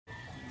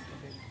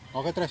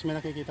Okay, Tres, may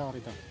nakikita ko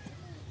rito.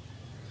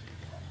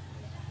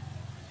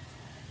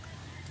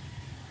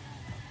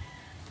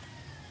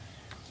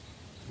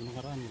 Ano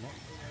nakaraan nila?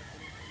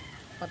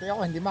 Pati ako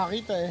hindi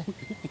makita eh.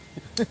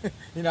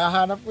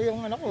 Hinahanap ko yung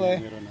ano ko eh.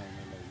 Meron na.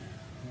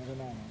 Meron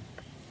na.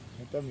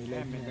 Ito, may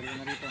live May na. dalawa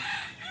na rito.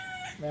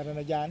 Meron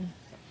na dyan.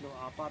 3,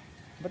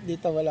 4. Ba't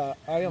dito wala?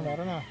 Ayun,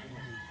 meron na.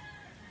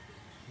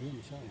 Ayun,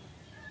 isa.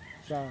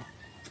 Siya.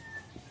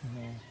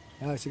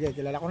 Sige,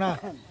 kilala ko na.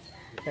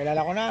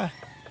 Kilala ko na.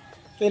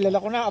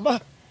 Kilala ko na. Aba,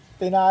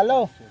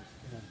 tinalo.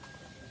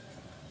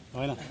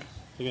 Okay na.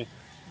 Sige.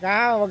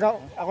 Wag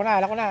ako na,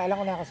 alam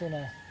ko na kasi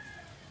na.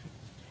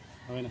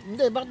 Okay na.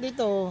 Hindi, bakit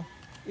dito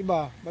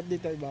iba? Ba't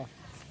dito iba?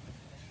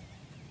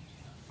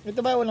 Ito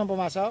ba yung unang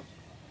pumasok?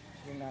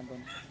 Yung nandun.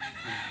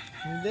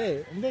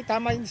 Hindi,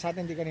 tama yun sa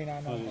atin, hindi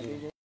kanina. Oh, Ano.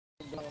 dito.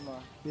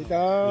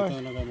 Dito,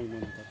 Dito na gamag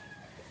muna ito.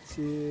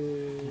 si...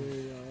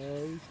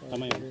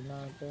 Tama yun.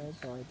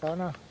 Ito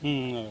na.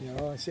 Okay. Yo,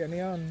 si ano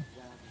yun?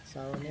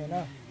 Sawa niya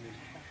na.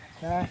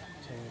 Ha?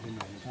 So,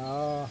 dumami.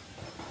 Oo.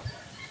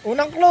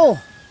 Unang clue.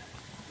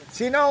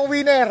 Sino ang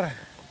winner?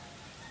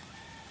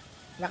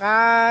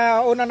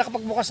 Unang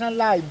nakapagbukas ng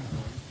live.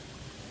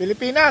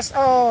 Pilipinas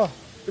o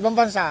ibang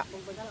bansa?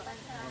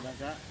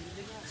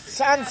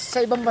 Saan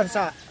sa ibang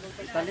bansa?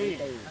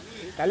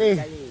 Italy.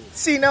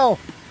 Sino?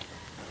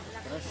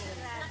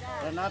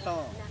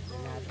 Renato.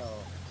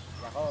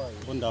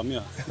 Ang dami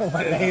ah.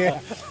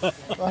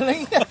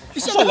 Walang yan.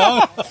 Isa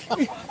lang.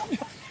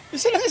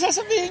 Isa lang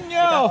isasabihin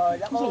nyo.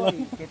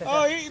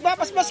 Oh,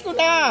 ibabasbas ko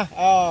na.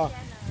 Oh.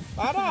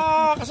 Para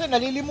kasi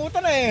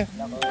nalilimutan na eh.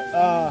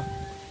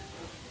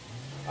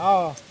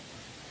 Oh.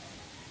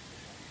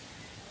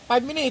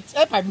 5 minutes.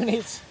 5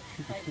 minutes.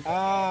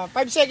 5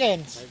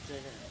 seconds.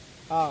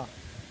 Oh.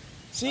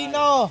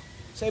 Sino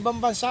sa ibang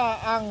bansa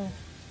ang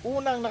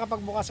unang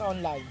nakapagbukas sa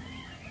online?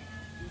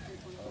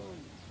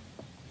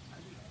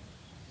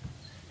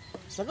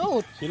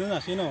 Sagot. Sino na?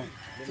 Sino?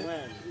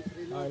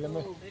 Alam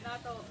mo.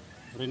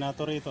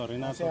 Renato rito.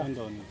 Renato rin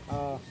doon.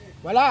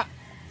 Wala.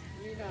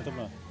 Ito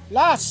ba?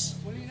 Last.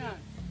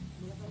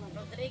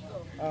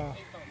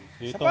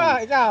 Isa Ito. pa,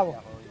 ikaw.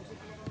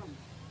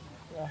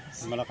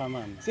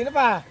 Malakaman. Sino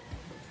pa?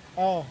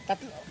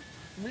 Tatlo.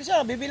 Bilis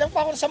na, bibilang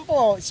pa ako ng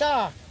 10.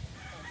 Isa.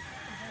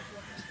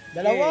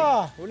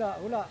 Dalawa. Hula.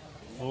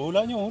 Oh,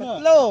 hula nyo,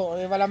 hula. Tatlo.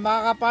 Walang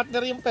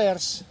makakapartner yung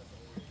pairs.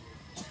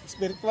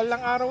 Spiritual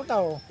lang araw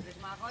to.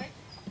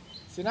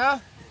 Sina?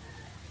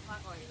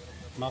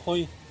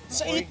 Makoy.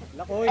 Sa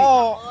Lakoy.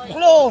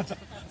 clue.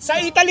 Sa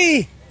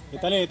Italy.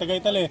 Italy, taga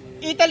Italy.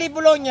 Italy,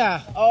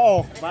 Bologna.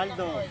 Oo.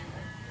 Baldo.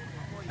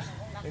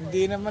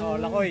 Hindi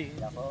naman. Lakoy.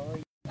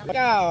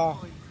 Ikaw.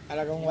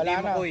 Talagang wala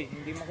na.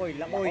 Hindi Makoy.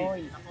 Lakoy.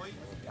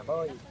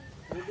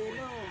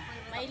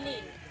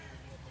 Maylin.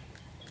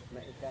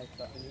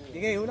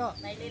 Sige, hula.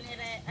 Maylin,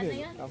 ano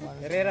yan?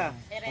 Herrera.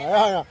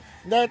 Ayun.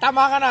 Hindi,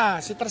 tama ka na.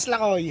 Si Tres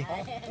Lakoy.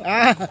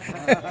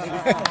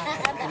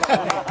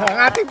 Ang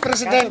ating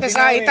presidente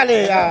sa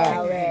Italy.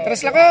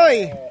 Tres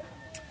Lakoy.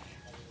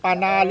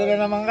 Panalo na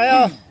naman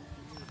kayo.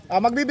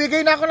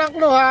 Magbibigay na ako ng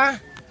clue ha.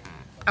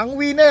 Ang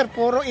winner,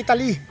 puro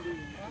Italy.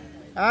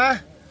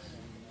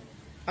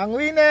 Ang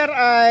winner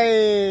ay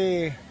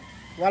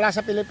wala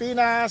sa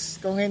Pilipinas,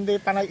 kung hindi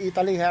panay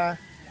Italy ha.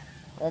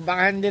 O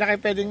baka hindi na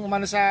kayo pwedeng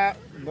umano sa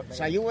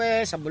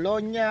US, sa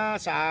Bologna,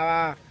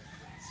 saan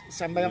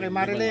ba yung kay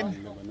Marilyn?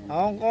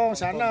 Hong Kong,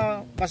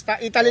 sana. Basta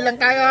Italy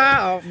lang tayo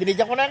ha.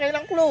 Binigyan ko na kayo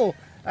ng clue.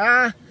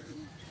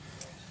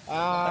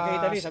 Taga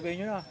Italy,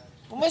 sabihin nyo na.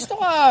 Kung gusto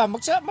ka,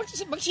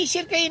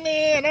 magsishare kayo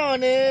ni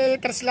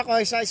Tres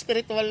Lakoy sa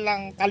spiritual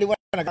lang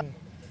kaliwanagan.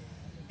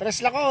 Tres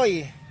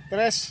Lakoy,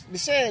 Tres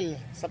Bisel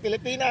sa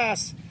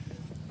Pilipinas.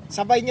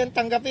 Sabay niyong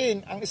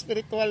tanggapin ang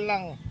spiritual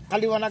lang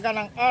kaliwanagan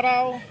ng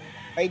araw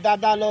ay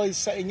dadaloy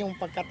sa inyong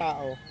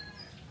pagkatao.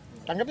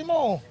 Tanggapin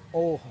mo.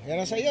 Yan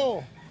na sa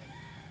iyo.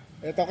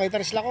 Ito kay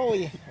Tres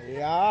Lakoy.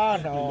 Ayan,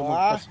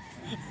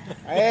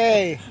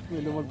 Hey,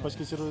 May lumagpas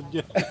kay si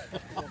Roger.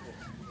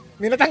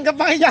 minatanggap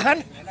ba yan?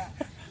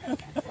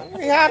 Ang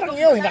iharang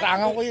yun,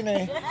 hinarangan ko yun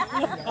eh.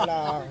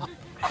 Lang.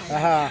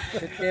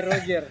 Si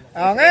Roger.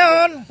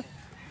 Ngayon,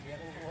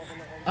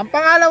 ang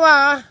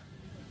pangalawa,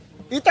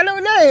 Italy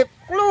ulit,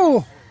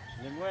 clue.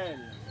 Lemuel.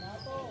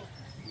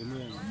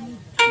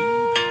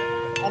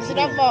 Ano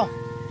sinabi mo?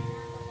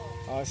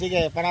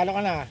 Sige, panalo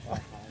ka na.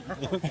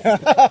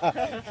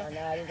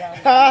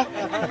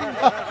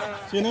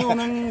 Sino yung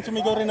unang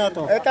sumigaw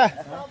Renato? Eto,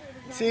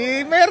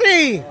 si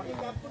Mary.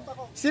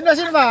 Sino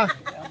ba?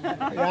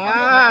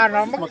 Yan,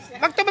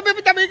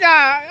 magtabi-tabi ka.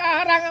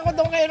 Harangan ko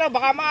doon kayo na,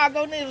 baka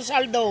maagaw ni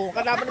Rosaldo,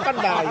 kalaban ni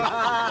Panday.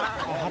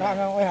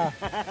 Harangan ko yan.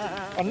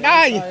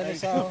 Panday!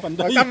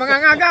 Huwag ka mga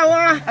ngagaw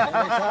ha.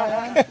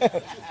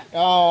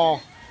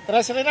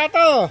 Tres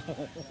Renato.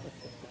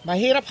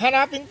 Mahirap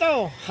hanapin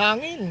to.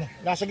 Hangin.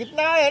 Nasa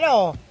gitna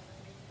yung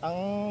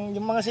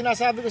mga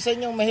sinasabi ko sa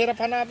inyo, mahirap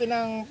hanapin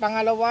ng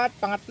pangalawa at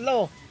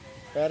pangatlo.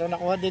 Pero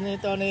nakuha din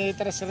ito ni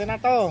Tres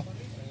Renato.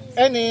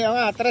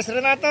 Tres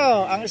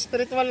Renato, ang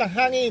spiritual ng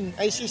hangin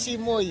ay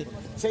sisimoy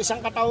sa isang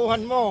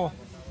katauhan mo.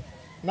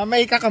 na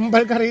may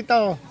kakambal ka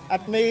rito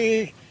at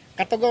may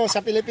katugo sa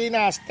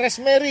Pilipinas,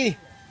 Tres Mary,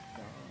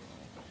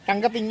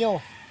 tanggapin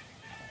nyo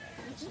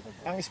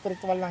ang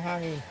spiritual ng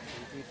hangin.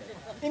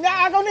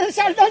 Inaagaw ni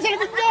Rizaldo sa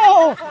likod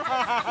nyo!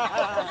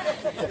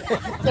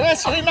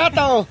 Tres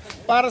Renato,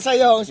 para sa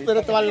iyo ang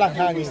spiritual ng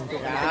hangin.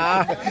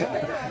 Ah.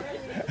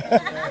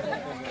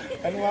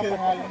 Ano nga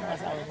pangalan ng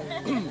asawa mo?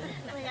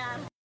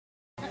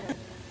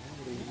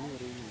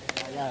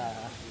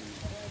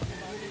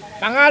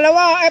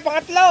 Pangalawa,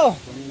 pangatlo.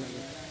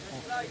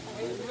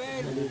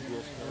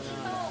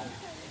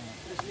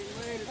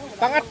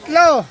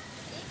 Pangatlo.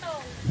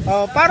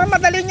 Oh, para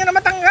madali nyo na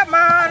matanggap,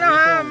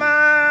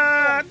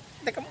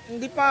 teka,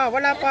 hindi pa,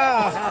 wala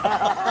pa.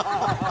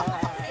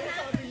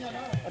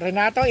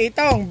 Renato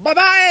Itong,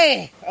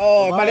 babae.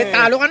 Oh, mali,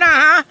 talo ka na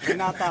ha.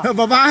 Renata.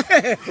 Babae.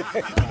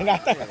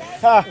 Renata.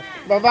 Ha,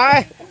 babae.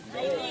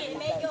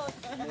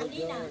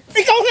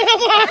 Ikaw na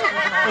naman.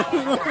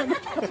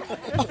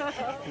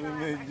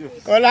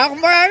 Wala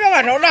akong magagawa.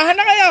 Naunahan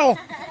na kayo.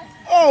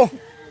 Oh.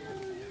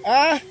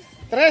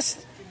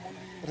 Tres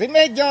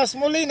Remedios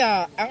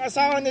Molina, ang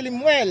asawa ni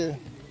Limuel.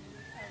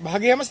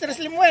 Bahagi naman si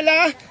Tres Limuel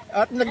ha.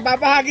 At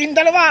nagbabahagi yung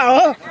dalawa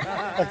oh.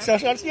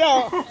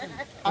 Nagsososyo.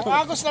 Ang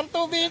agos ng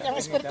tubig, ang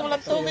espiritu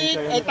ng tubig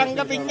ay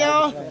tanggapin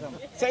nyo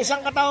sa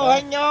isang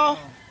katauhan nyo.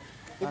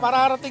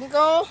 Ipararating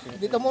ko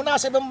dito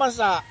muna sa ibang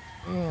bansa.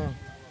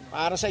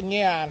 Para sa inyo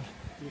yan.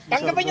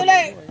 Tanggapin nyo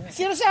ulit.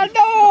 Si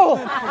Rizaldo!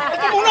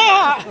 Ito muna!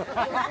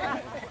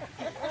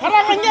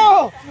 Harangan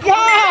nyo!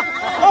 Yeah!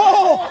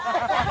 Oh!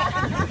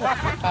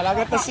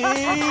 Talaga to si...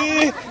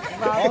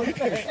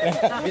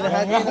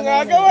 Binahagi na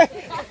nga gawin.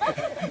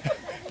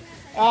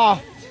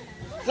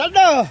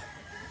 Rizaldo!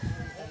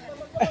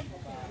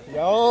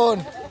 Yun.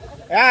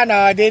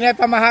 Ayan, di na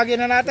pamahagi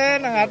na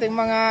natin ang ating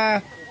mga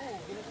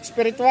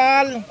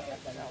spiritual.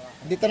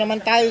 Dito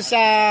naman tayo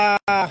sa...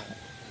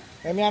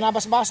 May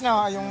nabas-bas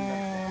na yung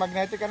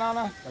magnetic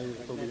na. Ay,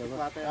 tubig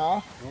agad.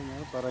 Oo.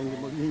 Para hindi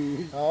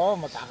maging... Oo,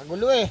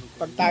 magkakagulo eh.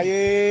 Pag tayo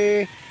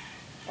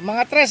ang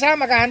mga tres ha,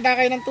 maghahanda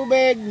kayo ng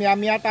tubig.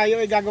 Maya-maya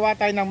tayo gagawa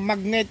tayo ng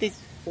magnetic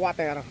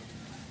water.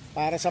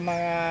 Para sa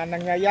mga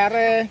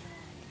nangyayari.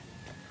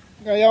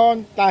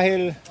 Ngayon,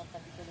 dahil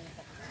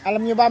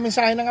alam nyo ba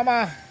mensahe ng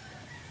Ama?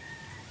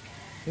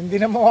 Hindi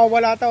na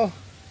mawawala to.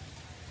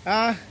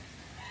 Ha?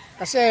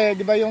 Kasi,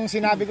 di ba yung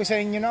sinabi ko sa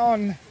inyo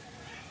noon,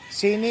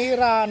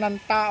 sinira ng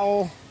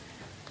tao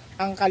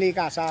ang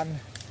kalikasan.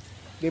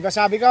 Di ba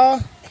sabi ko?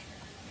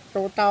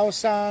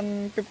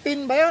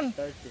 2015 ba yun?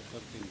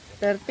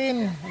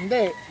 13.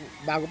 Hindi.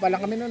 Bago pa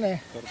lang kami noon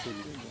eh.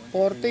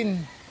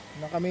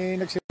 14. Na kami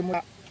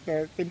nagsimula.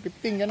 13,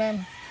 15 ganun.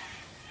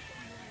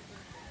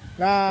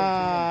 Na,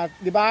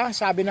 di ba?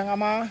 Sabi ng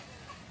Ama,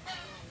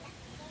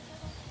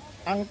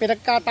 ang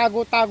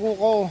pinagkatago-tago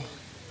ko,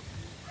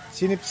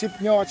 sinipsip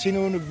nyo at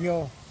sinunog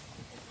nyo.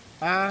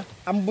 Ha?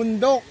 Ang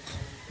bundok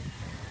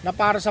na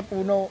para sa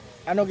puno,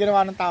 ano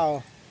ginawa ng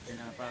tao?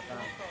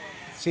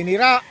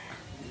 Sinira.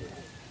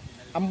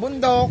 Ang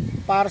bundok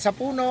para sa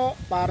puno,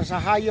 para sa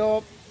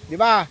hayop, di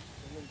ba?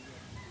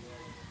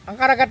 Ang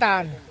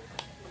karagatan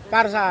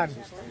para saan?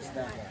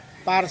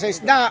 Para sa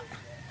isda.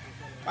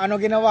 Ano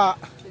ginawa?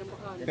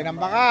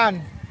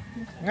 Pinambakan.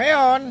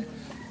 Ngayon,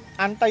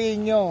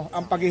 antayin nyo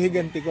ang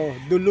paghihiganti ko.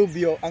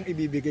 Dulubyo ang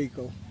ibibigay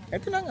ko.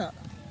 Ito na nga.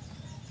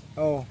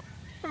 Oh,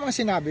 ano mga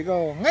sinabi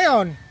ko.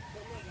 Ngayon,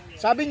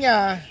 sabi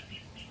niya,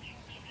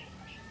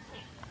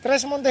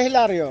 Tres Mundo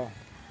Hilario.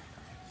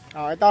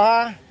 Oh, ito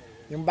ha,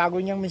 yung bago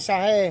niyang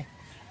mensahe.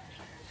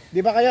 Di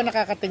ba kayo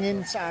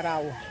nakakatingin sa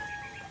araw?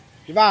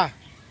 Di ba?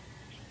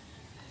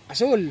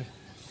 Asul.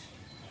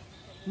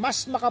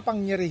 Mas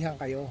makapangyarihan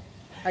kayo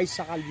ay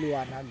sa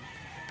kaluluwanag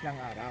ng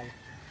araw.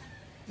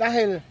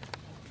 Dahil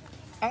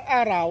ang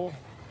araw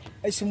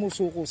ay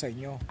sumusuko sa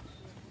inyo.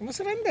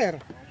 Sumusurrender.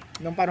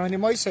 Noong panahon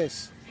ni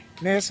Moises,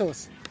 ni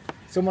Jesus,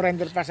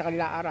 sumurrender pa sa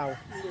kanila araw.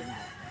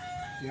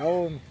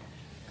 Yun.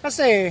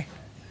 Kasi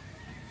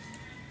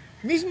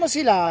mismo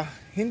sila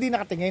hindi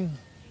nakatingin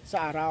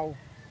sa araw.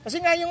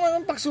 Kasi nga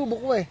yung pagsubok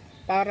ko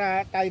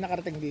para tayo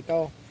nakarating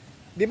dito.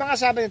 Di ba nga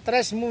sabi ni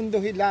Tres Mundo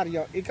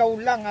Hilario, ikaw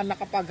lang ang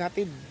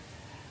nakapaghatid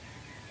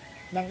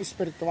ng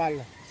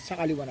espiritual sa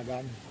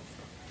kaliwanagan.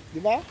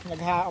 Di ba?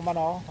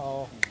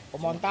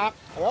 Pumontak.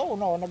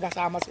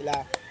 Naghasama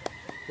sila.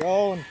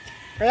 Yun.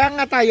 Kaya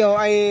nga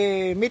tayo ay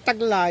may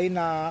taglay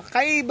na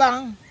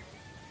kaibang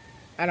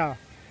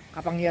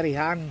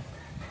kapangyarihan.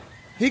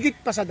 Higit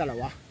pa sa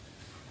dalawa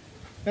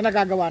na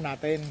nagagawa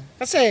natin.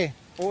 Kasi,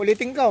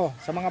 uulitin ko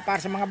sa mga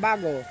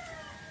bago,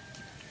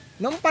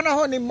 noong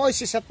panahon ni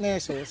Moises at ni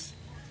Jesus,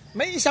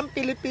 may isang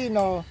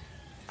Pilipino,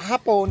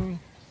 Hapon,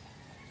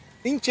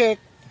 Incheck,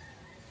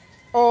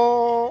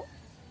 o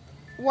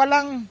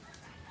walang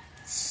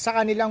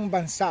sa kanilang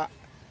bansa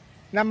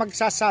na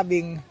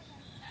magsasabing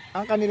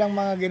ang kanilang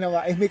mga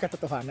ginawa ay may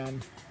katotohanan.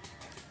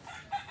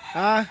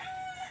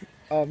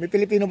 May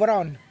Pilipino ba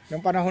ron?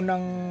 Noong panahon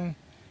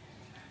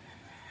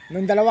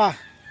nung dalawa?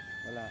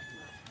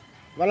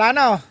 Wala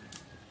na.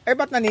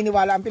 Ba't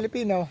naniniwala ang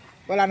Pilipino?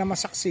 Wala namang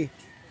saksi.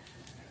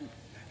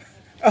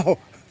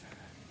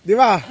 Di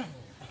ba?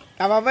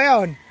 Tama ba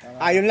yun?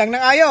 Ayon lang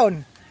ng ayon.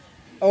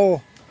 Oh.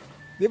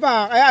 Di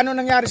ba? Kaya ano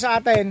nangyari sa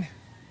atin?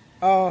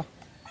 Oh.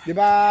 Di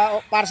ba?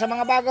 Para sa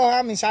mga bago ha,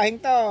 mensaheng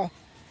to.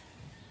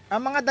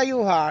 Ang mga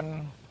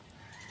dayuhan,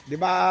 di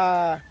ba,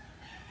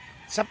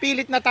 sa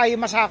pilit na tayo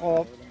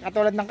masakop,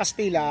 katulad ng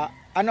Kastila,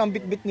 ano ang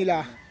bitbit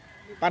nila?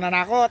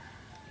 Pananakot.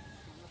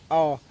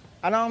 Oh.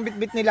 Ano ang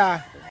bitbit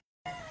nila?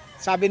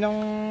 Sabi nung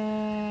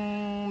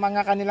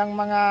mga kanilang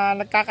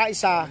mga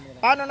nagkakaisa,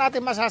 paano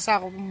natin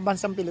masasakop ang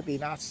bansang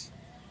Pilipinas?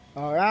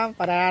 O yan,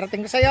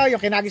 pararating ko sa iyo,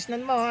 yung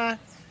kinagisnan mo ha.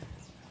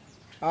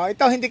 O,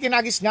 ito hindi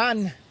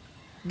kinagisnan,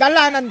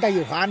 dala ng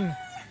dayuhan.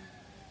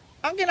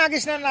 Ang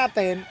kinagisnan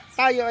natin,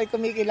 tayo ay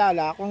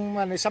kumikilala kung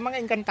ano, sa mga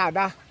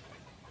engkantada.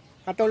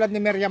 Katulad ni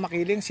Maria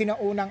Makiling,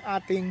 sinaunang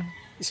ating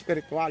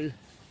spiritual.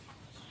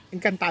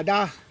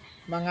 Engkantada,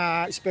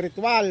 mga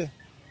spiritual.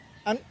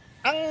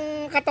 Ang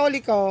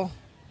Katoliko,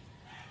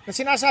 na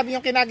sinasabi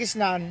yung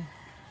kinagisnan,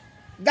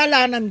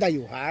 dala ng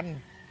dayuhan.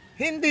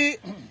 Hindi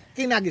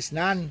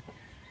kinagisnan.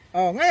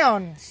 O,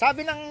 ngayon,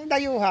 sabi ng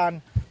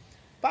dayuhan,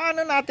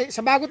 paano natin,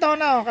 sa bago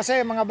taon na,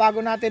 kasi mga bago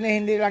natin eh,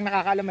 hindi lang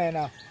nakakaalam eh,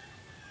 no?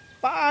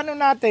 Paano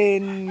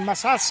natin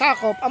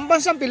masasakop ang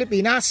bansang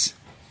Pilipinas?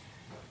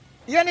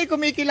 Yan ay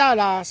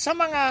kumikilala sa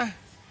mga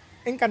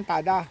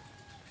engkantada.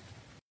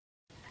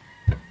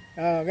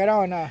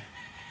 Ganoon na.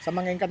 Sa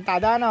mga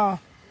engkantada, no?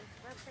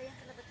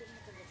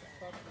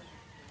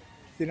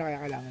 Sino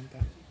kaya kailangan to?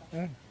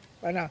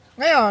 Paano?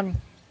 Ngayon,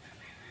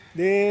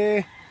 di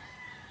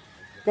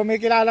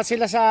kumikilala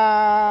sila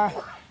sa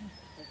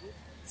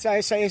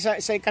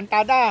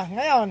engkantada.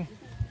 Ngayon,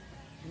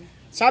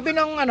 sabi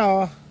ng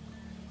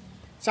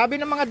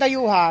mga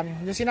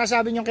dayuhan, yung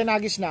sinasabi niyong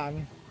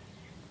kinagisnan,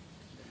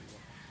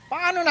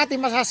 paano natin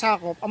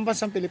masasakop ang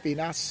bansang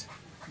Pilipinas?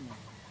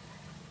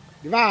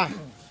 Di ba?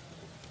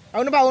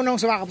 Ano ba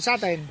unang sumakop sa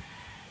atin?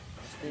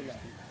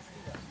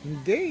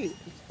 Hindi.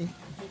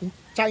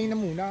 China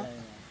muna.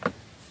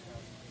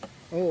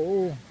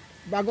 Oo.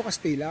 Bago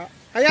Kastila.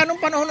 Kaya nung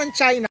panahon ng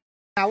China,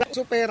 walang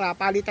supera,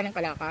 palitan ng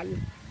kalakal.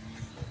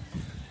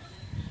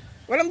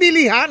 Walang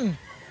bilihan.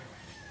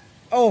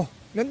 Oh,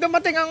 nung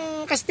dumating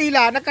ang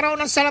Kastila,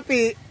 nagkaroon ng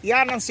salapi,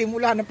 yan ang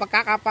simula ng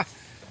pagkakapa.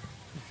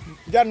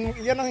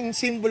 Yan ang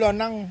simbolo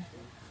ng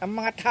ang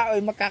mga tao ay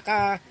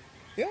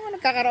yung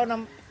nagkakaroon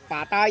ng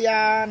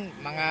patayan,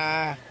 mga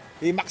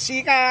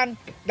himaksikan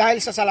dahil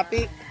sa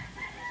salapi.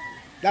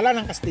 Dala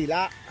ng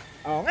Kastila.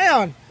 Oh,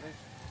 ngayon,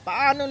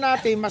 paano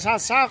natin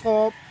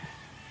masasakop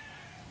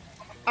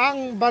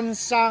ang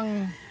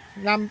bansang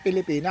ng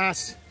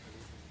Pilipinas?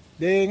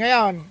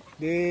 Ngayon,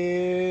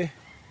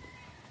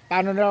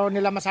 paano daw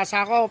nila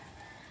masasakop?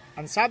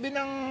 Ang sabi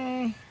ng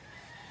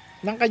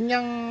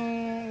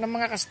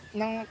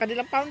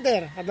kanilang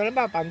founder,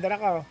 founder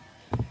ako,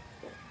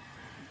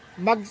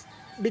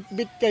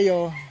 magbitbit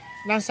kayo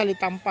ng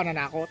salitang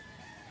pananakot.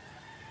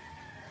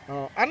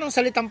 Oh, anong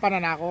salitang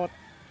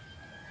pananakot?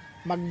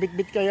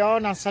 Magbitbit kayo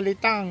ng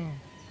salitang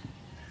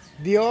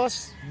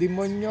Diyos,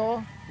 demonyo,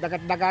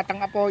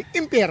 dagat-dagatang apoy,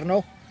 impyerno.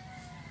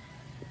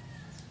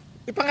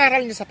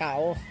 Ipangaral niyo sa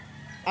tao.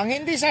 Ang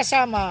hindi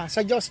sasama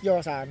sa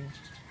Diyos-Diyosan,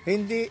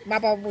 hindi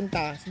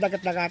mapapunta sa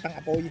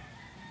dagat-dagatang apoy,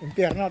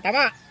 impyerno.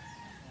 Tama?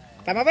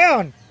 Tama ba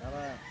yun?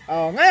 Tama.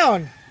 Oh,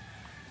 ngayon,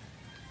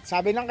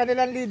 sabi ng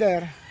kanilang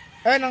leader,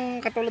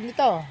 ng katulad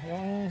nito,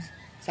 yung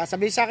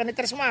sasabihin sa akin ni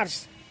Tres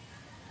Mars,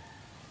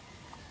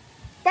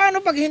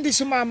 paano pag hindi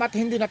sumama at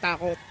hindi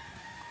natakot?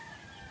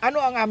 Ano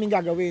ang aming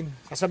gagawin?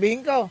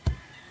 Sasabihin ko,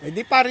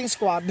 di paring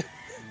squad.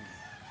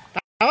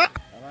 Tama?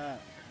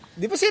 Tama.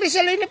 Di ba si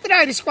Rizal ay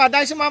firing squad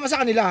dahil sumama sa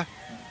kanila?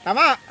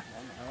 Tama?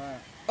 Tama.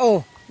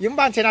 Oh, yung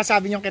ba ang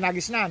sinasabi niyong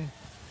kinagisnan?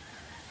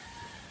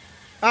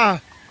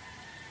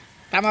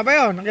 Tama ba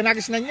yun? Ang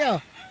kinagisnan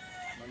niyo?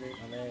 Mali.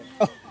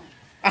 Oh,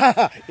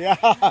 yeah.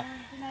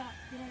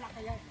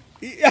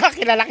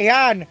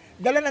 Kinalakihan.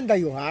 Dala ng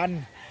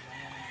dayuhan.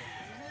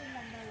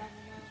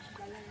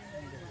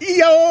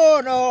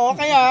 Iyon,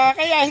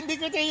 kaya hindi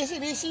ko tayo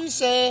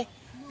sinisisi.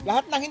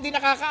 Lahat ng hindi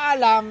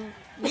nakakaalam,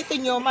 dito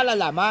nyo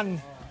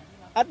malalaman.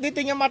 At dito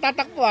nyo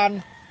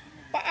matatakpuan,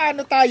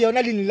 paano tayo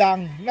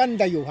nalinlang ng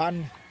dayuhan.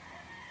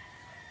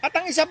 At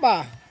ang isa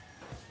pa,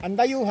 ang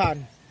dayuhan,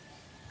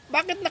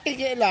 bakit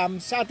nakikialam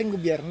sa ating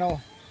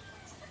gobyerno?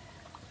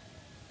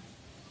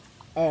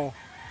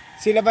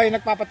 Sila ba yung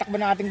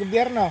nagpapatakbo ng ating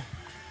gobyerno?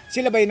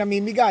 Sila ba yung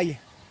namimigay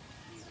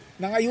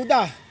ng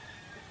ayuda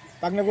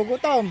pag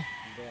nagugutom?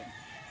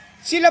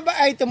 Sila ba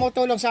ay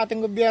tumutulong sa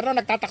ating gobyerno?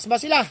 Nagtataks ba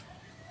sila?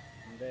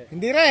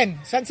 Hindi rin.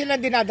 Saan sila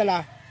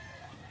dinadala?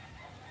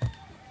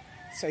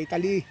 Sa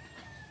Italy.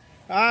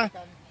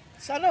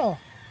 Sa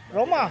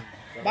Roma.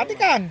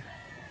 Vatican.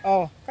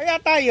 Kaya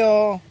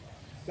tayo,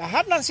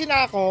 lahat ng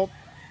sinakop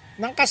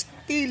ng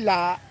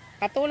Kastila,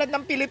 katulad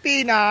ng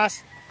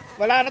Pilipinas,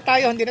 wala na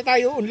tayo, hindi na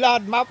tayo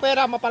unlad,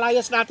 mapera,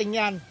 mapalayas natin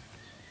yan.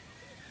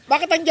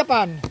 Bakit ang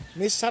Japan?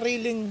 May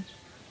sariling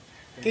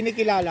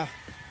kinikilala.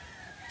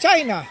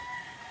 China,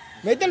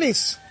 Middle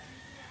East,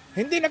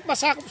 hindi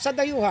nagpasakop sa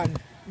dayuhan.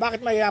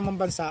 Bakit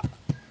mayamang bansa?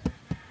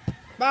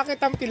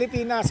 Bakit ang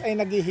Pilipinas ay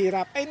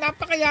naghihirap? Ay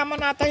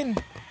napakayaman natin.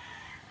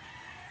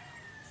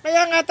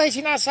 Kaya nga tayo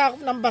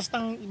sinasakop ng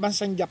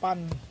bansang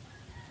Japan,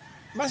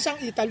 bansang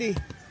Italy,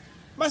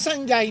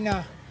 bansang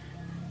China.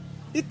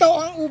 Ito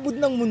ang ubod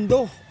ng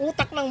mundo,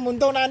 utak ng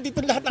mundo na andito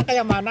lahat ng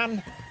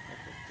kayamanan.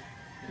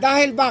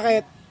 Dahil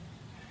bakit?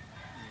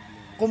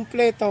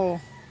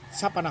 Kumpleto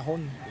sa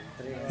panahon.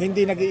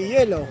 Hindi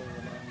nag-iiyelo.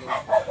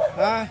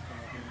 Ha?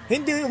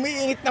 Hindi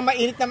umiinit na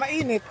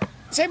mainit.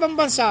 Sa ibang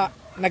bansa,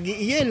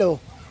 nag-iiyelo.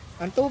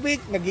 Ang tubig,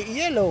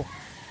 nag-iiyelo.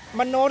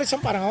 Manoris ang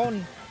panahon.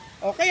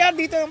 O kaya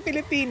dito ang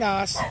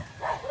Pilipinas,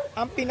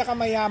 ang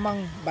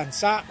pinakamayamang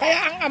bansa.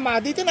 Kaya ang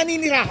ama dito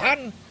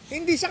naninirahan.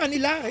 Hindi sa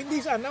kanila, hindi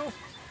sa ano.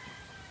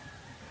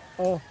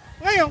 O,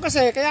 ngayon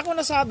kasi, kaya ko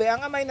nasabi,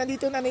 ang amay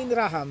nandito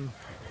naninirahan,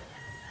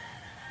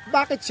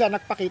 bakit siya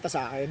nagpakita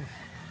sa akin?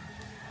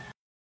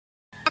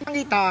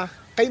 Nakita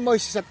kay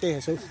Moises at kay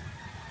Jesus.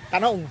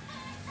 Tanong,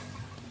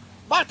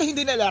 bakit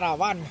hindi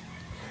nailarawan?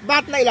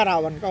 Bakit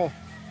nailarawan ko?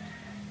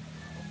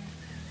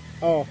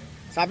 Oh,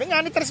 sabi nga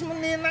ni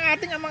Tresmundo ng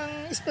ating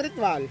amang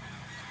espiritual,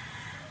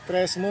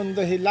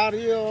 Tresmundo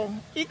Hilario,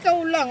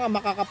 ikaw lang ang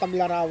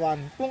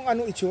makakapaglarawan kung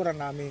ano itsura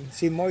namin.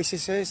 Si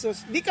Moises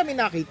Jesus, di kami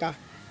nakita.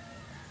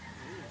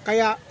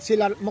 Kaya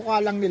sila,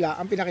 mukha lang nila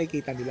ang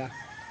pinakikita nila.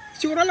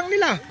 Itsura lang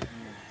nila.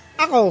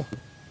 Ako,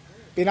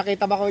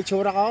 pinakita ba ko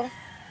itsura ko?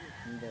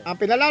 Ang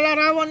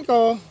pinalalarawan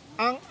ko,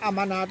 ang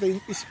ama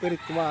nating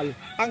espiritual,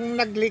 ang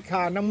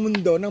naglikha ng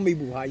mundo ng may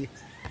buhay.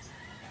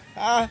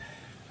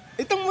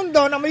 Itong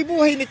mundo na may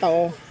buhay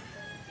nito,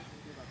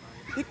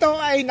 ito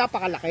ay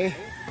napakalaki,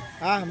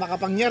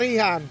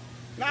 makapangyarihan,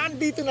 na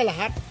andito na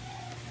lahat.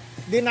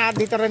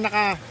 Dito rin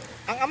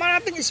ang ama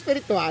nating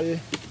espiritual,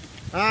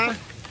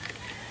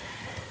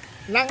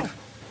 ng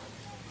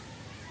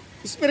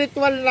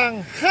espiritual ng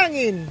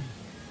hangin,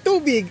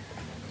 tubig,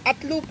 at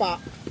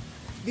lupa,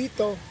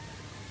 dito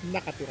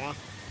nakatira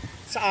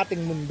sa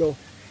ating mundo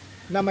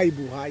na may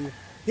buhay.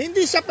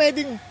 Hindi siya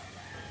pwedeng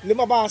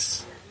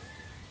lumabas.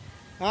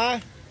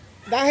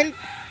 Dahil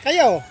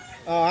kayo,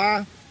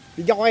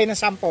 bigyan ko kayo ng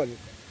sample.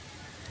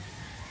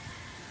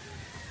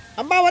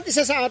 Ang bawat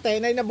isa sa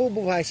atin ay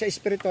nabubuhay sa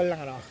spiritual lang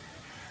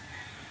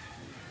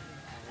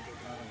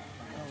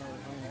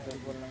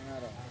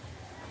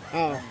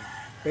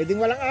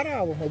pwedeng walang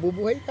araw,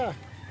 mabubuhay ka.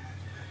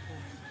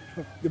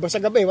 Di ba sa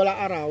gabi, walang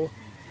araw?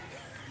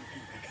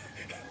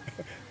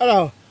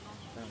 Ano?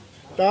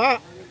 Ito,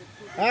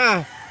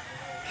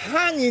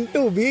 hangin,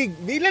 tubig,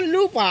 bilang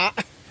lupa,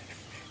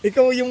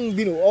 ikaw yung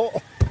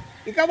binuo.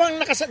 Ikaw ang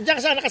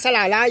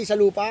nakasalalay sa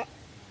lupa.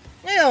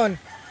 Ngayon,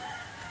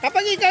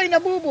 kapag ikaw ay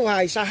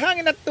nabubuhay sa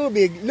hangin at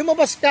tubig,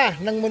 lumabas ka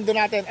ng mundo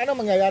natin, ano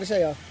mangyayari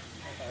sa'yo?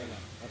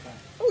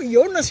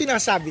 Yun ang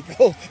sinasabi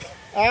ko.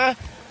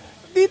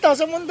 Dito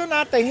sa mundo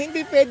natin,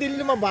 hindi pwedeng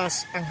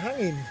lumabas ang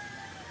hangin.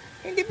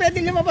 Hindi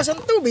pwedeng lumabas ang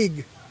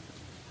tubig.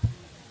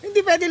 Hindi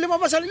pwedeng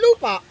lumabas ang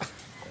lupa.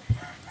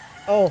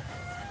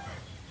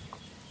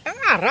 Ang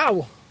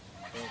araw.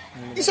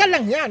 Isa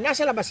lang yan,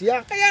 nasa labas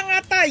yan. Kaya nga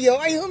tayo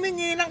ay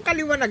humingi ng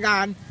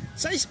kaliwanagan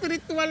sa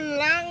spiritual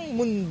lang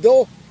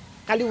mundo.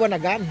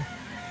 Kaliwanagan.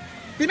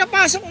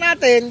 Pinapasok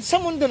natin sa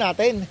mundo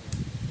natin.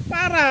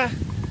 Para,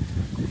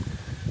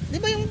 di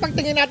ba yung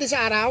pagtingin natin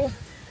sa araw?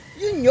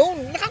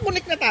 Yun.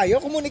 Nakakunik na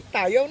tayo, kumunik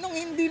tayo nung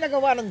hindi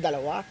nagawa ng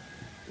dalawa.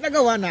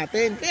 Nagawa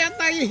natin. Kaya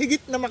tayo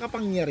higit na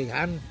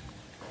makapangyarihan.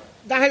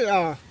 Dahil,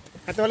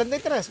 katulad ni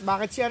Tres,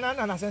 bakit siya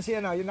nasan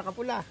siya yung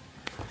nakapula?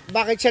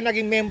 Bakit siya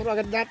naging membro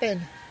agad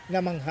natin?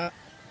 Namangha.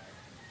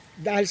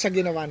 Dahil sa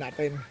ginawa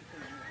natin.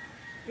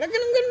 Na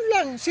ganun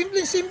lang.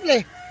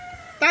 Simple.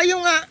 Tayo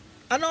nga,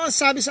 ano ang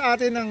sabi sa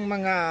atin ng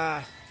mga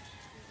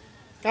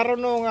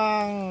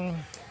karunungang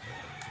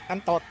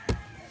antot?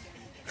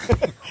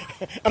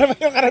 Ano ba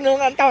yung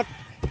karunungang antot?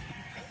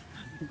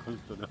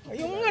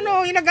 Yung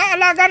yung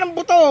nag-aalaga ng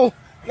buto.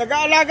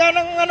 Nag-aalaga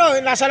ng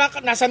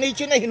nasa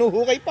nature na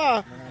hinuhukay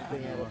pa.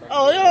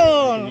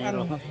 Yun.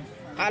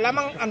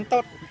 Kalamang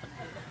antot.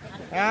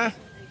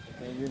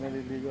 Hindi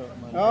naliligo.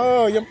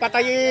 Yung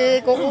patay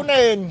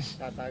kukunin.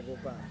 Tatago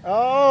pa.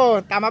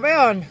 Tama ba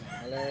yun?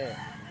 Mali.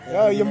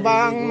 Yung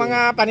bang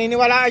mga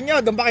paniniwalaan nyo,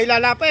 doon ba kayo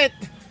lalapit?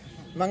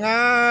 Mga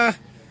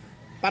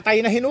patay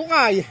na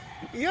hinukay.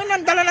 Yun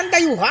ang dala ng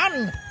dayuhan.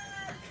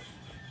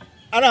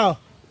 Ano?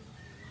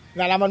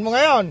 Nalaman mo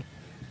ngayon?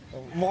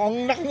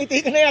 Mukhang nakangiti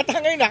ka na yata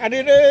ngayon.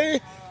 Kanina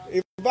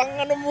ibang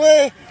mo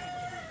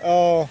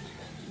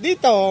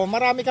dito,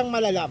 marami kang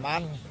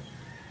malalaman.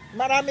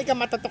 Marami kang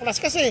matutuklas.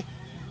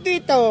 Kasi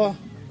dito,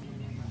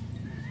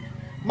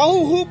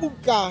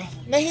 mahuhubog ka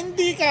na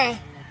hindi ka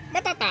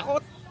matatakot.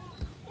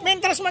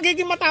 Mentras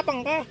magiging matapang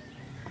ka.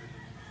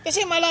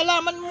 Kasi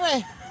malalaman mo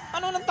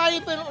ano nang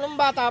tayo nung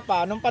bata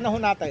pa, nung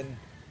panahon natin.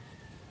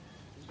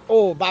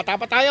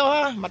 Bata pa tayo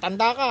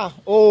matanda ka.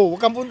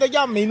 Huwag kang punta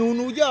dyan, may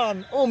nuno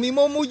dyan. May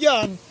momo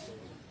dyan.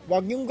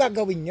 Huwag niyong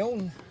gagawin yun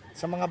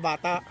sa mga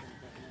bata.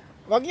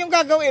 Huwag niyong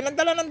gagawin, ang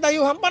dala ng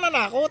dayuhan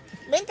pananakot.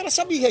 Mentras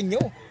sabihan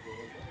nyo.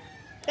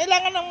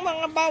 Kailangan ng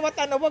mga bawat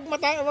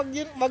wag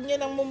niyo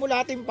nang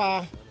mumulatin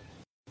pa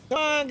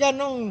Mga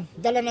ganong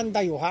dala ng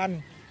dayuhan.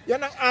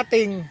 Yan ang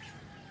ating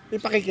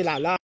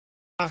ipakikilala.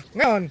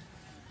 Ngayon,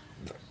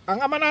 ang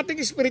ama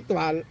nating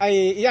espiritual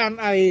ay yan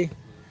ay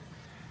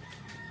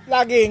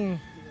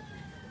laging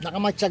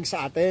nakamatsyag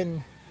sa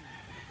atin.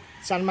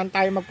 Saan man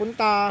tayo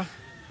magpunta,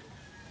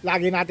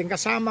 lagi natin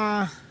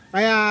kasama.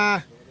 Kaya,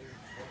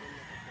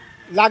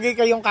 lagi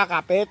kayong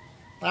kakapit.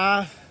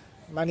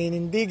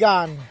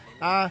 Maninindigan.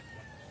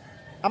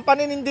 Ang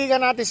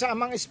paninindigan natin sa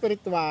amang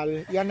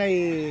espiritual, yan ay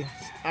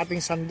ating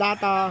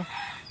sandata.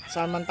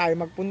 Saan man tayo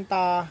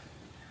magpunta,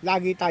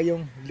 lagi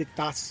tayong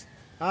ligtas.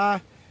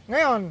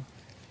 Ngayon,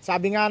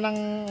 sabi nga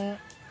ng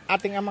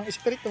ating amang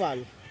espiritual,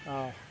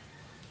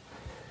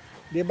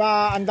 di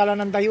ba ang dala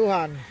ng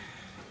dayuhan?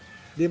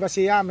 Di ba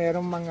siya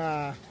mayroong mga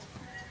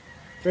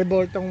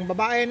revoltong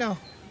babae, no?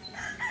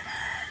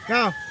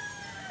 No?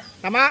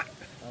 Tama?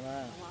 Tama.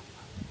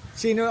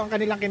 Sino ang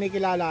kanilang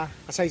kinikilala?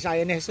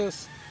 Kasaysayan ni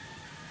Jesus.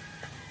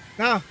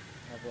 No?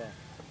 Apo.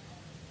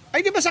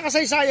 Ay, di ba sa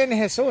kasaysayan ni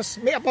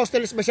Jesus, may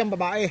apostolos ba siyang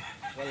babae?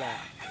 Wala.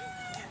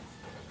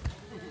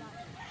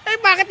 Eh,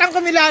 bakit ang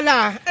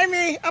kumilala? Eh,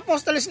 may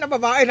apostolos na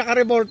babae,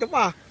 nakarevolto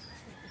pa.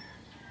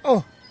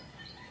 Oh,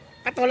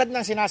 katulad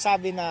ng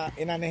sinasabi na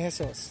ina ni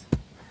Jesus,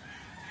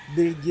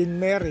 Virgin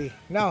Mary,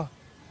 no?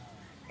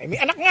 Eh, may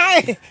anak nga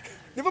eh.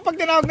 Di ba pag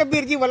tinawag na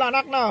Virgin, wala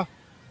anak, no?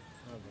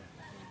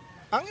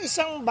 Ang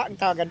isang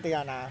ganti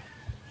yan,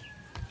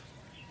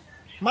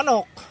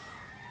 manok,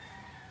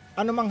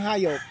 anumang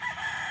hayop,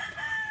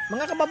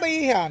 mga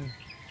kababaihan,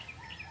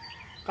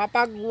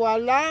 kapag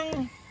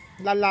walang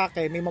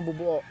lalaki, may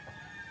mabubuo.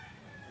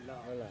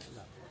 Wala.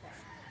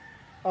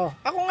 Oh,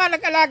 ako nga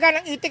nag-alaga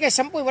ng itik eh,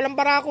 10, walang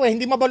barako eh,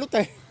 hindi mabalot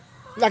eh.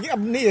 Lagi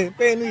abni eh,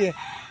 penoy eh.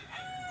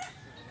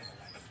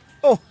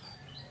 Oh.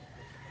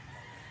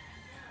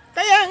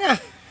 Kaya nga,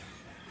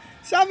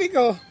 sabi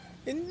ko,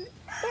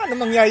 paano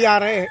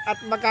mangyayari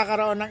at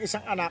magkakaroon ng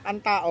isang anak ang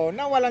tao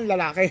na walang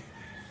lalaki?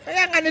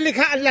 Kaya nga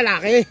nilikha ang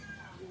lalaki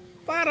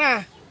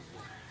para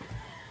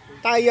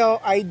tayo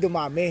ay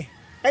dumami.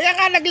 Kaya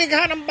nga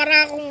naglikha ng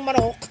barakong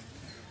manok,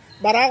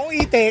 barakong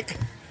itik,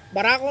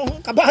 barakong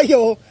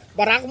kabayo,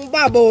 barakong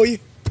baboy.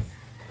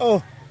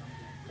 Oh,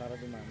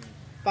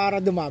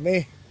 para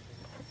dumami.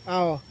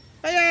 Oh.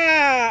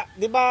 Kaya,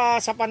 'di ba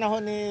sa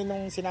panahon ni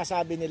nung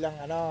sinasabi nilang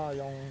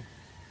yung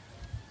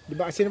 'di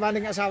ba sino ba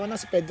nang asawa na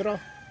si Pedro?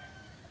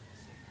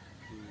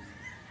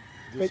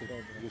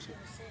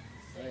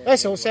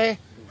 Jose.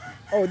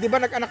 Oh, 'di ba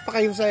nag-anak pa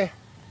kay Jose?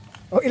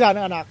 Oh, ilan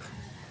ang anak?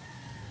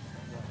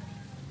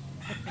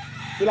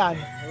 Ilan?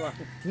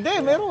 Hindi,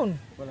 meron.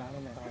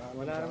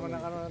 Wala naman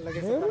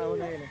nakalagay sa panahon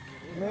na yun eh.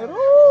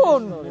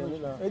 Meron.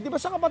 Eh, di ba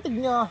sa kapatid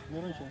niya?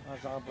 Meron siya.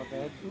 Sa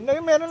kapatid.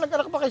 Meron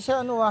nag-anak pa kay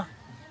siya,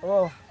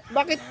 Oh,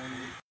 bakit?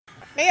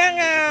 Kaya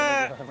nga,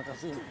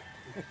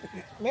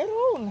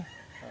 meron.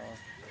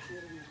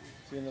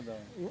 Sino daw?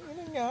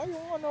 Yung niya,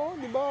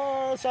 di ba,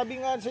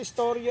 sabi nga sa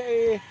istorya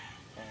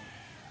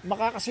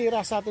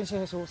makakasira sa atin si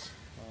Jesus.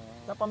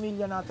 Sa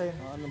pamilya natin.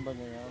 Ano ba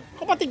niya?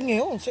 Kapatid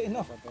ngayon, sa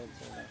ina. Kapatid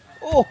sila.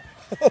 Oh,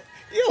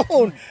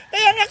 yun.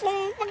 Kaya nga kung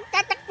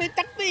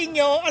pagtatakpi-takpi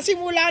nyo, ang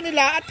simula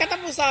nila at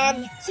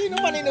katapusan, sino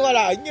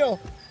maniniwalaan nyo?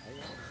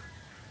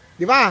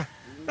 Di ba?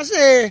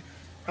 Kasi,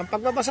 ang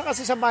pagbabasa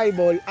kasi sa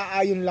Bible,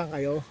 aayon lang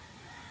kayo.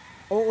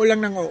 Oo lang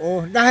ng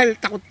oo. Dahil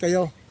takot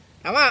kayo.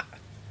 Tama?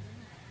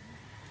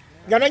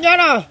 Ganon yan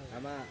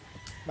Tama.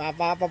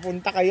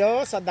 Mapapapunta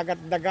kayo sa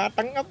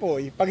dagat-dagatang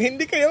apoy. Pag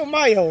hindi kayo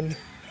umayon,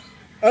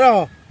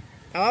 ano?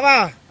 Tama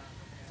ba?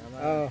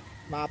 Tama.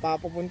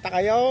 Mapapapunta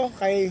kayo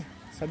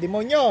sa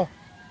demonyo.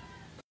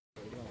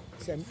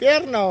 Sa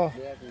impyerno.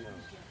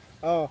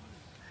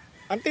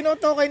 Ang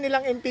tinutukoy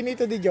nilang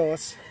infinito di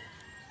Diyos,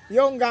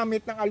 yung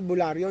gamit ng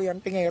albularyo,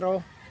 yung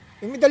tingero.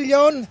 Yung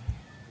medalyon,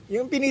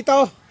 yung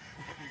infinito,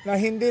 na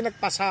hindi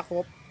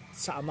nagpasakop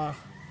sa Ama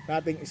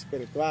nating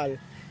espiritual.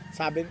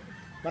 Sabi,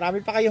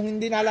 marami pa kayong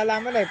hindi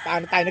nalalaman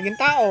paano tayo naging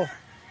tao?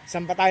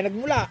 Saan pa tayo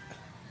nagmula?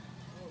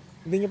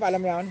 Hindi nyo pa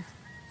alam yan?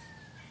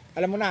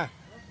 Alam mo na?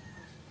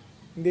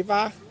 Hindi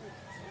pa?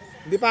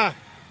 Hindi pa?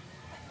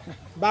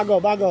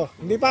 Bago.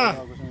 Hindi pa?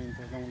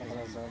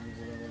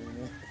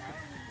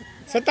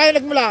 Saan tayo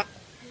nagmula?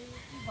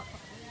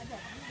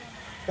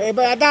 Kay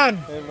Adan.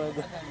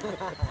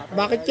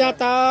 Bakit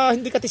yata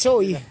hindi ka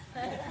tisoy?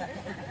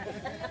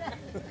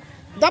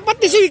 Dapat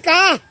tisoy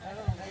ka!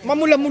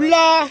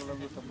 Mamula-mula,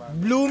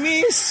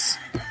 bloomies.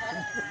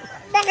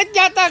 Bakit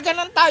yata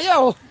ganun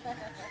tayo?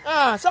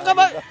 Saan ka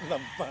ba?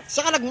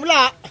 Saan ka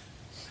nagmula?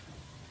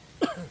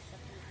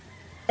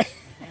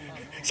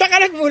 Saan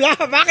ka nagmula?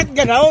 Bakit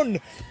gano'n?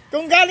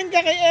 Kung galing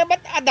ka kay Eva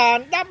at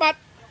Adan, dapat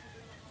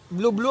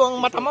blue-blue ang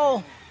mata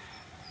mo.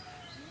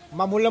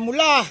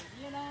 Mamula-mula.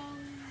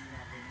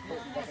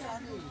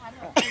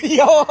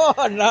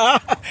 Ayun,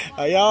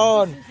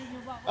 Ayun.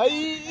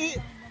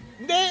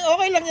 Hindi,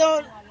 okay lang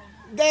yun.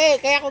 Hindi,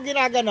 kaya ako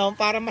ginaganon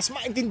para mas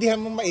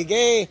maintindihan mo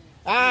maigi.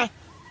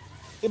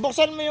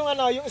 Ibuksan mo yung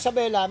yung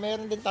Isabela,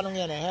 mayroon din tanong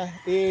yan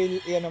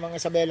Iyan ang mga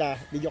Isabela,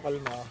 video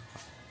call mo.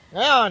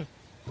 Ngayon,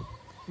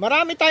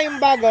 marami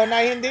tayong bago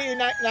na hindi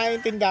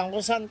naiintindihan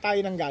kung saan tayo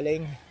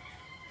nanggaling.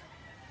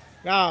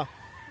 Now,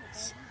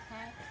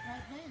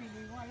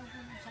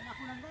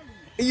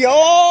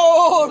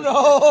 yun!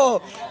 Oh,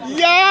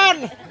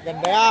 yan!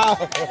 Ganda yan.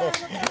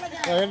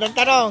 Magandang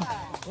tanong.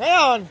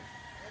 Ngayon,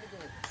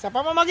 sa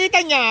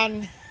pamamagitan yan,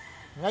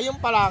 ngayon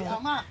pa lang,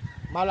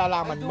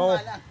 malalaman mo.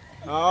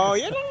 Oh,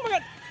 yan ang mga,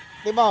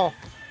 di ba?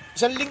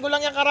 Isang linggo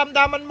lang yung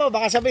karamdaman mo,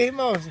 baka sabihin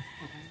mo,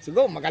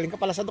 siguro magaling ka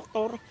pala sa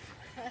doktor.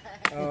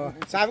 Oh,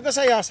 sabi ko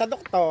sa'yo, sa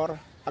doktor,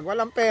 pag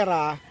walang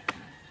pera,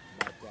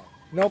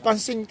 no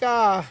pansin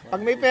ka.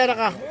 Pag may pera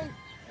ka,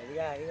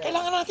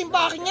 kailangan natin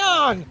bakin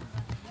yan.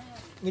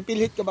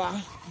 Nipilit ka ba?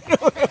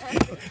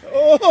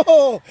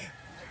 Oo.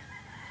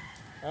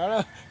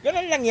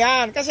 Ganun lang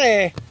yan.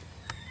 Kasi,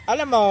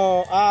 alam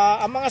mo,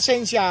 ang mga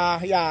sensya,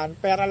 yan,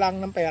 pera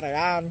lang ng pera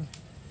yan.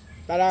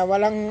 Tala,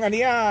 walang, ano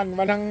yan,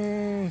 walang,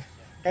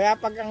 kaya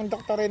pag ang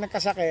doktor ay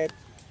nagkasakit,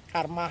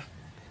 karma.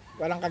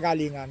 Walang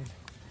kagalingan.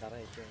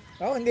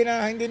 Oh, hindi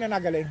na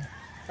nagaling.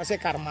 Kasi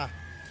karma.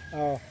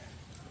 Oh.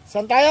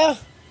 Saan tayo?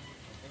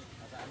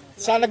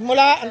 Saan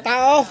nagmula ang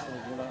tao?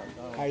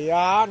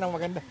 Ayan, ang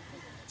maganda.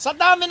 Sa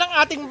dami ng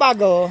ating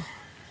bago,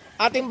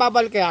 ating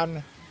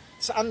babalikan,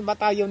 saan ba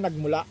tayo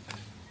nagmula?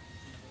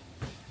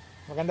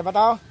 Maganda ba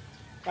to?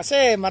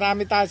 Kasi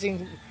marami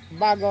tayong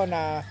bago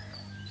na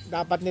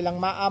dapat nilang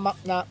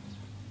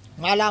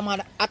malaman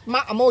at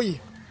maamoy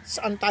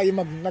saan tayo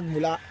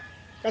nagmula.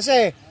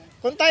 Kasi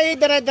kung tayo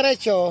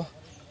dire-diretso,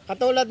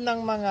 katulad ng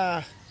mga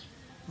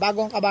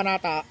bagong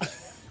kabanata,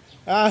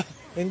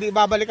 hindi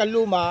babalik ang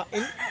luma,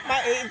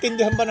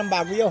 maiintindihan ba ng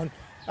bago yun?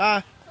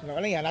 Ano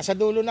ka yan, nasa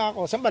dulo na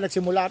ako, saan ba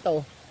nagsimula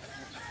to?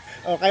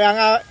 O, kaya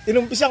nga,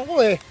 inumpisan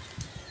ko eh.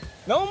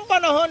 Noong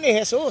panahon ni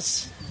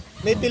Jesus,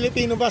 may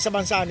Pilipino ba sa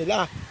bansa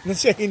nila? Nung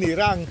siya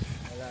hinirang.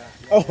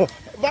 Oh,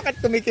 bakit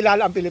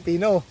kumikilala ang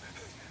Pilipino?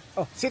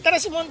 Oh, si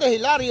Tresmundo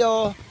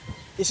Hilario,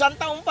 1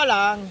 taon pa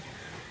lang,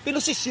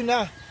 pinosisyon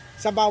na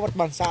sa bawat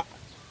bansa.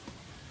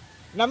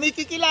 Na may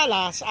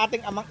kikilala sa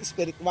ating amang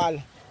espiritual.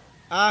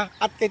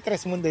 At kay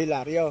Tresmundo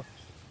Hilario.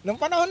 Nung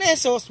panahon ni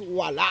Jesus,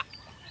 wala.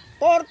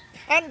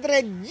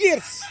 400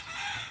 years.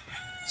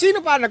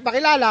 Sino pa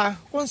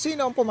nagpakilala kung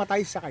sino ang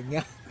pumatay sa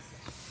kanya?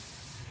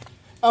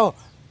 Oh,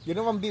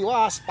 yun naman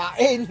biwas,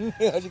 pain.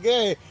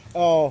 Sige.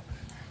 Oh.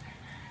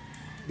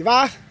 Di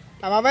ba?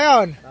 Tama ba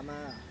yun? Tama.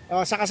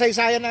 Oh, sa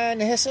kasaysayan na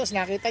ni Jesus,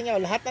 nakita nyo,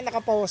 lahat na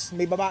nakapost,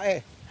 may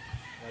babae.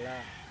 Wala.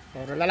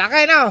 Puro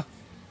lalaki, no?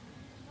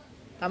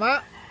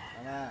 Tama?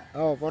 Tama.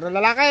 Oh, puro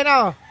lalaki,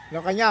 no?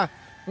 Yung kanya.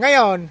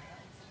 Ngayon,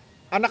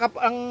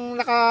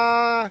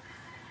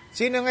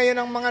 sino ngayon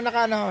ang mga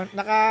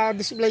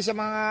naka-display sa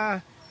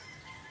mga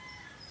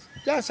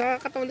yan, sa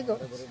Katoliko?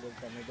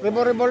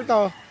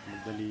 Revolto.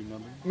 Magdalena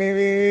ba?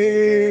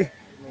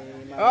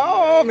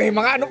 May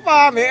mga ano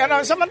pa, may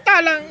ano,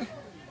 samantalang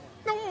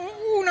nung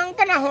unang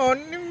panahon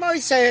ni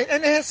Moises,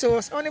 ni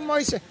Jesus, o ni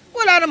Moises,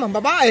 wala namang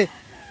babae.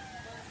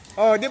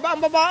 Oh, di ba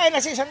ang babae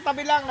nasa isang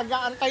tabi lang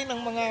nag-aantay ng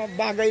mga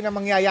bagay na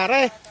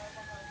mangyayari.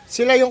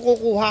 Sila yung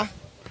kukuha.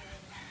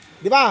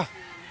 Di ba?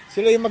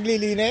 Sila yung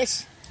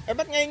maglilinis.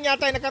 Ba't ngayon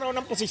yata ay nagkaroon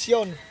ng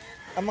posisyon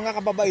ang mga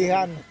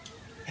kababaihan?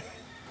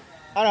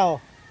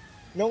 Ano?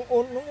 Nung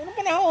unang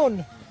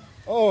panahon.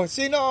 Oh,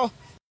 sino?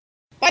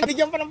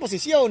 Bigyan pa ng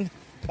posisyon.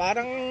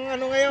 Parang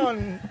ano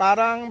ngayon,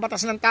 parang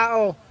batas ng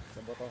tao.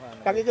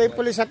 Pag ikay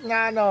pulis at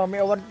nga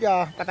may award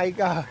ka, patay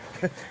ka.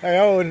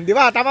 Ayun, di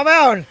ba? Tama ba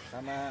yun?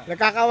 Tama.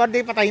 Nagkaka-award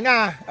din, patay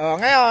na. Oh,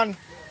 ngayon,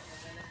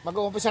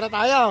 mag-uumpisa na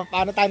tayo.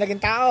 Paano tayo naging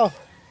tao?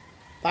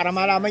 Para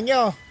malaman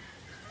nyo.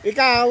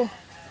 Ikaw,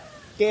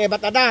 kay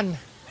Ebat Adan.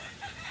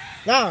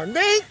 No,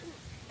 hindi.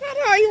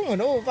 Para yung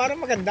para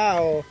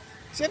maganda. Oh.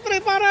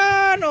 Siyempre,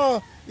 para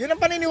yun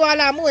ang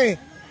paniniwala mo eh.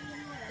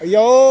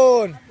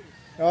 Ayun.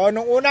 Oh,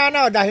 nung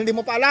una dahil hindi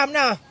mo pa alam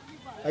na.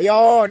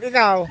 Ayun,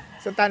 ikaw,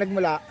 saan tayo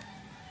nagmula?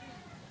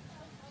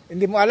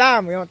 Hindi mo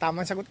alam. Yun,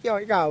 tamang sagot yun.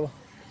 Ikaw.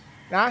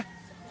 Na?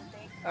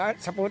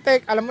 Sa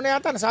putik. Alam mo na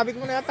yata. Nasabi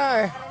ko na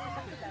yata eh.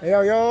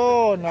 Ayun,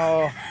 yun.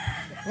 Oh.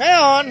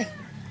 Ngayon,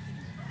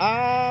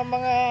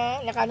 mga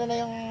nakano na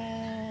yung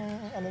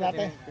ano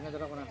natin?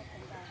 Pinadala ko na.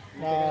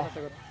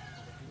 Sagot.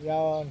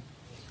 Yun.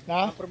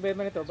 Na? Ang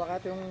problema nito,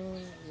 baka yung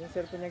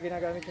cellphone niya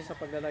ginagamit niya sa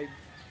pagla-live.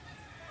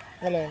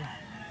 Galing.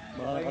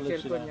 Baka yung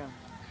cellphone niya.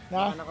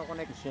 Na?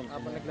 Nakakonect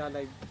habang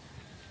nagla-live.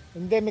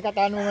 Hindi, may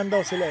katanungan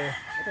daw sila eh.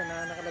 Ito,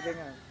 nakalagay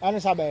nga. Ano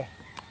sabi?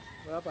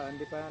 Wala pa,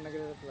 hindi pa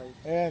nagre-reply.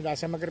 Ayan, dahil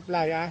siya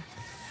mag-reply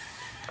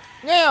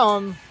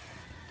Ngayon,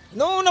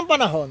 noong unang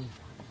panahon,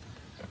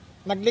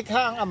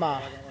 naglikha ang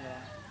Ama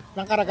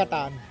ng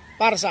karagatan.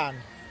 Para saan?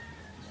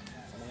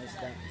 Sa mga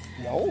isda.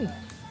 Yun.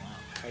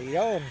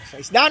 Ayun. Sa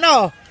isda,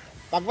 no?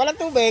 Pag walang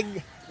tubig,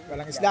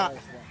 walang isda.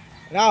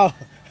 No?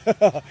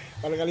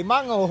 Walang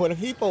alimango, walang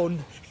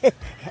hipon.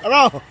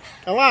 Ano?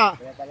 Tama.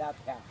 Kaya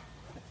talapia.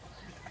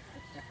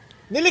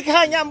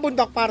 Nilikha niya ang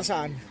bundok para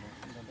saan?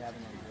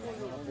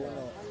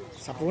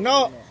 Sa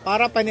puno.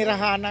 Para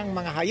panirahan ng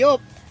mga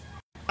hayop.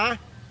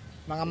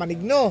 Mga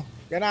manigno.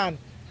 Ganan.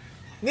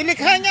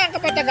 Nilikha niya ang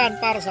kapatagan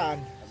para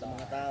saan? Sa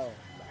mga tao.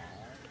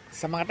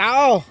 sa mga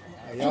tao.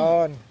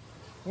 Ayun.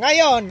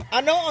 Ngayon,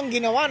 ano ang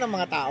ginawa ng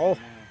mga tao?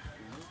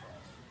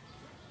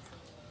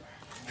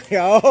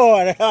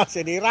 Ayun,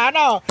 sinira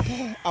no.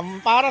 Ang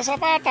para sa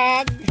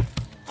patag,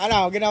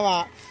 ano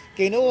ginawa?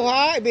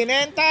 Kinuha,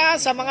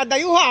 ibinenta sa mga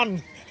dayuhan.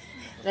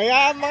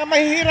 Kaya ang mga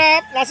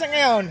mahihirap, nasa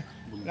ngayon?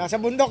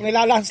 Nasa bundok,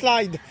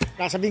 nilalandslide.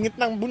 Nasa bingit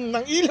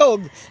ng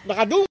ilog.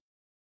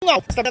 Nakadungaw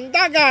sa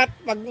dagat.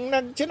 Pag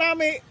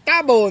nag-tsunami,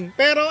 tabon.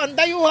 Pero ang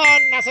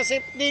dayuhan, nasa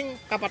safety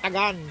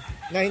kapatagan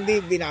na hindi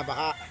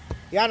binabaha.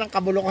 Yan ang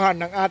kabulukan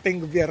ng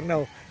ating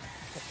gobyerno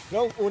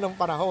noong unang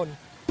panahon.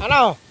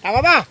 Ano?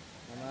 Tama ba?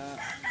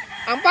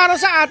 Ang para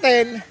sa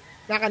atin,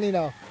 na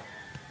kanino?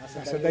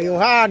 Nasa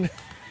dayuhan.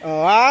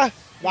 O ha?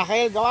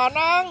 Dahil gawa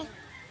ng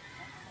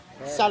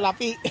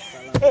salapi.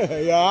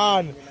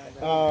 Yan.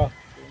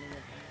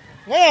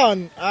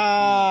 Ngayon,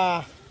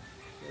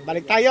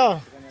 balik tayo.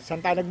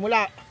 Saan tayo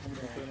nagmula?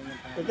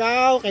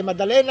 Ikaw, kay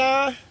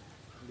Madalena.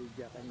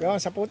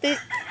 Yun, sa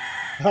Putik.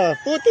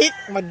 Putik,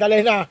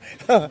 Magdalena.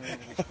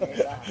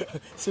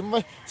 si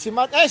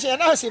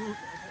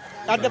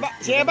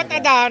Ebat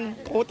Adan,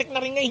 Putik na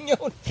rin ngayon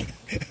yun.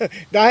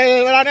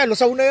 Dahil wala na,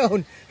 lusaw na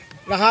yun.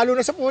 Nahalo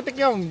na sa Putik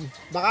yun.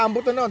 Baka ang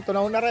buto noon,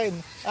 tunaw na rin.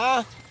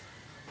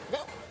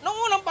 Noong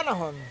unang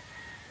panahon,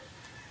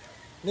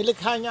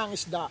 nilikha niya ang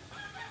isda.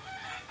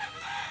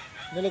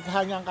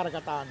 Nilikha niya ang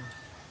karagatan.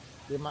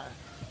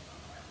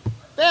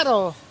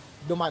 Pero,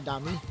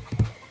 dumadami.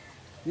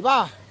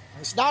 Diba?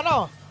 Ang isda,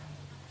 no?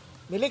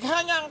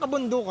 Nilikha niya ang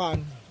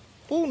kabundukan,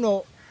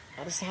 puno,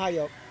 para sa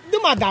hayop,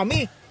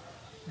 dumadami.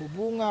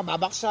 Bubunga,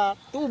 babaksa,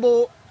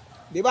 tubo,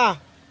 di ba?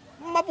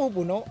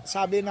 Mapupuno,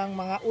 sabi ng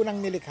mga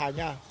unang nilikha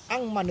niya,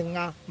 ang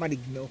manigno.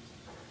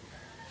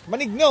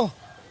 Manigno,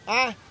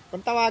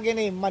 kung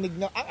tawagin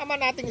manigno. Ang ama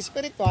nating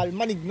spiritual,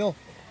 manigno.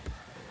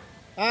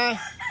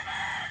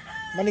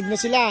 Manigno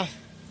sila,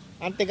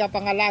 ang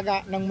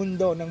tagapangalaga ng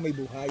mundo ng may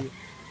buhay.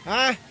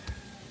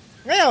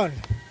 Ngayon,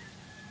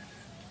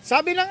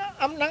 sabi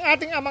ng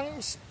ating amang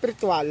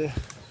spiritual,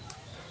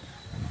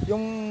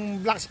 yung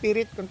black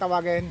spirit kung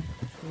tawagin,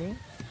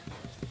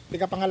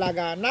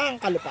 tagapangalaga ng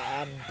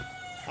kalupaan.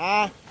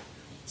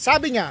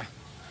 Sabi niya,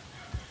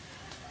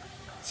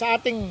 sa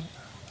ating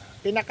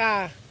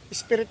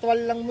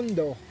pinaka-spiritual ng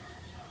mundo,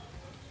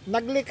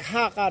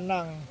 naglikha ka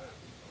ng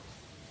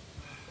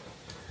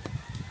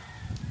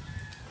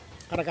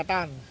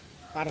karagatan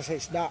para sa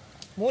isda,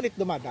 ngunit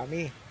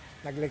dumadami.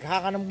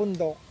 Naglikha ka ng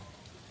bundok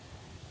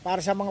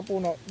para sa mga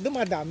puno,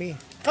 dumadami.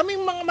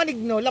 Kaming mga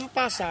manigno,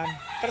 lampasan,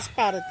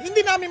 transparent, hindi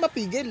namin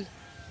mapigil.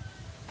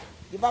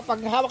 Di ba?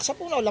 Pag hawak sa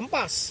puno,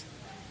 lampas.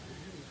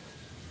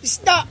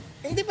 Isda,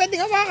 hindi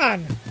pwedeng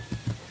hawakan.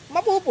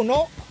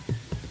 Mapupuno.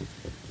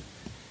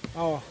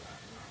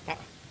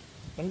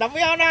 Tanda mo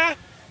yan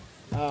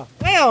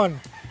ngayon,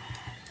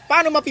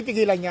 paano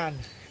mapipigilan yan?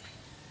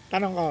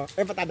 Tanong ko,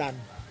 Patadan.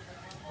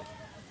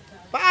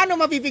 Paano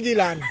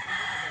mapipigilan?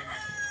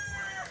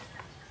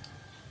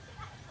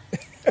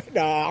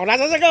 Ako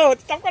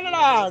nasasagot. Stop ka na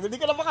lang. Hindi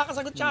ka na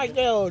makakasagot siya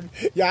ngayon.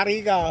 Yari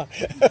ka.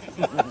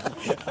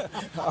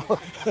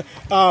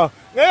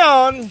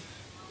 Ngayon,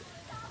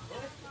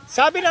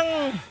 sabi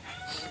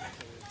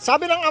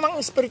ng amang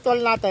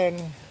spiritual natin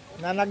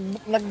na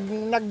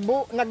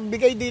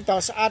nagbigay dito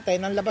sa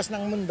atin ng labas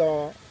ng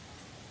mundo,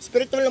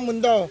 spiritual ng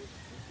mundo.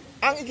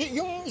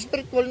 Yung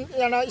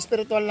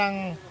spiritual ng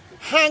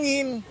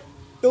hangin,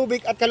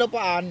 tubig at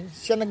kalupaan,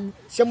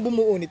 siyang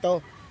bumuo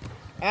nito.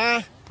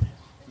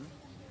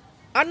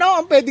 Ano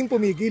ang pwedeng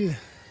pumigil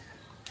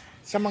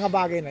sa mga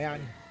bagay na yan?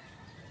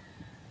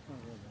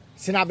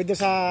 Sinabi doon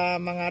sa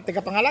mga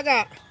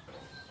tagapangalaga.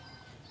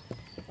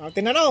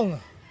 Tinanong,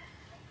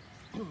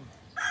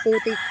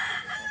 putik.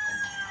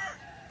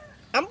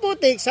 Ang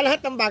putik sa lahat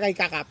ng bagay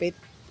kakapit.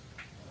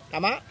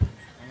 Tama?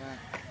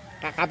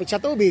 Kakapit sa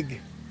tubig.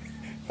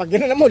 Pag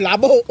gano'n mo,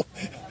 labo.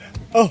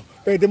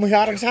 Pwede mo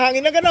harang sa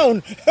hangin na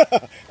gano'n.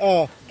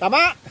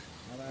 Tama?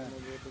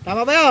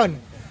 Tama ba yun?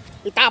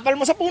 Itapal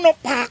mo sa puno,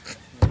 pak!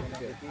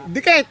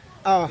 Dikit.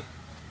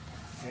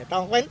 Ito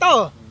ang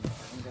kwento.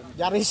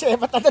 Yari siya,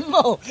 Patadan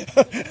mo.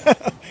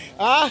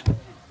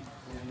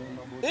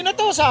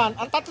 Inutusan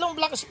ang tatlong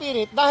black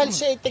spirit dahil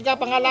siya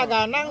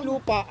tigapangalaga ng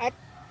lupa at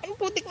ang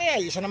putik na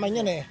yan. Isa naman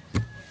yun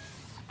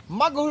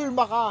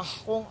Maghulma ka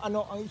kung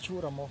ano ang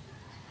itsura mo.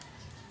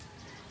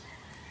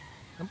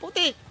 Ang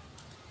putik.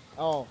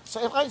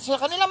 Sa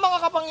kanilang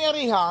mga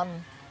kapangyarihan,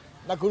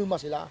 naghulma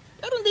sila.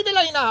 Pero hindi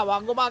nila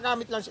hinahawak,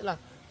 gumagamit lang sila.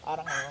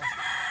 Parang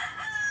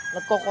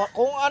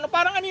kung ano,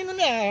 parang anino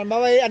na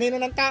maway anino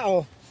ng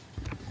tao.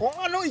 Kung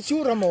ano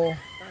itsura mo,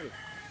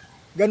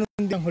 ganun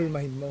din ang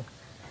hulmahin mo.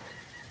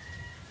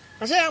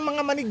 Kasi ang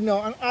mga manigno,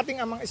 ang ating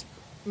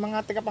mga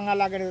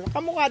tagapangalaga nito,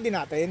 kamukha din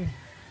natin.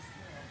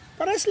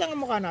 Pares lang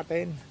ang mukha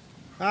natin.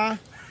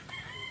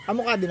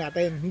 Kamukha din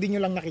natin, hindi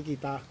nyo lang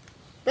nakikita.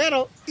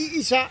 Pero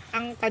iisa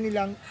ang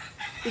kanilang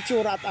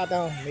itsura at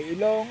may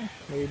ilong,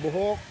 may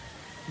buhok,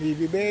 may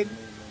bibig,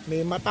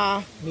 may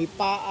mata, may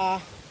paa,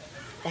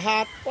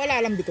 lahat,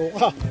 wala lang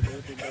bituka.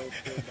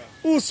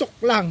 Usok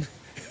lang.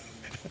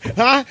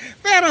 Ha?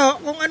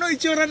 Pero kung ano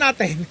itsura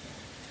natin,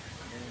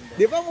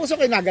 di ba ang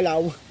usok ay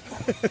nagalaw?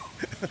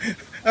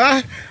 Ha?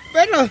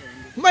 Pero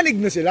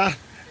maligno sila.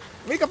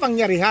 May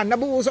kapangyarihan,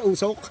 nabuo sa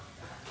usok.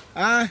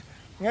 Ha?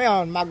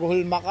 Ngayon,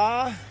 maghulma ka.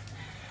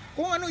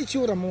 Kung ano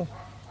itsura mo.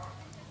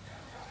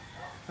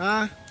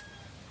 Ha?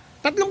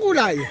 3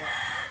 kulay.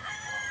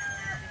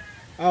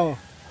 Oh,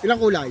 ilang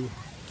kulay?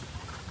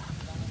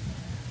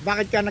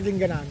 Bakit ka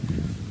naging ganan?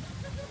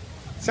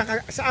 Sa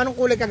anong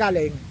kulay ka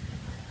galing?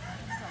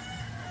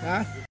 Ha?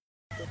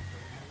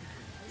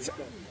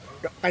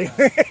 Kayo.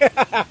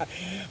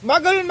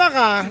 Magulma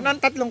ka ng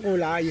 3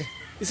 kulay.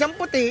 Isang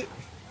puti,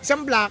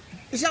 isang black,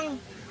 isang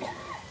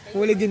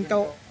kulay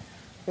ginto.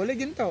 Kulay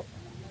ginto.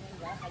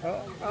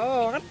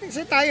 Oo,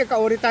 kasi tayo,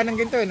 kauri tayo ng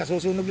ginto eh.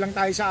 Nasusunog lang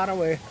tayo sa araw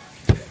eh.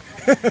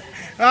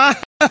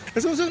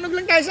 Nasusunog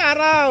lang tayo sa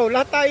araw.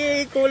 Lahat tayo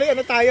kulay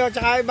ano tayo.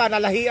 Tsaka iba,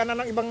 nalahian na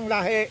ng ibang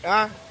lahi.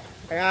 Ha?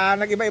 Kaya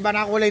nag-iba-iba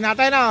na kulay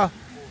natin. No?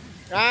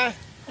 Ha?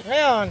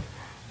 Ngayon,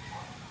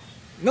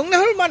 nung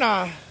nahulma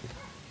na,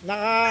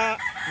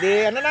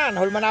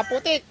 nahulma na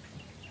putik.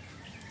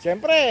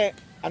 Siyempre,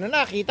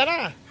 kita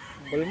na.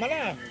 Hulma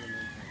na.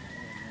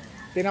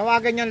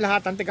 Tinawagan niyan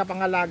lahat ang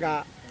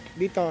tigapangalaga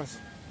dito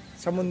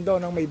sa mundo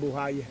ng may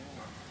buhay.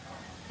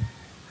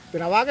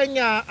 Tinawagan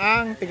niya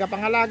ang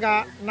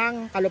tigapangalaga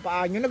ng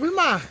kalupaan, yung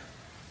nagulma.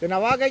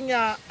 Tinawagan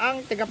niya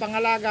ang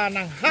tigapangalaga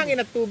ng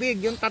hangin at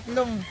tubig, yung 3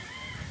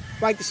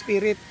 white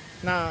spirit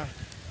na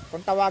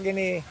kung tawagin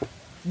ni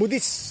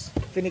Buddhist,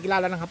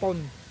 kinikilala ng Hapon.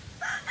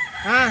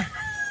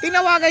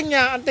 Tinawagan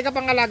niya ang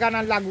tigapangalaga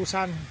ng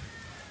lagusan,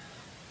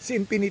 si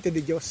Infinito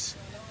de Diyos.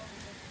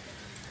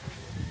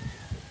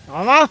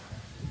 Tama?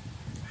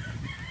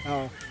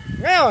 Oh.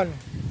 Ngayon,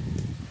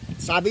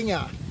 sabi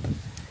niya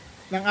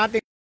ng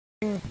ating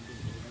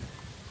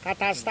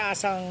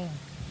kataas-taasang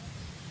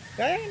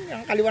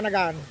ang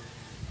kaliwanagan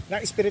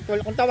ng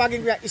spiritual, kung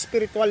tawagin ko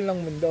spiritual ng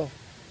mundo.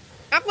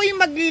 Ako yung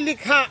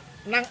maglilikha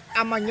ng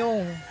ama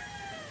nyong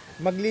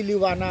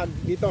magliliwanag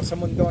dito sa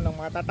mundo ng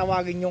mga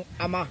tatawagin nyong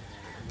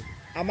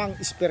amang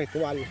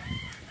spiritual.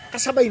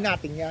 Kasabay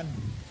natin yan,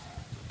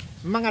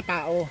 mga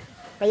tao.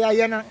 Kaya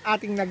yan ang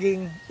ating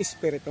naging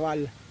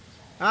spiritual.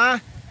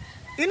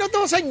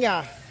 Inutusan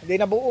niya, hindi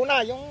nabuo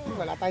na, yung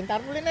wala tayong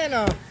tarpaulin na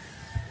yun.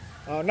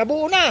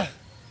 Nabuo na.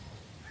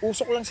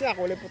 Usok lang siya,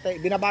 kulay puti.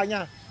 Binaba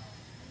niya.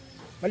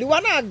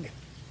 Maliwanag.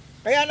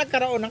 Kaya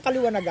nagkaroon ng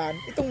kaliwanagan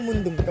itong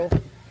mundong to.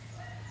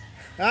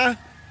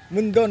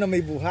 Mundo na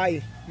may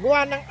buhay.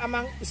 Gawa ng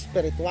amang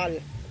spiritual.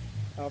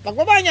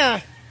 Pagbaba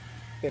niya,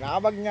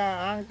 tinawag niya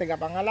ang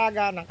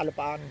tigapangalaga ng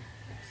kalupaan.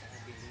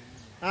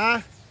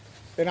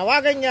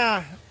 Tinawagan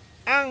niya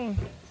ang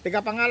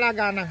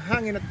tigapangalaga ng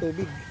hangin at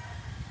tubig.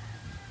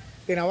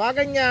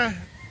 Tinawagan niya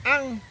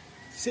ang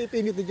si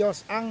Infinito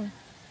Diyos, ang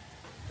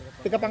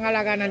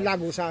tigapangalaga ng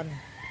lagusan,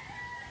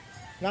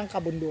 ng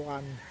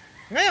kabundukan.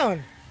 Ngayon,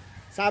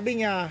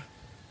 sabi niya,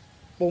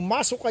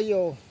 pumasok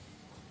kayo,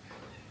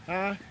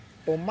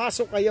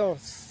 pumasok kayo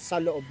sa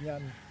loob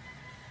niyan.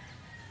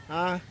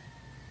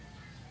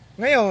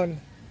 Ngayon,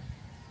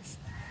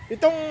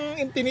 itong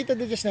Infinito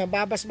de Diyos na,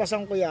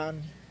 babasbasan ko yan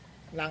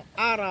ng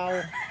araw,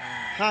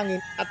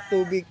 hangin at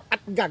tubig at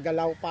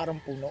gagalaw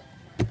parang puno.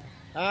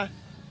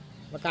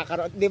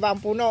 Magkakaroon, di ba ang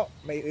puno,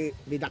 may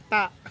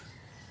bidakta,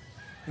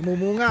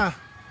 namumunga,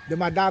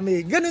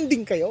 dumadami, ganun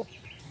din kayo.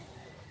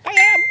 Kaya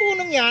ang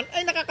punong yan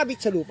ay nakakabit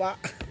sa lupa.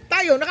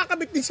 Tayo,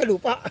 nakakabit din sa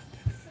lupa.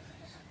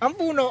 Ang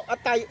puno at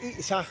tayo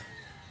iisa.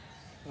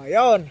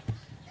 Ayun.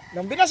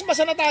 Nung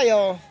binasbasa na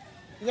tayo,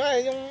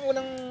 yung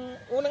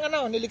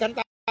unang nilikhang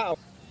tao,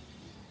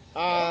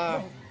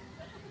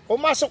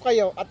 pumasok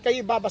kayo at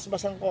kayo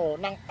babasbasan ko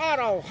ng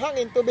araw,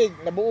 hangin, tubig.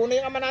 Nabuo na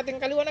yung ama nating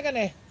kaliwanagan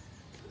eh.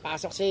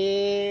 Pasok si,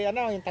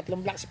 yung 3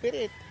 black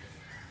spirit.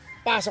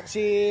 Pasok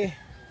si,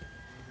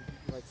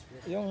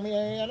 yung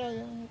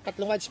 3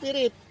 white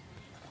spirit.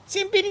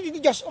 Si Infinity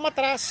Diyos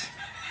umatras.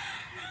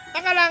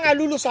 Akala nga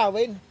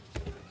lulusawin.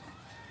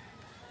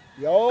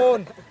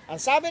 Yon.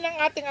 Ang sabi ng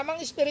ating amang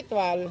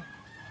spiritual,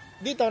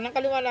 dito ng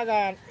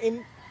kaliwanagan,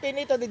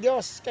 Infinito de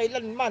Diyos,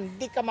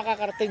 kailanman di ka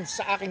makakarating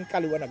sa aking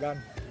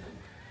kaliwanagan.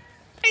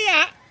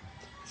 Kaya,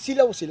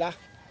 silaw sila.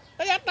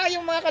 Kaya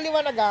tayong mga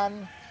kaliwanagan,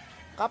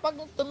 kapag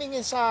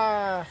tumingin sa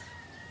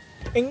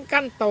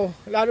engkanto,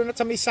 lalo na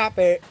sa may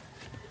sape,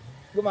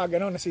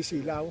 gumagano,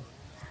 nasisilaw.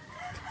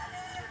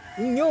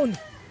 Yun.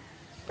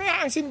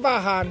 Kaya ang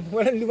simbahan,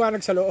 walang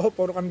liwanag sa loob,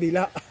 puro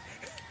kandila.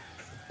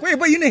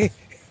 Kuweba yun eh.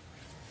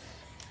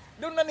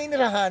 Doon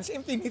naninirahan sa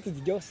Infinity de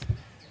Diyos.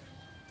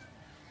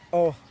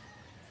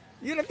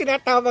 Yun ang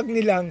tinatawag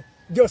nilang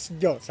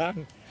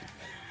Diyos-Diyosan.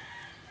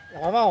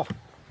 Laka mo.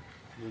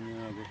 Yun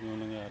yung gusto nyo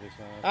nangyari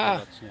sa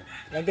batch niya.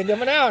 Nandiyan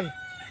mo na yun.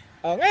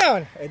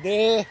 Ngayon,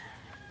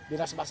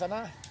 binasbasa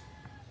na.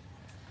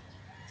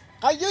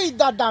 Kayo'y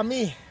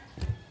dadami.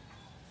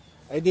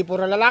 Di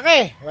puro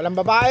lalaki, walang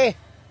babae.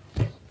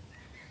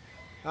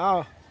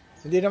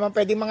 Hindi naman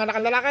pwedeng mga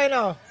nakalalaki,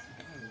 no?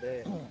 Hindi.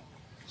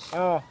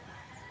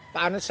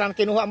 Paano saan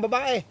kinuha ang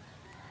babae?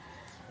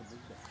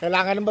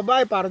 Kailangan ng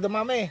babae para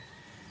dumami.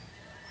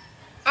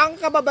 ang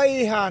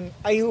kababaihan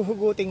ay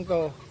huhugutin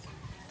ko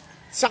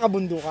sa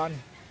kabundukan.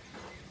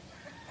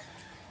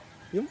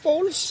 Yung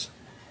poles.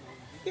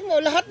 Tingnan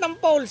mo, lahat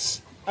ng poles.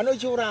 Ano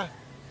itsura?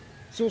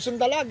 Susong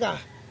dalaga.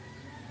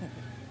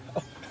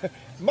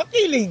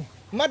 Makiling.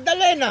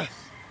 Madalena.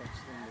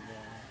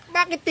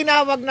 Bakit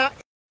tinawag na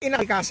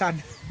inalikasan?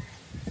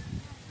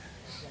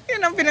 Yan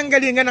ang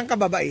pinanggalingan ng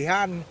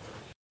kababaihan.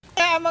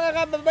 Kaya mga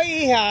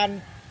kababaihan,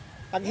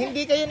 pag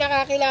hindi kayo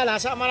nakakilala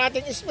sa ama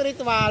nating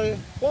espiritual,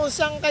 kung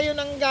saan kayo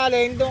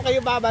nanggaling, doon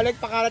kayo babalik,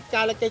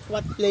 pakalat-kalat kay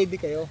what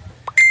lady kayo.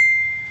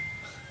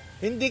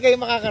 Hindi kayo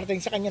makakarating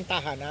sa kanyang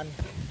tahanan.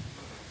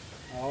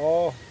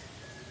 Oo.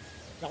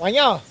 Nakuha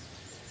nyo?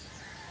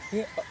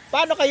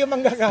 Paano kayo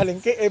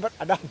manggagaling kay Eva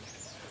at Adan?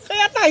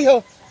 Kaya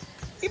tayo,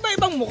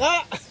 iba-ibang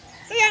muka.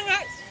 Kaya nga,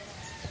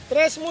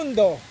 Tres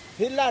Mundo,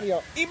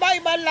 Hilario,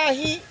 iba-iba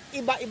lahi,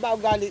 iba-iba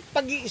ugali,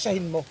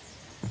 pag-iisahin mo.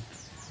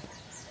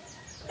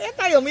 Kaya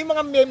tayo, may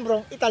mga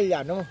membrong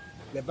Italiano,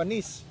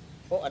 Lebanese,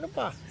 o ano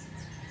pa.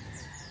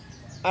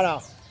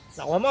 Ano?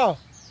 Nakuha mo?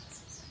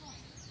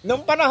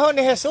 Nung panahon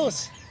ni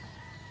Jesus,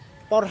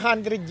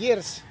 400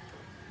 years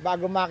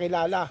bago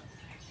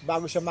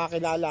siya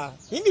makilala.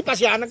 Hindi pa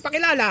siya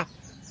nagpakilala.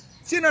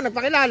 Sino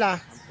nagpakilala?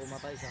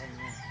 Pumatay sa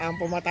kanya. Ang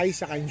pumatay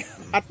sa kanya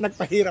at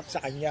nagpahirap sa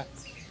kanya.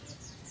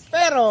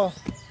 Pero,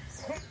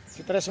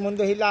 si Tres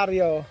Mundo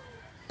Hilario,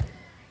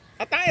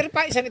 at ang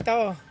irpa isa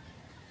nito,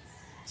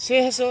 si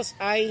Jesus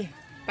ay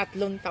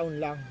 3 taon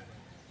lang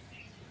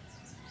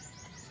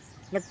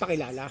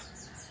nagpakilala.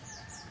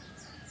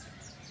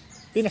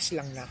 Pinas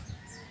lang na.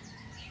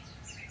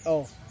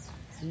 Oh,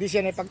 hindi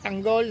siya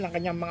naipagtanggol ng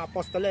kanyang mga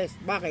apostoles.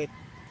 Bakit?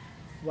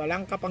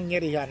 Walang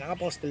kapangyarihan ang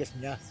apostoles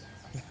niya.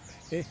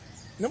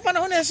 Nung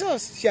panahon ni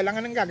Jesus, siya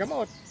lang ang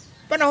gagamot.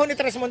 Panahon ni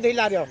Tres Mundo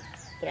Hilario,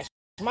 Tres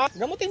Mat,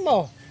 gamutin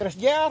mo. Tres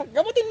JR,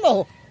 gamutin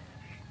mo.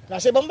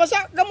 Nasa ibang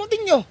bansa,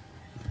 gamutin nyo.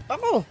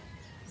 Ako,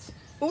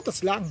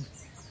 utos lang.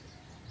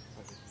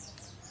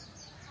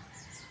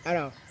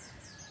 Ano?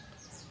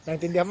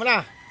 Naintindihan mo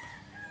na?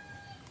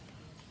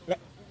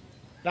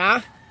 Na?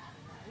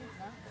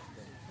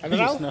 Ano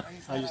raw?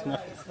 Ayos na.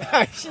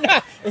 Ayos na.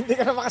 Hindi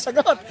ka na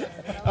makasagot.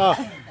 Oh.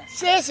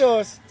 Si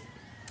Jesus,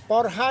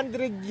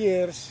 400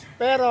 years,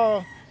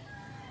 pero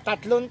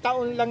 3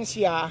 taon lang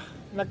siya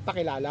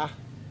nagpakilala.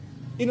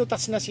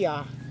 Inutas na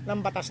siya ng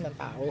batas ng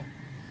tao.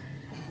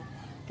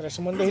 Tres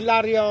Mundo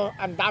Hilario,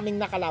 ang daming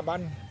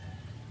nakalaban.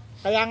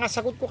 Kaya nga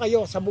sagot ko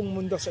kayo sa buong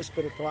mundo sa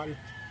spiritual.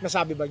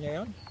 Nasabi ba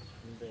niya yon?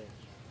 Hindi.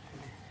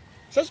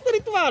 Sa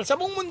spiritual, sa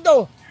buong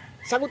mundo,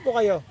 sagot ko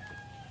kayo.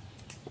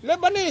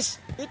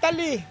 Lebanese,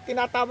 Italy,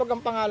 tinatawag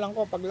ang pangalan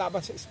ko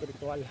paglaban sa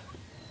spiritual.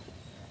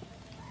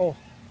 Oh.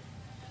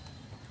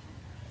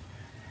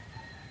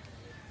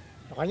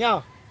 Baka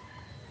nyo.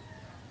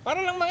 Para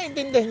lang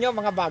maintindihan nyo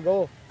mga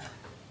bago.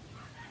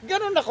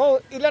 Ganun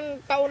ako,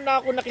 ilang taon na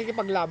ako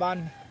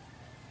nakikipaglaban.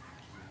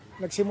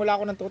 Nagsimula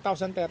ako ng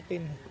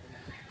 2013.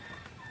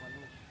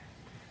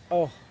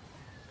 Oh.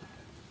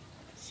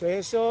 Si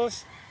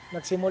Jesus,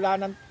 nagsimula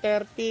ng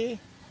 30,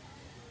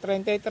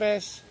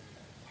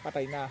 33,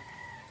 patay na.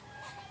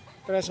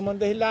 Tres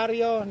Mundo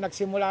Hilario,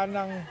 nagsimula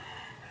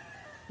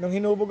nung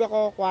hinubog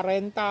ako,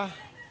 40,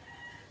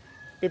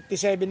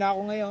 57 na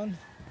ako ngayon.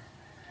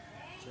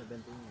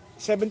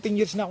 17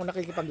 years na ako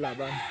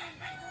nakikipaglaban.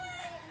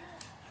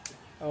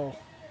 Oh,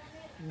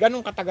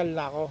 ganun katagal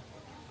na ako.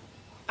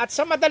 At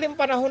sa madaling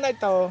panahon na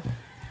ito,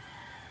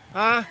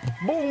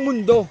 buong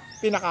mundo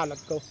pinakalat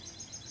ko.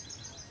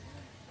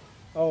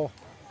 Oh,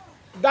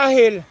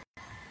 dahil,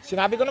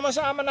 sinabi ko naman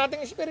sa ama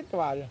nating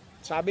espiritual,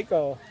 sabi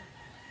ko,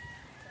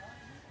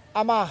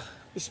 Ama,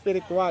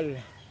 espiritual,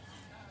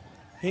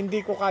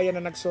 hindi ko kaya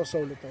na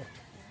nagsosolo to.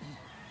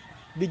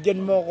 Bigyan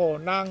mo ko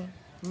ng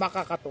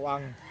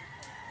makakatuwang.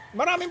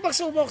 Maraming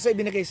pagsubok sa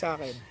ibinigay sa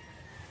akin.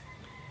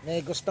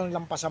 May gustong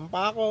lampasan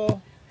pa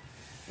ako,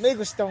 may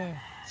gustong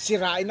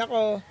sirain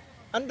ako,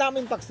 ang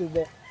daming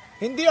pagsubok.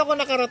 Hindi ako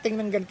nakarating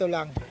ng ganito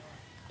lang.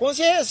 Kung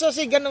si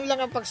ganun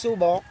lang ang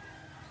pagsubok,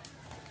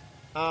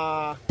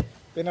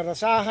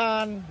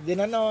 pinarasahan,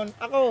 ginanon,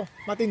 ako,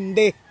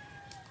 matindi.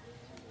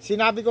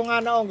 Sinabi ko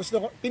nga noon,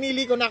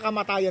 pinili ko na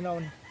kamatayan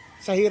noon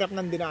sa hirap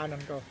ng dinaanan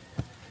ko.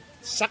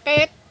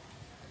 Sakit,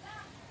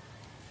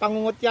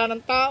 pangungutya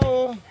ng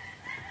tao,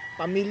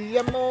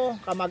 pamilya mo,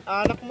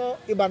 kamag-anak mo,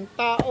 ibang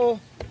tao,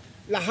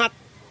 lahat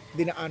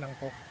dinaanan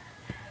ko.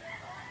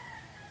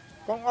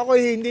 Kung ako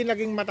hindi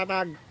naging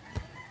matatag,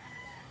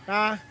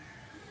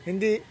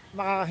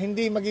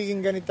 hindi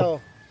magiging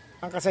ganito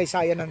ang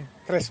kasaysayan ng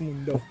Tres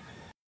Mundo.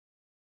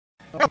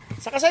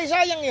 Sa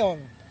kasaysayan yon,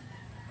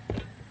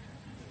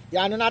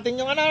 Yano natin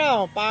yung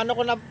paano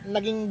ko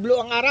naging blue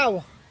ang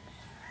araw?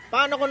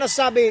 Paano ko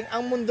nasabi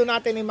ang mundo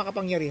natin ay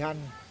makapangyarihan?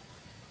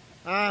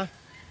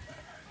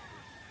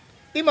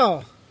 Timo,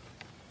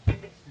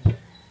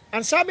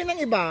 ang sabi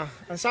ng iba,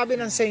 ang sabi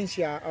ng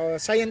siyensya o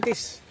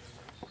scientist,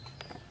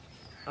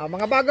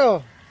 mga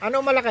bago, ano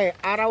malaki?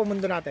 Araw o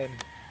mundo natin?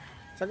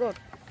 Sagot.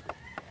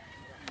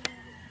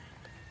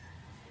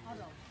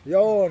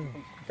 Yon,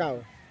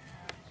 ikaw.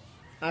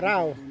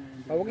 Araw.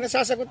 O, huwag na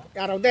sasagot.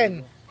 Araw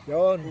din.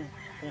 Yun.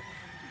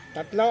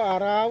 3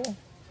 araw.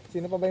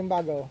 Sino pa ba yung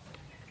bago?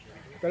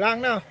 Ito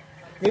lang, no?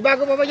 May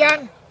bago pa ba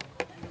dyan?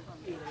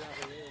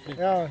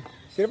 Yun.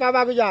 Sino pa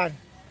bago dyan?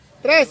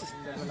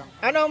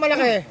 3. Ano ang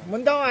malaki?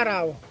 Mundo o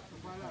araw?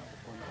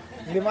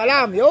 Hindi mo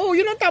alam.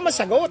 Yun ang tamang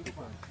sagot.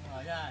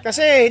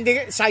 Kasi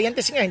hindi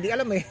scientist nga, hindi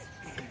alam eh.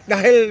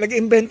 Dahil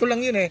nag-invento lang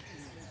yun eh.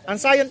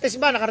 Ang scientist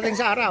ba nakarating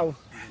sa araw?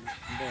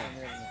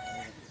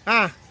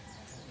 Ha?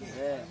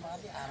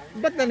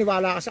 Ba't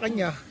naniwala ka sa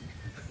kanya?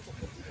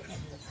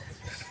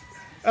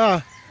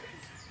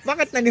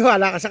 Bakit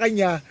naniwala ka sa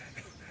kanya?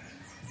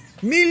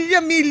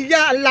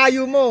 Milya-milya ang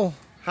layo mo.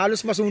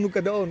 Halos masunog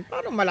ka doon.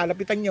 Paano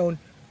malalapitan yun?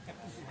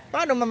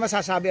 Paano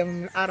masasabi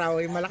ang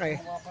araw ay malaki?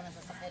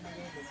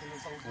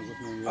 Sagot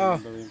mo yun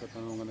daw yung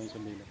katanungan ng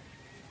isang lila.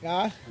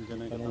 Ha? Andiyan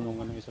na yung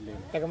katanungan ng isang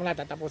lila. Teka muna,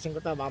 tatapusin ko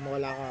to. Baka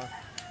mawala ka.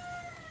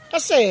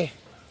 Kasi,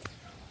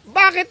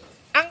 bakit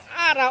ang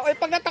araw ay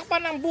pag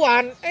natakpan ng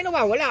buwan ay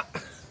nawawala?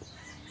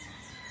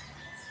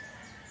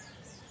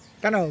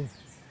 Tanong.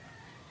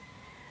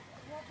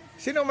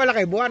 Sino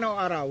malaki, buwan o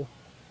araw?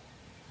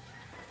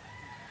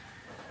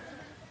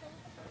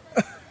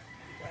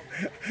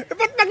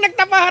 Ba't pag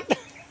nagtapat?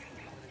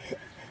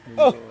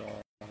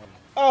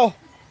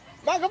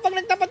 Bago pag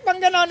nagtapat pang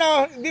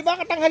gano'n, di ba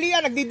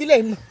katanghalian,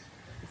 nagdidilim?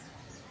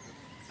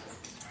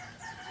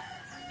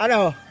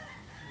 Ano?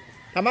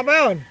 Tama ba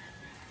yun?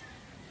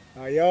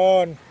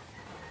 Ayun.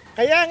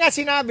 Kaya nga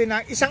sinabi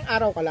na isang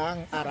araw ka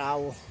lang,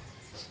 araw.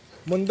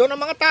 Mundo ng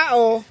mga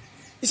tao,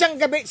 isang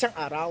gabi, isang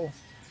araw.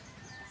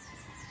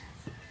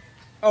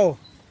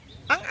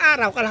 Ang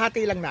araw,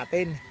 kalahati lang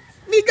natin.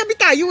 May gabi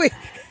tayo eh.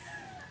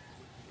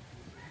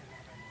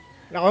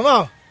 Nako mo.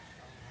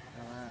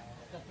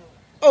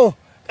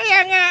 Kaya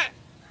nga,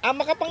 ang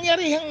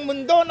makapangyarihang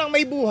mundo ng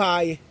may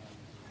buhay,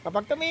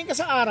 kapag tumingin ka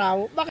sa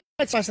araw,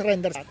 bakit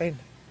sa-surrender sa atin?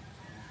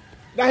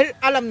 Dahil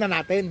alam na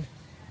natin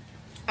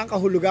ang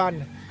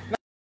kahulugan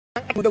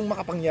ng mundong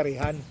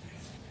makapangyarihan.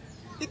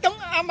 Itong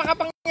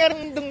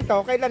makapangyarihang mundong to,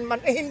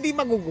 kailanman hindi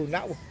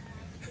magugunaw.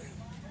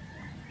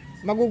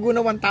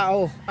 Magugunaw ang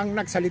tao ang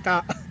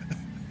nagsalita.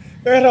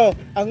 Pero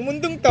ang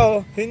mundong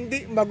to,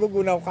 hindi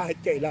magugunaw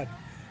kahit kailan.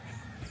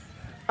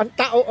 Ang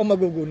tao ang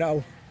magugunaw.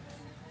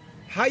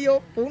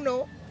 Hayop,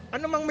 puno,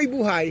 anumang may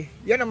buhay,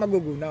 yan ang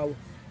magugunaw.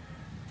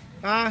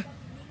 Ang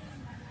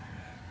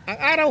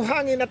araw,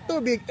 hangin at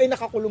tubig ay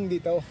nakakulong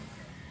dito.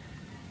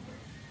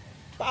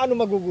 Paano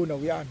magugunaw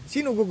yan?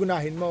 Sino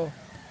gugunahin mo?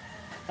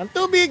 Ang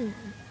tubig,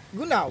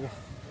 gunaw.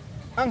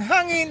 Ang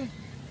hangin,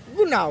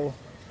 gunaw.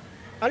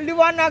 Ang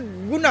liwanag,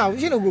 gunaw.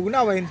 Sino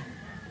gugunawin?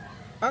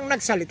 Ang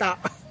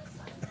nagsalita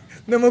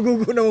na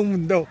magugunaw ang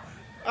mundo.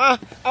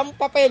 Ang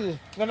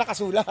papel na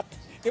nakasulat.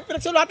 Yung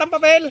pinagsulatan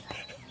papel,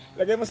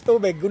 lagay mo sa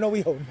tubig, gunaw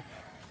yun.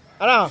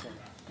 Ano?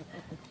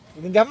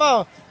 Hindi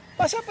mo.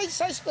 Basta pa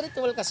sa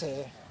spiritual kasi,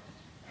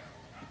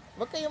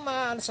 wag kayong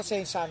sa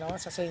sensya, no?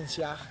 Sa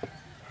sensya.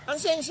 Ang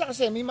sensya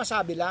kasi, may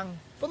masabi lang.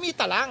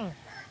 Pumita lang.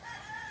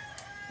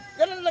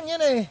 Ganun lang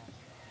yan eh.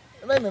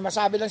 May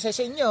masabi lang sa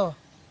inyo.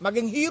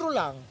 Maging hero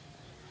lang.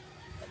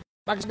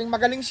 Magsabing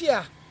magaling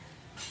siya.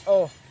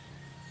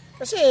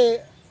 Kasi,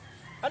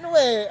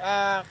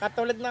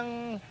 katulad ng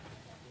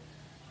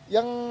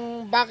yung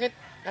bakit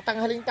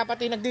katanghaling tapat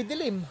ay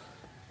nagdidilim.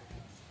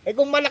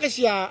 Kung malaki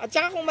siya, at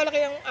saka kung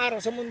malaki ang araw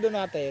sa mundo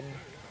natin,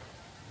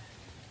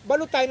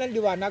 balot tayo ng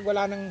liwanag,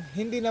 wala nang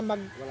gabi.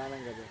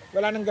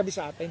 Wala nang gabi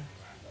sa atin.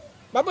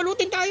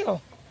 Babalutin tayo.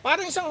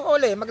 Parang isang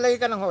hole,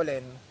 maglagay ka ng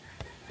holen.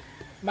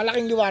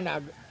 Malaking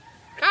liwanag.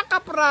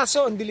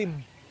 Kakapraso ang dilim.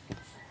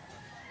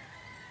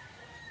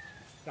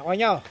 Nako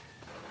nyo.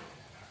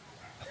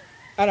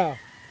 Ano?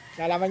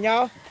 Nalaman nyo?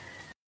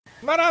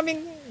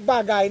 Maraming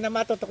bagay na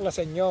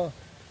matutuklasan nyo.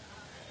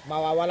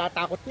 Mawawala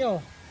takot nyo.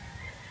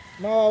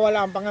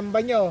 Mawawala ang pangamba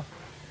nyo.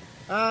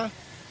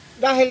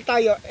 Dahil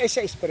tayo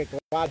sa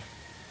spiritual.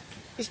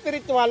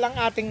 Spiritual ang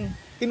ating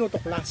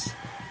tinutuklas.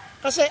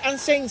 Kasi ang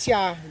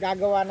sensya,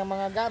 gagawa ng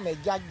mga gamit,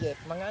 gadget,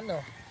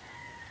 mga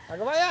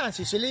gagawa yan,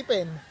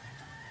 sisilipin.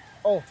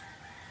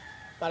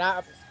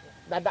 Para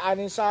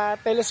dadaanin sa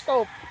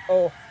telescope.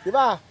 Di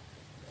ba?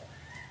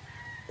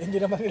 Hindi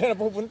naman nila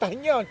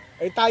napupuntahan yun.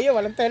 Tayo,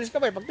 walang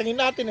telescope eh.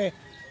 Pagtingin natin eh.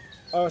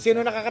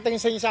 Sino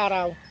nakakatingin sa inyo sa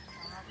araw?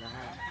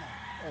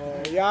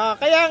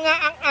 Kaya nga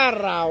ang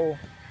araw,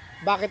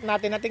 bakit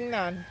natin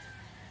natingnan?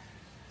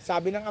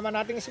 Sabi ng ama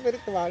nating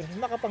spiritual,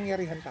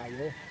 makapangyarihan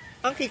tayo.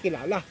 Ang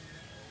kikilala.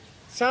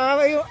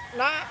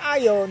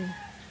 Naayon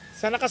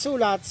sa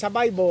nakasulat sa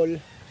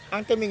Bible,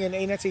 ang tumingin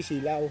ay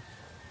nasisilaw.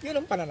 Yun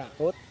ang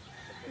pananakot.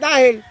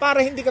 Dahil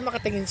para hindi ka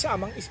makatingin sa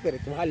amang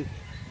spiritual.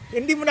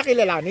 Hindi mo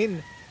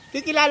nakilalanin.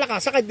 Kikilala ka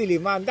sa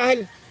kadiliman.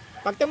 Dahil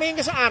pag tumingin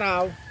ka sa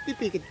araw,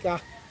 pipikit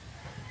ka.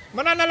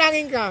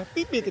 Mananalangin ka,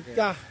 pipikit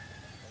ka.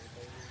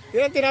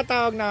 Yun ang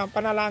tinatawag na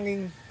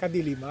panalangin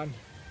kadiliman.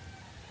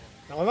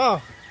 Ako mo.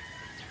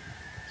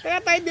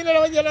 Kaya tayo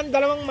dinalawan yan ng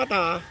dalawang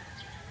mata.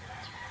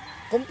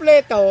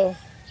 Kompleto.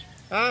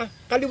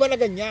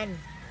 Kaliwanagan yan.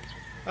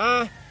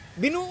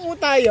 Binuo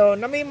tayo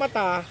na may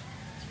mata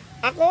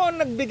Ako ang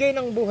nagbigay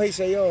ng buhay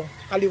sa iyo,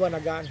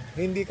 kaliwanagan,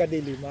 hindi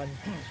kadiliman.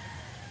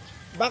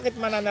 Bakit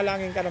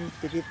mananalangin ka ng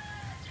pikit?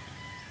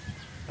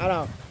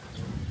 Ano?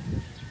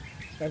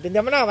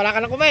 Naintindihan mo na, wala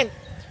ka ng comment.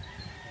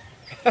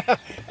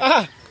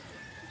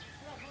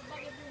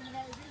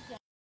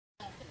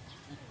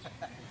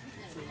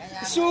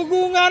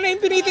 Sugo nga na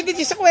yung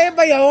pinititid sa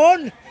kuweba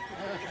yun.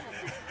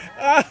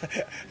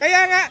 Kaya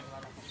nga,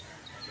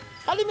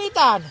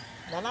 kalimitan,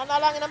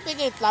 nananalangin ng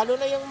pikit, lalo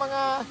na yung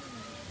mga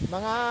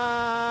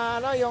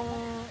ano, yung,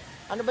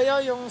 ano ba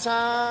yun, yung sa,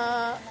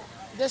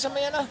 diyan sa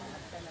may ano,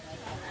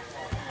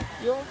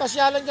 yung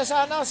pasyalan dyan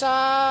sa ano, sa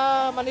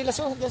Manila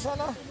Zoo, dyan sa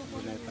ano,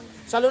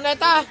 sa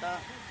Luneta.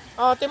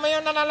 O, timo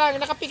yung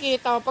nanalangin,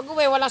 nakapikit, o, pag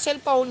uwi, wala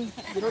cellphone,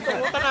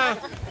 binutukutan na.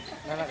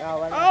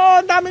 Nanakawan. Oo,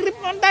 daming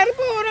report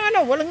ng ano,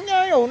 walang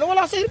niya yun,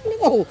 nawala sa cellphone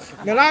ko.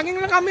 Nalangin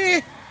na kami,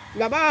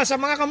 labas,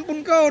 sa mga kampun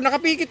ko,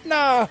 nakapikit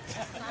na.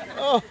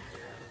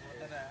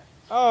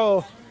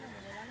 Oh.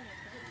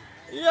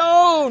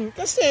 Yun,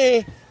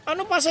 kasi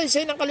ano pa sa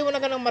isay ng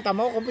kaliwanagan ng mata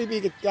mo kung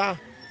pipikit ka?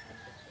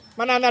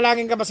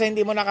 Mananalangin ka ba sa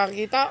hindi mo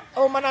nakakita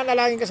o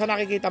mananalangin ka sa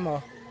nakikita mo?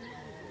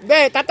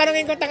 Hindi,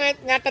 tanungin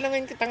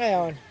kita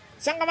ngayon.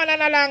 Saan ka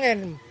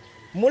mananalangin?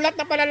 Mulat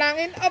na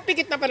panalangin o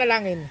pikit na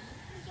panalangin?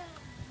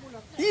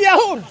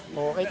 Yun!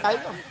 Okay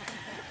tayo.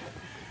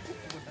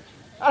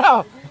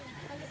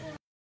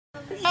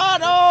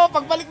 Ano,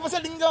 pagbalik mo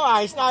sa linggo,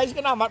 ayos ka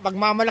na,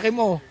 pagmamalaki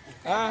mo.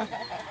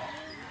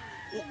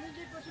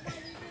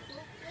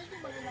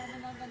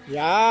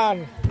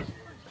 Yan.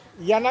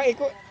 Yan ang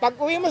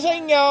pag-uwi mo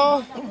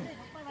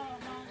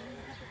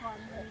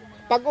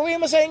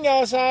sa inyo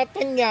sa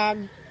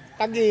Tanyag,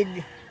 Tagig,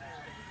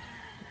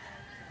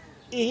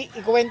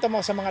 ikuwento mo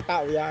sa mga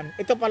tao yan.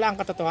 Ito pala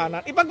ang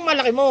katotohanan.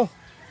 Ipagmalaki mo.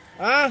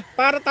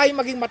 Para tayo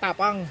maging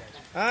matapang.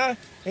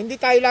 Hindi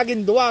tayo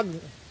laging duwag.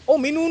 Oh,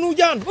 minuno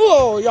dyan.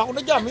 Oh, yako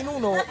na dyan,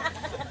 minuno.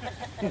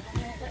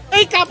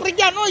 Eh, kapre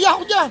dyan. Oh,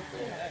 yako dyan.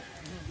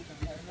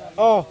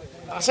 Oh,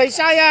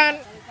 kasaysayan.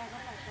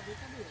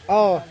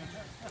 Oh,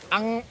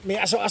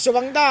 may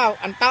aso-aswang daw.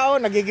 Ang tao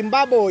nagiging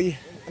baboy.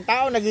 Ang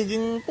tao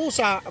nagiging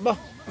pusa. Aba,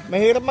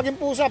 mahirap maging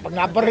pusa. Pag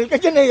nabaril ka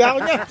dyan, ako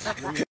niya.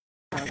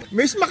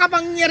 Mas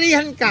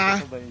makapangyarihan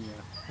ka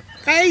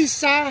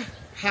kaysa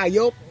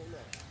hayop.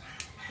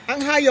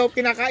 Ang hayop,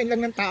 kinakain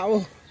lang ng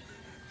tao.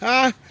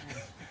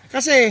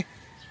 Kasi,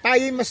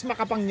 tayo mas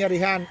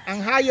makapangyarihan. Ang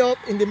hayop,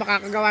 hindi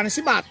makakagawa ng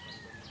sibat.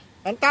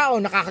 Ang tao,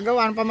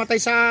 nakakagawa ng pamatay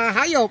sa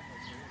hayop.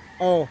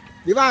 Oh,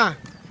 di ba?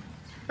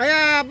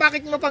 Kaya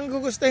bakit mo pang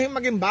gugustuhin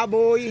maging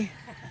baboy?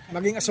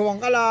 Maging aswang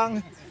ka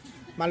lang.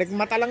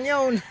 Malikmata lang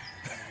yun.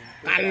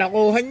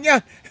 Kalokohan niya.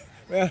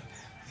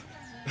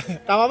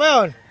 Tama ba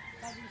yun?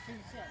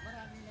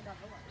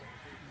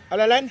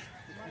 Alalan?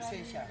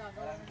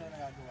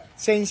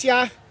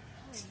 Sensya.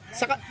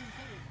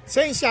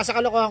 Sensya sa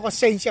kalokohan ko,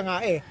 sensya nga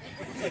eh.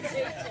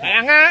 Kaya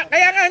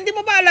nga hindi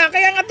mo bala,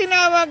 kaya nga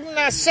tinawag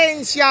na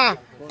sensya,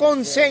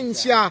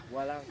 konsensya.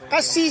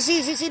 Kasi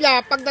sisi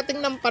sila pagdating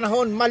ng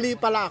panahon, mali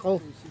pala ako.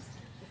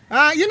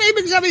 Yun ang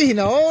ibig sabihin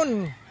noon.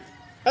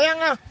 Kaya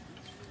nga,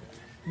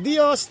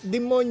 Diyos,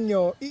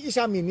 demonyo,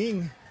 iisa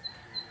meaning.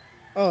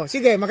 Oh,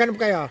 sige,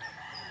 maghanap kayo.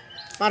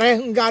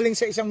 Parehong galing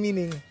sa isang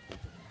meaning.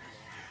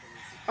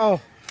 Oh,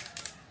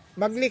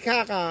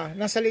 maglikha ka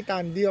ng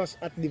salitan Diyos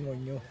at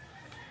demonyo.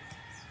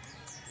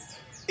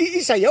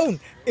 Iisa yun.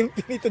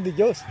 Infinito de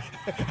Diyos.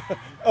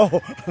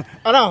 Oh,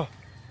 ano?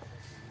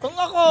 Kung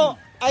ako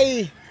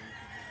ay,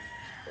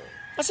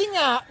 kasi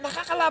nga,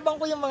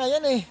 nakakalabang ko yung mga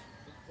yan eh.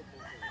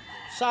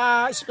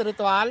 Sa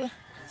spiritual,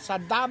 sa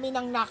dami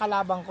ng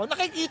nakalabang ko,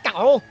 nakikita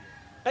ko.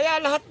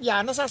 Kaya lahat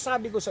yan,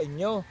 nasasabi ko sa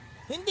inyo.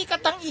 Hindi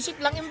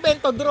katang-isip lang,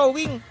 invento,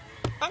 drawing.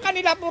 Ang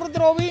kanila, puro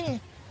drawing.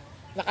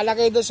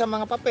 Nakalagay doon sa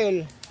mga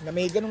papel na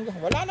may ganun.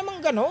 Wala namang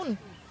ganun.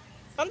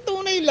 Ang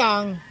tunay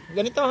lang,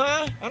 ganito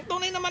ha, ang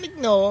tunay na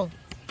manigno,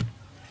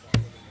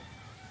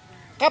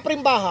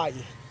 kaprimbahay,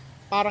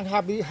 parang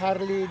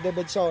Harley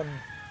Davidson.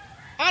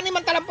 6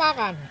 ang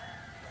talampakan.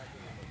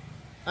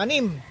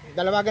 6,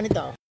 dalawa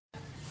ganito.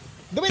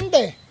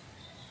 Duwende.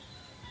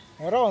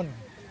 Meron.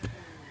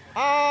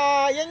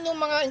 Yan yung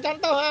mga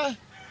engkanto ha.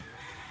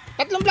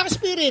 3 black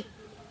spirit.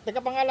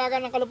 Tagapangalaga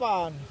ng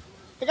kalupaan.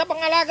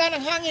 Tagapangalaga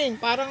ng hangin.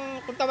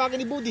 Parang kung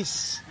tawagin ni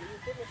Buddhist.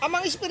 Ang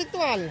mga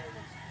spiritual.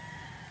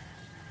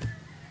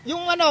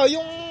 Yung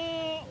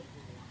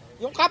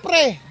yung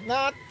kapre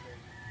na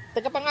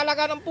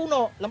tagapangalaga ng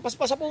puno. Lampas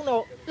pa sa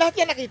puno. Lahat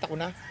yan nakita ko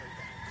na.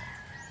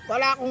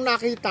 Wala akong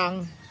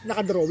nakitang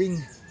nakadrawing.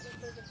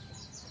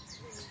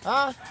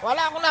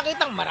 Wala akong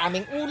nakitang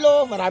maraming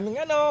ulo, maraming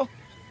ano.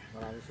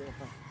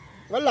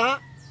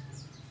 Wala.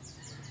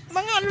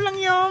 Mga ano lang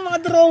yun, mga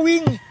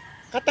drawing.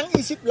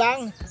 Katang-isip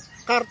lang.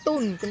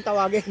 Cartoon, kung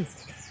tawagin.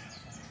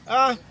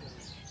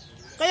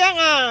 Kaya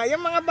nga,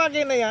 yung mga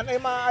bagay na yan ay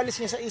maaalis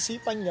niya sa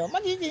isipan nyo,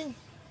 magiging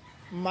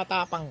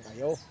matapang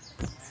kayo.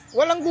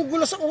 Walang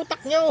gugulo sa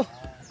utak nyo.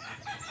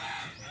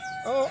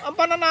 Ang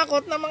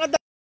pananakot ng mga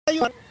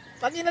dayuhan,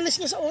 pag inalis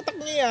niya sa utak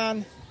niya yan,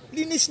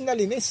 linis na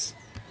linis.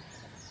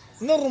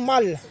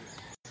 Normal.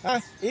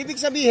 Ibig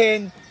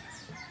sabihin,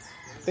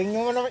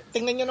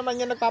 Tingnan nyo naman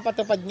yung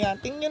nagpapatupad niya.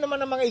 Tingnan nyo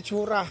naman ang mga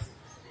itsura.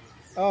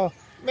 Oh,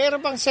 meron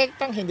pang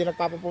sektang hindi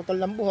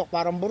nagpapaputol ng buhok,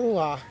 parang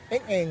buruha.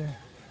 Eng-eng.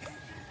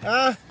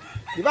 Ha?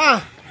 Di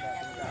ba?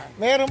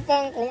 Meron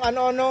pang kung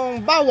ano-anong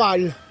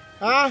bawal.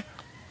 Ha?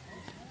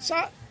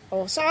 Sa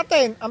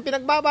atin, ang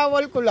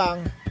pinagbabawal ko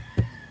lang,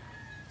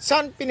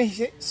 san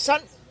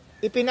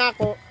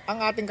ipinako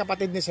ang ating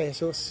kapatid ni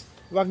Jesus.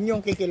 Huwag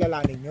niyong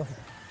kikilalanin nyo.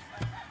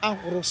 Ang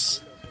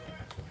krus.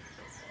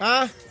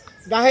 Ha?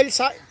 Dahil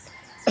sa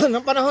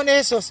ng panahon ni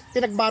Jesus,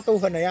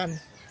 pinagbatuhan na yan.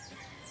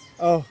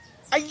 Oh,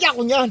 ayak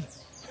ko niyan.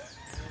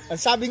 Ang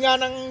sabi nga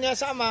niya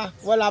sa Ama,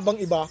 wala bang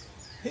iba?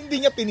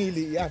 Hindi niya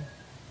pinili yan.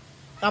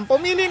 Ang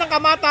pumili ng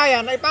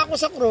kamatayan ay pako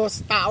sa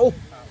krus, tao.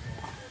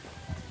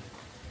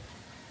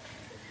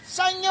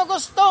 Saan nyo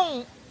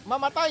gustong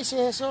mamatay si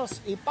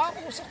Jesus?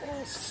 Ipako sa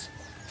krus.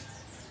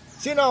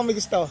 Sino ang may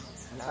gusto?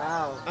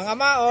 Tao. Ang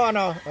Ama o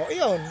ano? O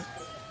iyon.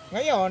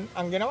 Ngayon,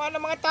 ang ginawa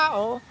ng mga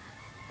tao,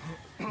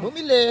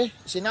 bumili,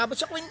 sinabot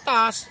sa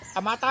kwintas,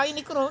 amatayin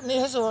ni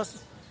Jesus,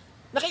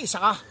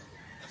 nakiisa ka.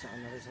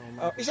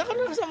 Isa ka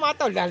na sa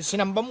mataw dahil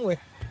sinamba mo eh.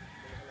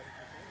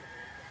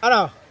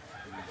 Ano?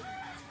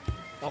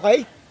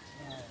 Okay?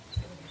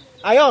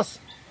 Ayos?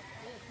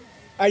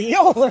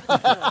 Ayun!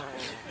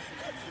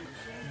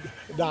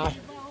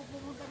 Dahil.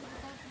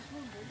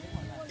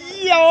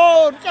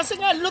 Iyon! Kasi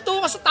nga,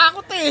 luto ka sa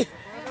takot eh.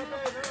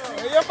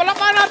 Ayun pala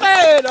pa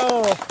natin!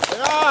 Oh.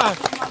 Ayan.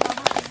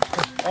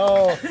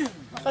 Oh.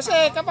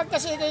 Kasi kapag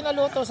kasi kayo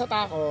naluto sa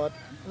takot,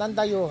 ng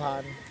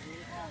dayuhan,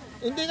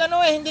 hindi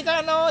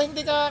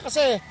ka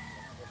kasi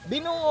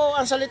binuo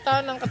ang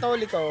salita ng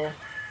Katoliko,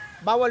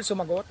 bawal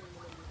sumagot.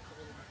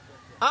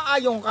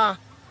 Aayong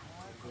ka.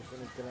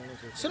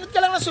 Sunod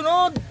ka lang na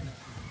sunod.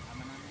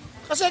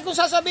 Kasi kung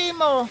sasabihin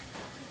mo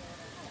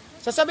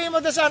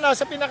doon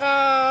sa pinaka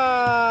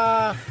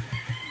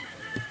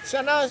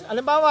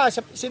halimbawa,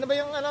 sino ba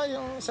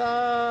yung sa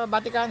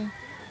Vatican?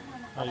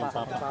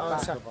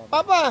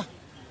 Papa,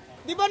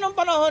 di ba nung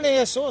panahon ni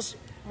Jesus,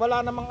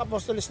 wala namang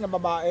apostolis na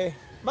babae?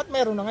 Ba't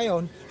meron na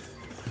ngayon?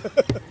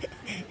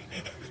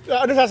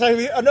 Ano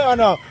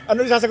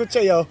sasagot sa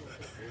iyo?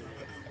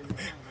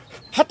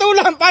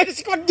 Hatulan, fire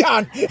squad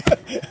dyan!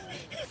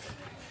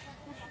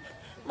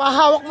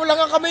 Mahawak mo lang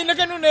ang kamay na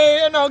ganun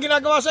eh.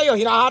 Ginagawa sa iyo?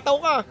 Hinahataw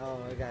ka.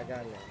 Oo,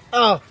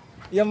 gagala.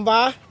 Yan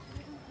ba?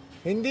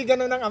 Hindi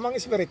ganun ang amang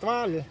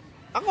espiritual.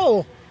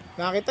 Ako,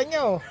 nakita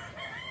nyo.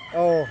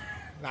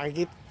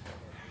 Nakikita.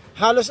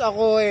 Halos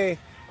ako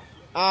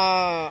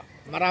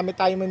marami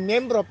tayong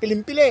miyembro,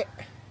 pilim-pili.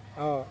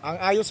 Ang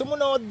ayaw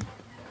sumunod.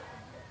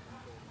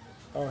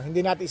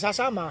 Hindi natin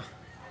isasama.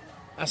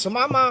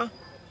 Sumama.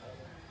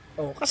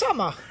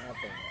 Kasama.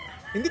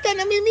 Hindi tayo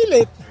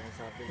namimilit.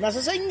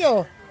 Nasa sa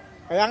inyo.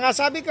 Kaya nga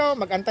sabi ko,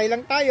 mag-antay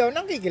lang tayo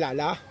ng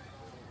kikilala.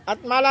 At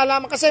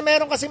malalaman kasi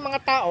meron kasi mga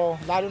tao,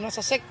 lalo na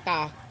sa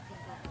sekta,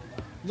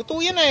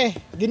 luto yan eh.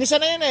 Ginisa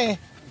na yan eh.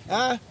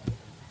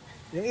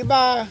 Yung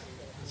iba,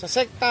 sa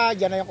sekta,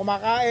 dyan na yung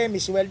kumakain,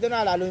 may sweldo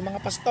na, lalo yung mga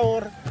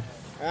pastor.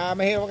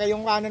 Mahirap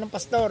kayong ng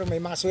pastor,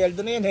 may mga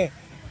sweldo na yan eh.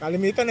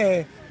 Kalimitan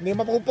eh. Hindi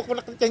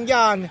mapupukulak yan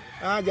dyan.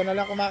 Dyan na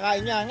lang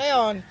kumakain niya.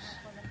 Ngayon,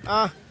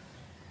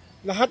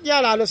 lahat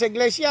yan, lalo sa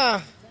iglesia.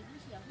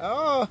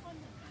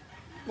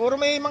 Puro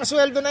may mga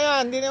sweldo na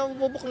yan. Hindi na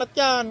mapupuklat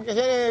yan.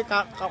 Kasi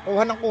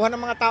kuha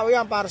ng mga tao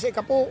yan para sa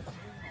ikapu.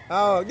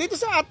 Dito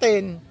sa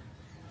atin,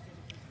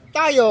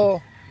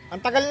 tayo, ang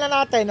tagal na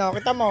natin,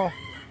 kita mo,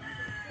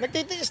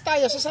 nagtitiis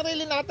tayo sa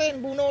sarili natin,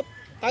 bunot.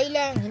 Tayo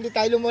lang, hindi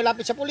tayo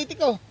lumulapit sa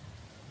politiko.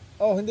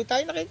 Hindi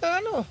tayo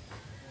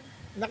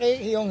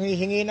yung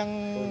hihingi ng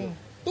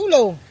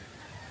tulong.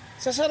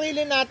 Sa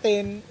sarili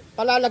natin,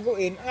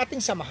 palalaguin ang ating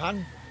samahan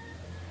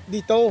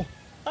dito.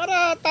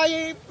 Para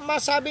tayo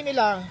masabi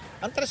nila,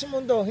 ang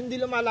Trasmundo hindi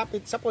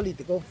lumalapit sa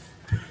politiko.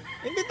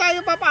 Hindi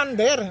tayo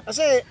papa-under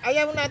kasi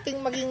ayaw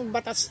nating maging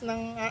batas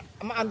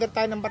ma-under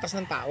tayo ng batas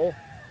ng tao.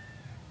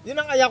 Yun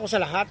ang ayaw ko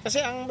sa lahat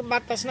kasi ang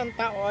batas ng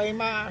tao ay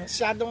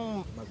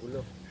masyadong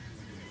magulo.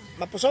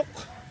 Mapusok.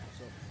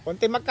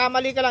 Konti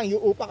magkamali ka lang,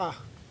 iuupa ka.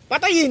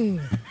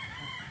 Patayin!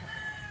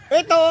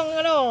 Ito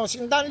ang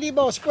 100,000,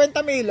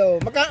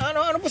 50,000.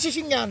 Ano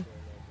posisyon yan?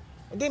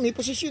 Hindi, may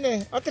posisyon eh.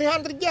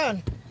 300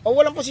 yan. O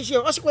walang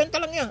posisyon. 50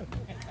 lang yan.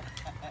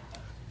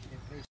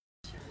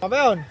 Ba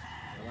yun?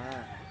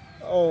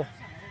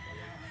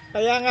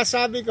 Kaya nga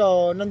sabi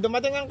ko, nung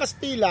dumating ang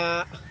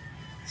Kastila,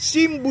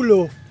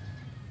 simbolo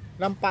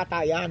ng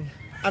patayan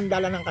ang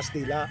dala ng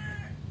Kastila.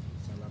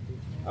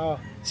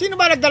 Sino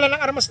ba nagdala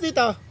ng armas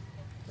dito?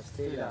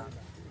 Kastila.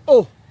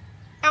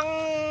 Ang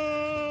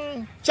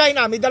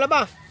China, may dala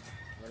ba?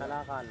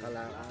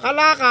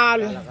 Kalakal.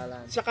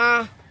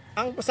 Saka,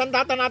 ang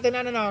sandata natin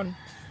noon?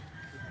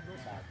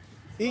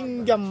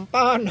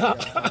 Injampana.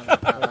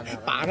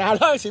 Pana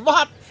lang, si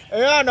Bat.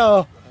 Ayan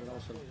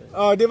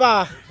di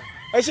ba?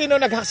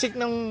 Sino naghaksik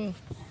ng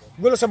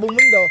gulo sa buong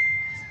mundo?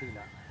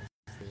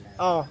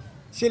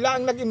 Sila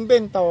ang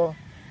nag-imbento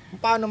kung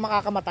paano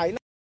makakamatay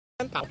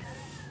ng tao.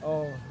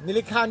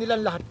 Nilikha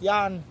nilang lahat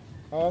yan.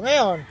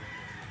 Ngayon,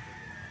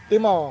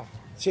 Timo,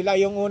 Sila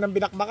yung unang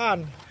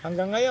binakbakan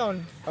hanggang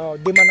ngayon.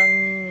 Di man ang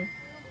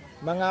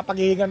mga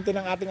paghihiganti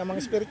ng ating amang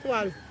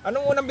spiritual.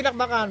 Anong unang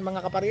binakbakan?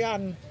 Mga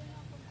kaparian.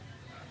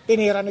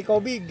 Tinira ni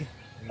Kobig.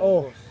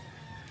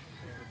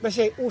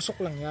 Kasi usok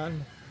lang yan.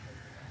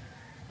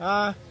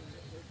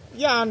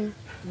 Yan,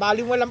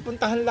 bali walang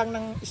puntahan lang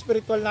ng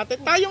spiritual natin.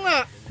 Tayo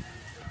nga.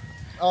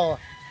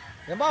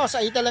 Yan ba,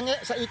 sa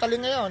Italy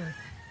ngayon.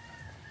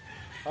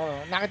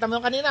 Nakita mo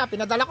yung kanina,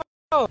 pinadala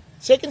ko.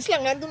 Seconds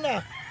lang, nandun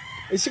na.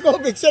 Si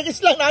Kobig, seconds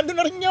lang, nandun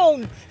na rin yun.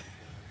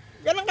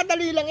 Ganang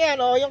kadali lang yan,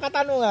 yung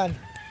katanungan.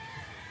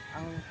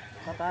 Ang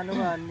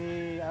katanungan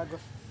ni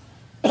Agos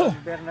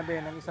Bernabe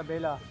ng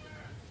Isabela,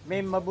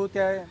 may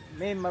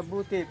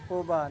mabuti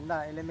po ba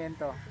na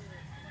elemento?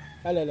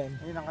 Alalan.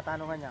 Yun ang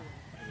katanungan niya.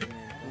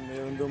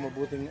 Mayroon doon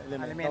mabuting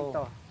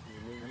Elemento.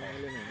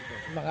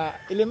 Mga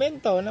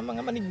elemento ng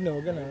mga manigno,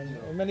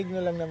 gano'n. Manigno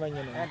lang naman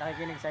yun. Ayan,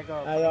 nakikinig sa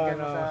ko. Ayun, Pakinggan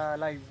mo sa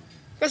live.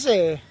 Kasi,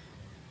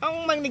 ang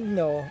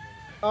manigno,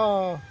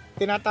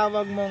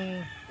 tinatawag mong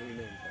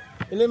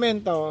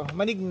elemento,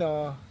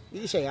 manigno,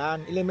 iisa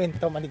yan.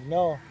 Elemento,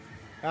 manigno.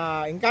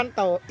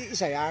 Engkanto,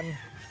 iisa yan.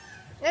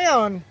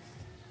 Ngayon,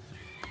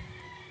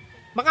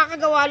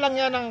 makakagawa lang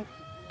yan ng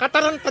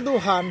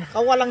katarantaduhan,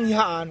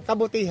 kawalanghiyaan,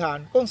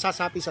 kabutihan kung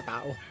sasapi sa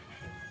tao.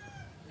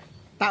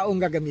 Taong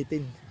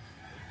gagamitin.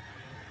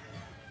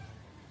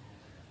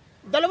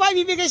 Dalawa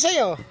ibibigay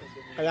sa'yo.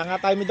 Kaya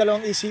nga tayo may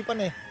dalawang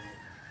isipan eh.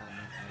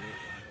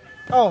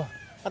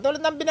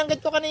 Katulad ng binanggit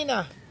ko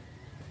kanina.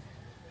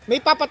 May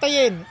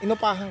papatayin,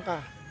 inupahan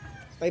ka.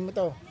 Tayo mo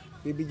to.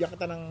 Bibigyan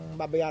kita ng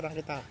babayaran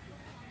kita.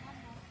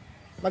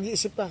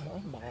 Mag-iisip ka,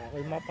 baka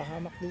ako'y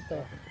mapahamak dito.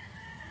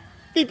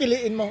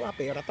 Pipiliin mo,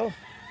 pera to.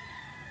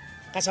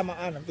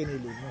 Kasamaan ang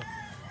pinili mo.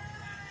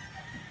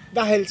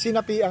 Dahil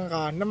sinapian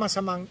ka ng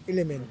masamang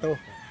elemento.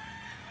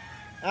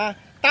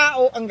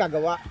 Tao ang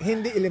gagawa,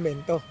 hindi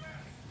elemento.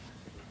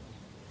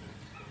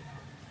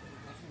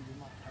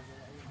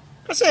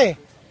 Kasi,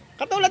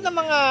 katulad ng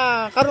mga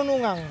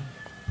karunungang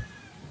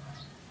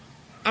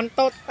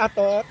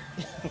antot-atot,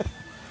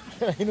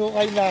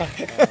 hinukay na.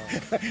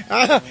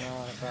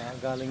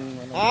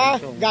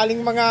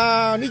 Galing mga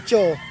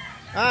nicho.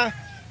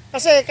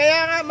 Kasi,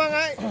 kaya nga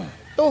mga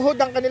tuhod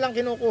ang kanilang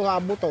kinukuha,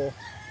 buto,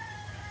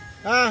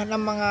 ng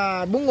mga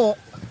bungo,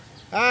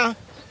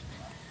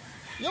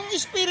 yung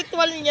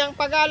spiritual niyang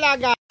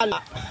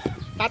pag-alagala,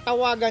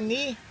 tatawagan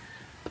ni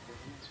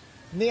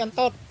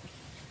Antot.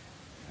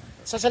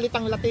 Sa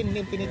salitang Latin,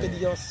 ni Infinito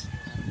Dios.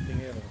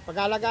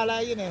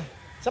 Pag-alagala yun eh.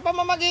 Sa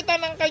pamamagitan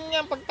ng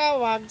kanyang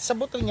pagtawag, sa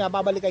buto niya,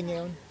 babalikan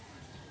niya yun.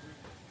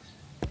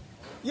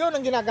 Yun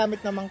ang ginagamit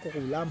ng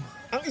mangkukulam.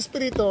 Ang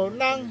espiritu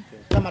ng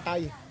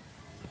namatay.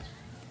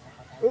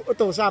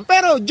 Utusan.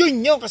 Pero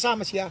Junyo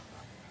kasama siya.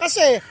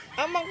 Kasi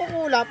ang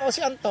mangkukulam o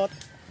si Antot,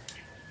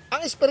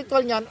 ang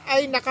spiritual niyan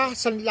ay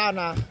nakasanla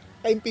na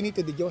kay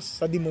Infinito de Diyos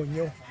sa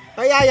demonyo.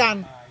 Kaya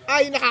yan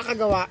ay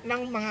nakakagawa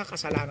ng mga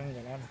kasalanan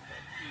gano'n.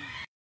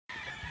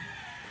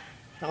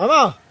 Ako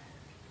mo.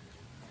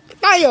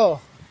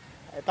 Tayo.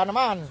 Ito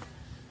naman.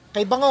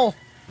 Kay Bango.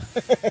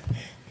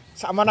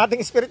 Sa ama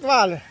nating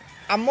spiritual.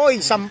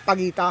 Amoy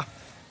sampagita.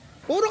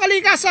 Puro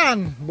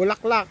kalikasan.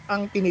 Bulaklak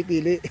ang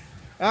pinipili.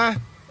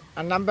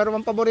 Ang number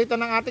 1 paborito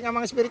ng ating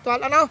amang spiritual,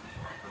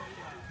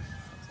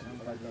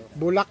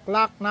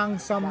 bulaklak ng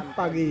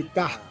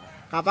sampagita.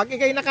 Kapag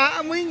ikay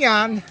nakaamoy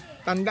niyan,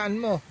 tandaan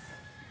mo,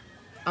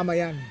 ama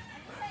yan.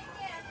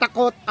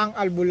 Takot ang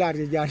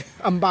albularyo dyan.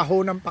 Ang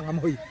baho ng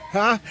pangamoy.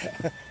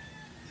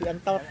 Si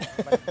Antot.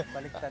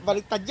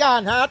 Baliktad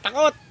yan,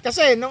 takot.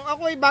 Kasi nung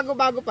ako ay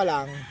bago-bago pa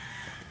lang,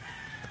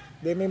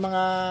 may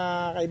mga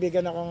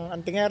kaibigan akong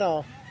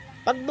antingero.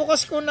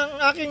 Pagbukas ko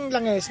ng aking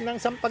langis ng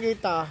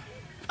sampagita,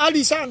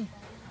 alisan.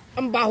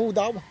 Ang baho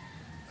daw.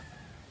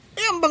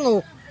 Ang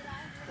bango.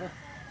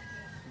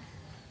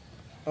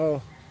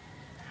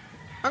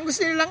 Ang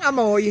gusto nilang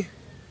amoy,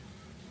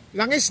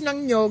 langis ng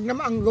nyog na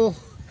maanggo.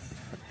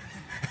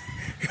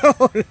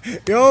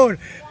 yun.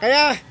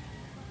 Kaya,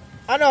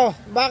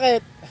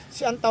 bakit?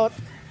 Si Antot,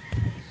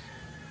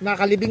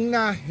 nakalibing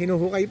na,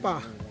 hinuhukay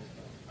pa.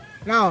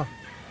 Now,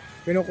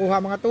 pinukuha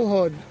mga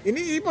tuhod.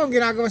 Iniipon,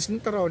 ginagawa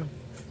sinturon.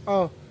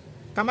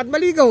 Tamad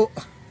maligo.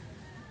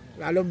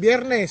 Lalo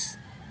Biyernes.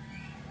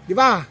 Di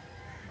ba?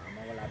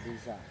 Mawala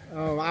bisa.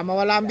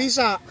 Mawala ang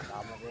bisa.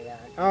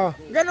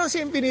 Ganon si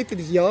Infinito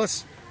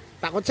Diyos.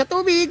 Takot sa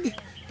tubig,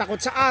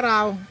 takot sa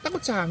araw, takot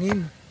sa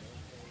hangin,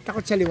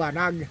 takot sa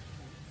liwanag.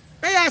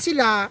 Kaya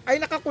sila ay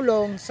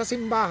nakakulong sa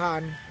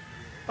simbahan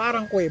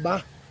parang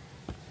kuweba.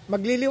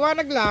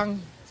 Magliliwanag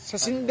lang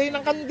sa sinday ng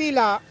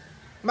kandila,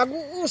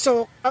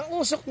 mag-uusok, ang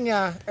usok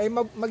niya ay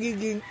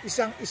magiging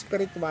isang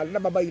espiritual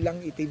na babaylang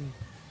itim.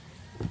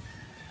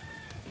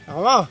 Ako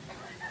mo.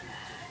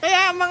 Kaya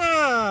ang mga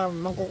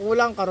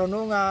mangkukulang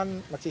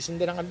karunungan,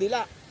 magsisindi ng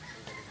kandila,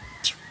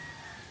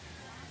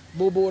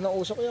 bubuo ng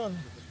usok yon.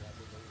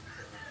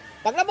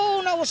 Pag nabuo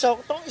na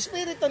usok, itong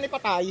espiritu ni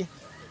patay,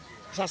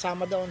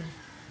 sasama doon.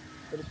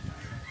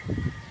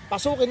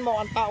 Pasukin mo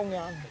ang taong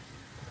yan.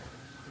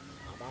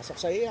 Papasok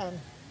sa iyan.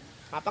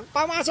 Kapag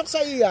pamasok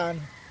sa iyan,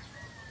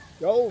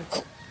 Yo,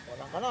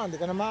 wala ka na, hindi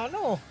ka na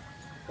maano.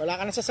 Wala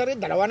ka na sa sarili,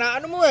 dalawa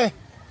na ano mo eh.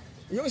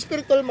 Yung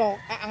spiritual mo,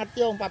 aangat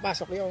yung,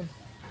 papasok yung.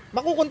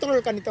 Makukontrol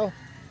ka nito.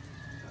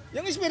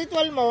 Yung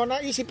spiritual mo,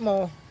 naisip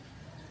mo,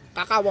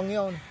 kakawang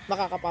yon,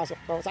 makakapasok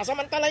to.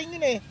 Sasamantalahin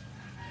yun eh.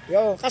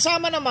 Yo,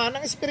 kasama naman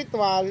ang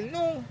spiritual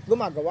nung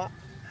gumagawa.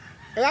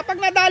 Kaya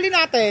pag nadali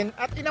natin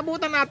at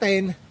inabutan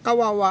natin,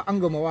 kawawa ang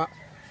gumawa.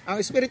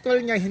 Ang spiritual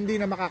niya hindi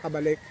na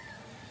makakabalik.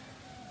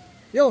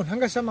 Yun,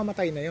 hanggang sa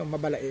mamatay na yun,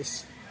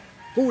 mabalais.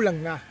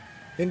 Kulang na.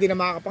 Hindi na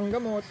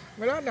makakapanggamot.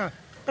 Wala na.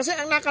 Kasi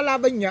ang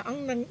nakalaban niya, ang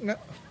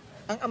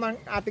amang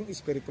ating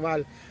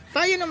spiritual.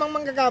 Tayo namang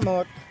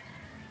manggagamot,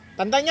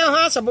 tandaan niyo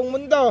ha, sa buong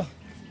mundo,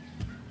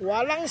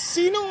 walang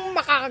sinong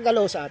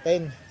makakagalaw sa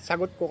atin.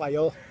 Sagot ko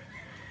kayo.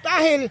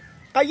 Dahil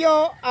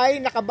kayo ay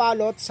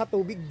nakabalot sa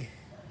tubig.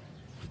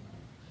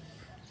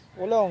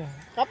 Ulong.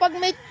 Kapag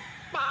may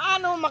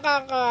paano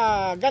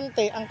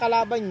makakaganti ang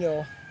kalaban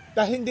nyo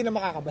dahil hindi na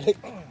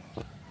makakabalik.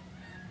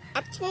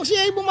 At kung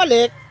siya ay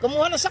bumalik,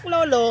 kumuha ng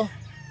saklolo,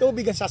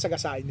 tubig ang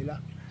sasagasain nila.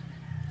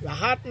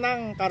 Lahat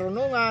ng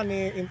karunungan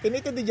ni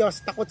Infinito de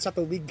Diyos takot sa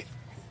tubig.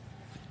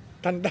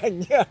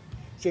 Tandaan niya.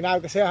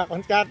 Sinabi ko siya,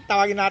 kung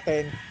tawagin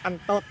natin,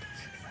 antot.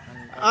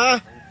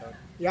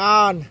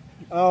 Yan.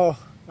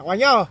 Nakuha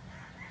nyo.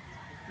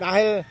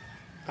 Dahil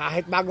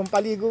kahit bagong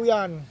paligo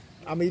yan,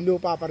 amoy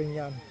lupa pa rin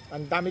yan.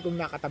 Ang dami kong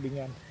nakatabi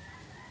yan.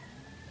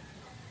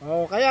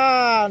 Kaya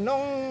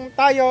nung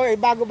tayo ay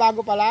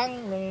bago-bago pa lang,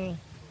 nung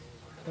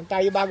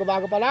tayo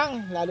bago-bago pa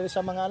lang, lalo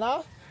sa mga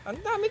ang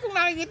dami kong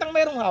nakikitang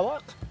mayroong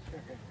hawak.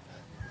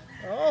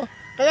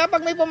 Kaya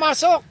pag may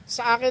pumasok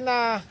sa akin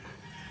na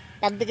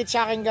pagdikit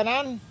sa akin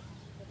ganan,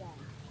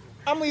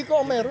 amoy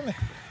ko meron eh.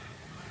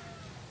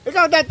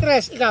 Ikaw,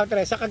 Tres,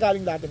 sa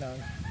kagaling dati na.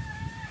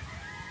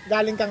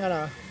 Galing kang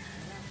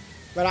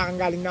wala kang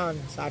galing noon.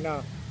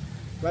 Sana.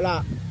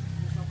 Wala.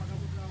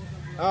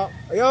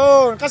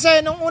 Ayun.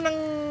 Kasi nung unang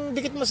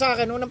dikit mo sa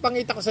akin, unang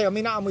pangita ko sa'yo,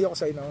 may naamoy ako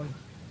sa'yo noon.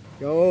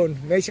 Yun.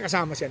 May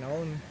kasama siya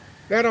noon.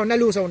 Pero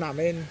nalusaw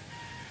namin.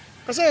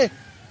 Kasi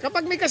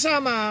kapag may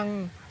kasama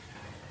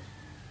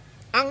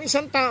ang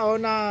isang tao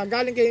na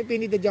galing kay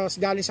Infinito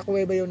Diyos, galing sa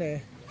kuweba yun eh.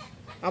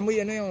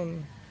 Amoy yun.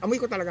 Amoy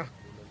ko talaga.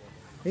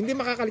 Hindi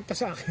makakaligtas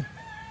sa akin.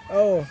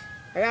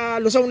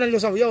 Kaya lusaw na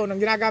lusaw yun.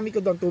 Ang ginagamit ko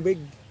doon, tubig.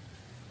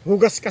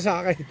 Hugas ka sa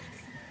akin.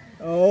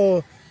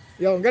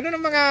 Yun. Ganun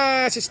ang mga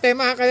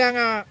sistema. Kaya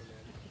nga,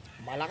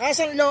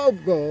 malakas ang loob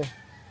ko.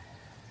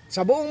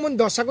 Sa buong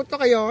mundo, sagot ko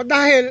kayo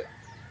dahil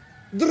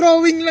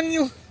drawing lang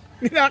yung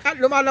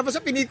lumalabas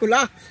sa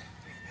pinikula.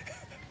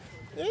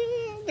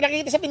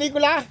 Pinakita sa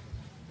pinikula.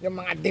 Yung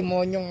mga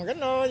demonyong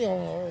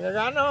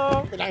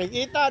gano'n,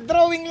 pinakikita.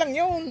 Drawing lang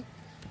yun.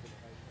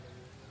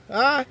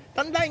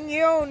 Tandaan nyo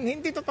yun.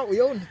 Hindi totoo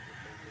yun.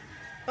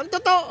 Ang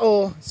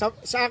totoo,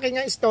 sa akin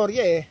nga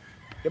istorya eh.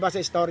 Diba sa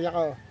istorya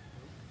ko?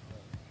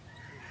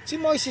 Si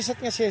Moises at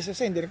nga si Jesus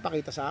hindi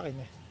nagpakita sa akin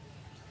eh.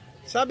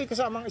 Sabi ko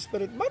sa amang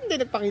spirit, ba't hindi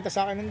nagpakita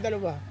sa akin ng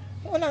dalawa?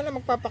 Wala na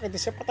magpapakita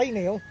siya, patay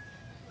na yun.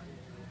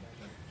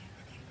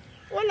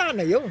 Wala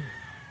na yun.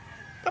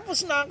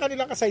 Tapos na ang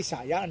kanilang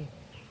kasaysayan.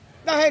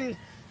 Dahil,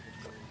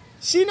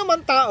 sino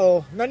man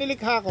tao na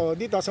nilikha ko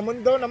dito sa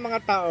mundo ng mga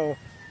tao,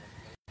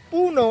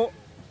 puno,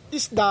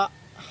 isda,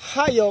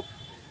 hayop,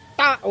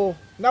 tao,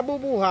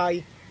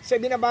 nabubuhay, sa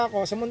binaba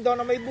ko, sa mundo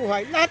na may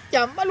buhay, lahat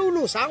yan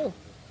malulusaw.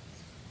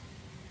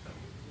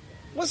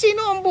 Kung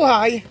sino ang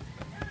buhay,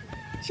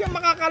 siya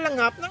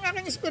makakalanghap ng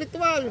aking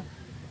spiritual.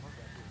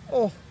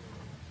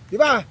 Di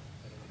ba?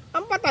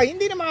 Ang patay,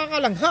 hindi na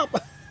makakalanghap.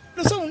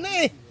 Lusaw na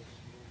eh.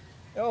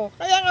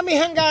 Kaya nga may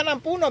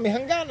hangganan, puno may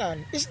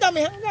hangganan, isda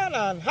may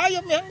hangganan,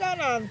 hayop may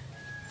hangganan,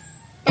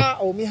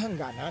 tao may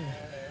hangganan.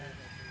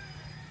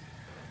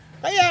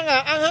 Kaya nga,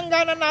 ang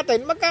hangganan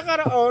natin,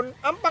 magkakaroon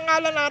ang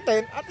pangalan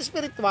natin at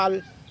spiritual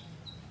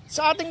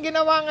sa ating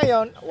ginawa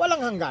ngayon,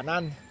 walang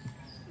hangganan.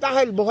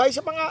 Dahil buhay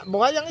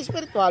ang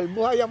spiritual,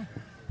 buhay ang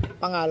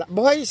pangalan.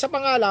 Buhay sa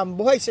pangalan,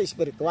 buhay sa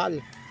spiritual.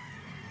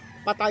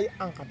 Patay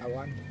ang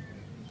katawan.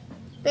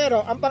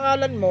 Pero ang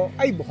pangalan mo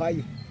ay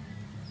buhay.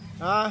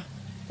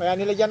 Kaya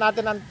nilagyan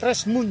natin ang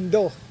Tres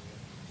Mundo.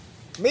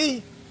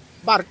 May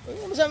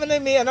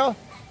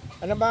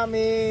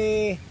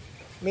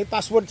may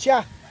password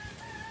siya.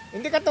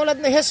 Hindi katulad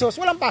ni Jesus,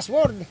 walang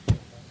password.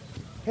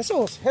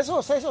 Jesus.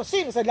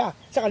 Sino sila?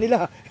 Sa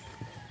kanila.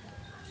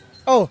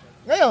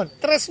 Ngayon,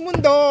 Tres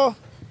Mundo.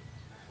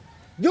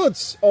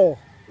 Dudes.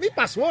 May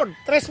password.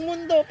 Tres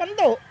Mundo,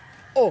 Pando.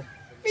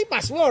 May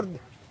password.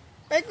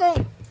 Kung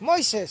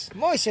Moises.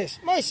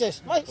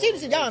 Sino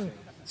si Jan?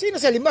 Sino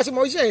sa lima si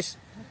Moises?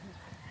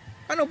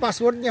 Ano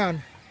password niyan?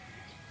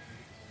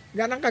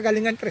 Ganang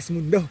kagalingan Tres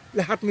Mundo.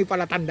 Lahat may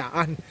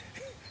palatandaan.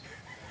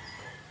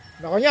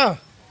 Nako niya.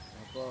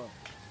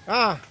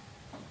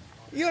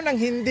 Yun ang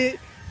hindi.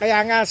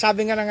 Kaya nga,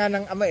 sabi nga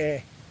ng ama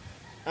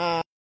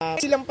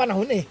silang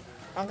panahon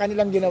ang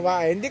kanilang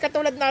ginawa Hindi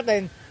katulad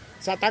natin,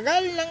 sa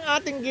tagal ng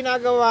ating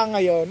ginagawa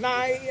ngayon,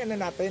 na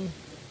natin,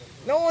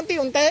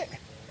 unti-unti.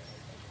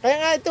 Kaya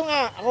nga ito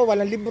nga, ako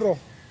walang libro.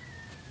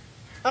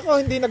 Ako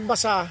hindi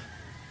nagbasa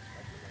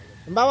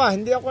Halimbawa,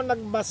 hindi ako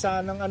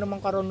nagbasa ng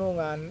anumang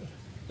karunungan,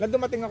 na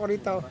dumating ako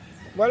rito,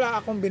 wala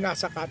akong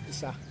binasa kahit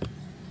isa.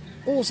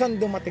 Kusan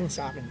dumating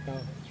sa akin to.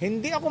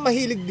 Hindi ako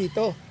mahilig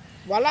dito.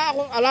 Wala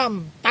akong alam.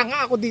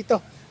 Tanga ako dito.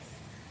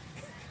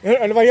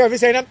 Ano ba yung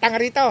bisay ng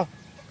tanga rito?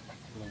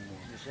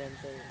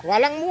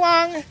 Walang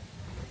muwang.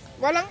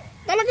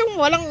 Talagang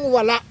walang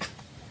wala.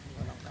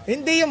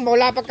 Hindi yung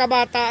mula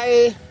pagkabata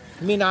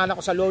minana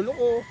ko sa lolo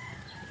ko.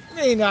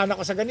 Minana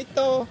ko sa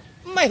ganito.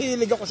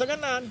 Mahilig ako sa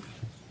ganan.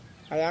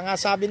 Kaya nga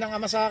sabi ng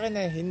ama sa akin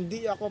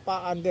hindi ako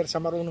pa-under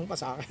sa marunong pa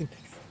sa akin.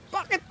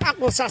 Bakit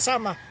ako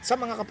sasama sa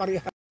mga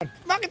kaparihan?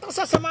 Bakit ako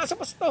sasama sa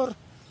pastor?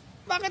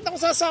 Bakit ako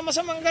sasama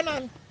sa mga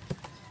ganan?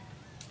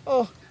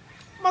 Oh,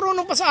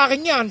 marunong pa sa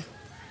akin yan.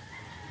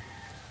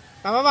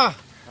 Tama ba?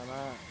 Tama.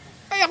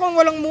 Kaya kung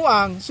walang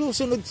muang,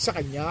 susunod sa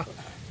kanya.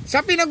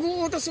 Sa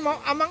pinag-uutos mo,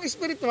 amang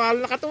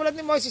espiritual, na katulad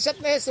ni Moises at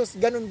ni Jesus,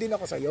 ganun din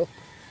ako sa iyo.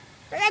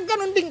 Kaya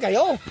ganun din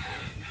kayo.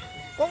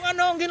 Kung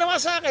ano ang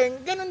ginawa sa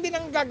akin, ganun din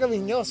ang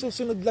gagawin nyo.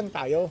 Susunod lang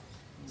tayo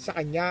sa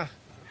kanya.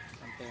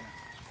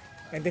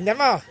 Naintindihan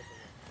mo?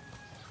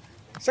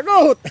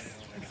 Sagot!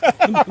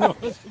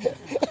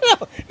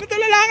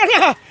 Natulala ka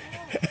na!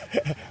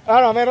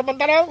 Ano, meron pang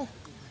tanong?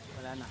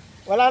 Wala na.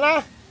 Wala na?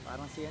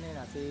 Parang si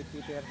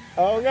Peter.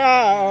 Oo nga.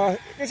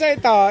 Kasi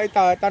ito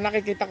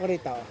nakikita ko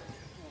rito.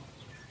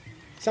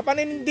 Sa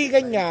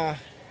paninindigan niya,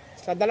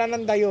 sa dala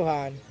ng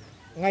dayuhan,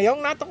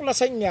 ngayong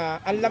natuklasan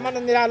niya, ang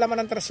laman ng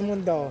nilalaman ng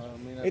Transmundo,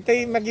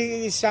 ito'y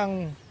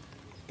mag-iisang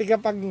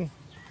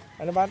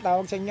ano ba ang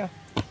tawag sa inyo?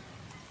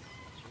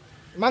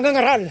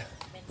 Mangangaral.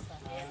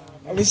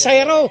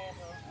 Mensahero.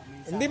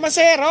 Hindi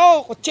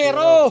masero,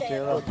 kutsero.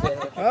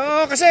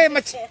 Oo, kasi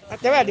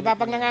diba, di ba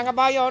pag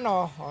nangangabayo,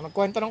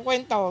 nagkwento ng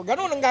kwento,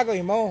 ganun ang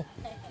gagawin mo.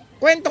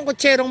 Kwentong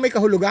kutserong may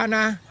kahulugan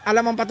na,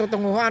 alam ang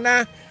patutunguhan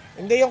na,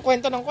 hindi yung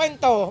kwento ng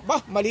kwento.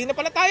 Bah, mali na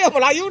pala tayo,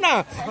 malayo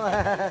na.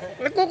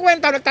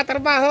 Nagkukwento,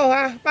 nagtatrabaho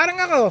ha. Parang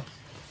ako.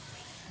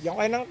 Diyan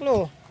kayo ng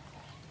clue.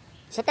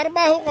 Sa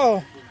trabaho ko,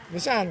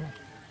 minsan,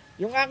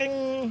 yung aking,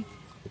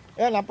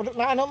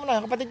 ano mo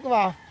na, kapatid ko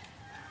ba?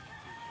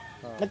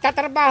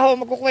 Nagtatrabaho,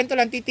 magkukwento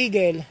lang,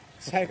 titigil.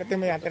 Sabi ko,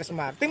 Timo yan,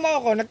 Teresmar. Timo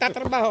ako,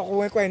 nagtatrabaho,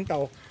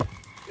 kumikwento.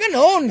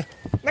 Ganon.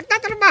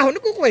 Nagtatrabaho,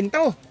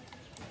 nagkukwento.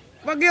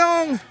 Wag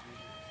yung,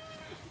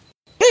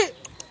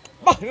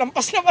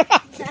 lampas na pala.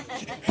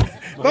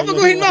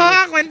 Babaguhin mo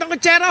ha, kwentong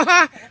kutsero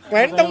ha.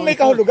 Kwentong may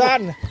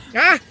kahulugan.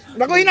 Ha?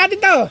 Baguhin natin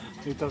to.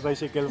 Ito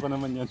tricycle pa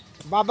naman yan.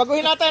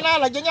 Babaguhin natin ha,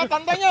 lagyan nyo,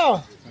 tanda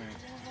nyo.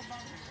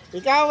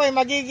 Ikaw ay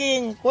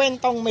magiging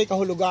kwentong may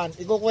kahulugan.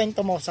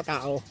 Ikukwento mo sa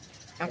tao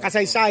ang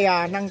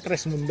kasaysaya ng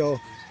Tres Mundo.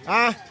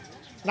 Ha?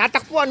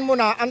 Natakpuan mo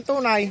na ang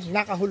tunay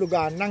na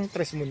kahulugan ng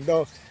Tres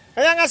Mundo.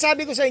 Kaya nga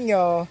sabi ko sa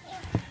inyo,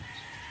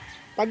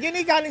 pag yun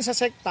galing sa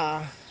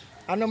sekta,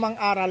 anumang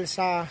aral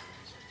sa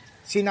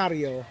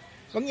senaryo,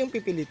 huwag niyong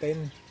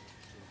pipilitin.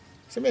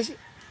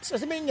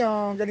 Sabihin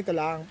nyo, ganito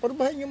lang,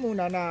 purbahin nyo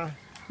muna na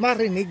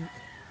marinig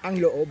ang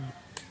loob.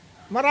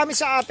 Marami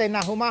sa atin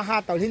na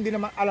humahataw, hindi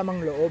naman alam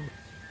ang loob.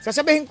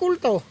 Sasabihin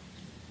kulto.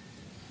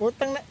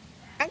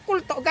 Ang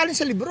kulto galing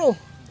sa libro.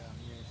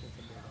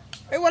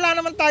 Wala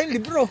naman tayong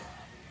libro.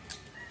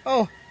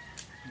 Oh.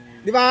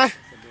 Di ba?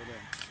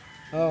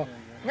 Oh.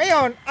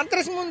 Ngayon, ang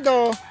Tres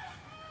Mundo,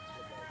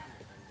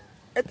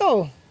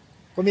 ito,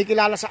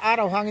 kumikilala sa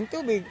araw, hangin,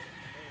 tubig.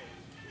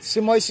 Si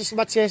Moises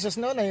ba't si Jesus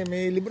noon ay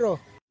may libro?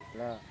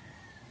 Wala.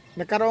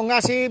 Nagkaroon nga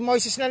si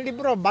Moises ng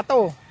libro,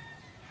 bato.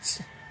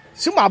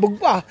 Sumabog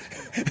pa.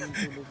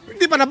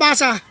 Hindi pa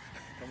nabasa.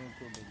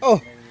 Oh,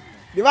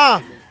 di ba?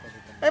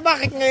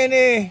 Bakit ngayon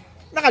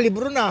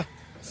nakalibro na?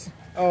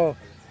 Oh,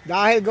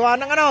 dahil gawa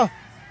ng ano?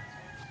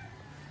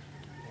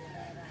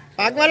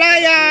 Pag wala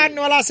yan,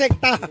 wala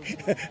sekta.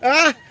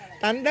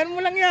 Tandaan mo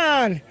lang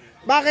yan.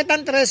 Bakit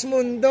ang Tres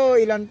Mundo,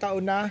 ilang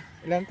taon na?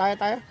 Ilan tayo?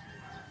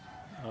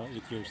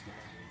 8 years na.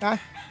 Ha?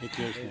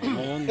 8 years na.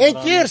 Ngayon,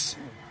 8 years.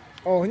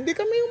 Oh, hindi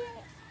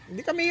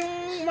kami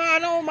yung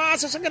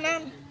maasa sa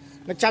ganan.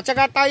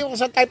 Nagtsatsaga tayo kung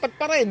saan tayo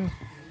pa rin.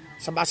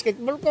 Sa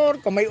basketball court,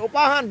 kung may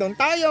upahan, doon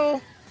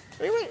tayo.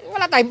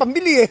 Wala tayong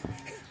pambili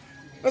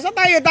Basta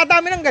tayo,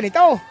 dadami ng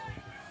ganito.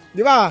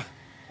 Di ba?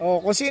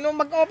 Oh, kung sino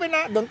mag-open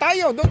na, doon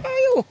tayo.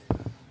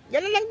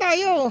 Ganun lang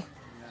tayo.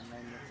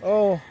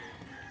 Oh.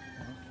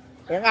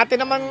 Yung atin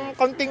naman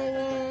konting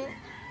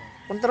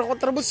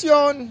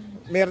kontribusyon,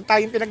 meron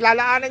tayong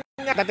pinaglalaanan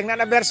niya. Dating na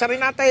anniversary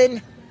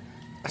natin,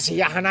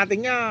 kasiyahan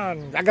natin yan,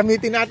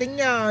 gagamitin natin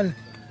yan.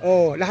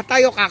 Oh, lahat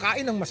tayo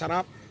kakain ng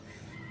masarap.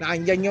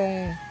 Naandyan yung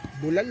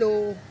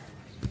bulalo,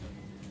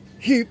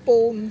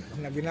 hipon,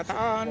 na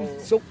binataan,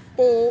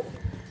 sukpo.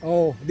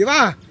 Oh, di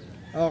ba?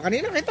 Oh,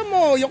 kanina kita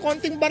mo, yung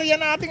konting barya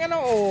nating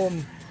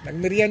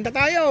nagmerienda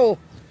tayo.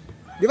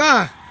 Di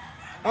ba?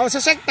 Oh, sa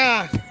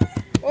sekta.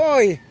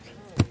 Oy,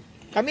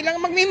 kami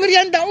lang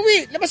magmimerienda,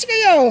 uwi. Labas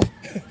kayo.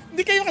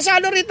 Hindi kayo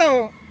kasalo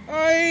rito.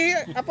 Oy,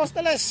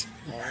 Apostoles.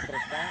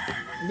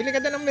 Bili ka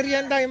daw ng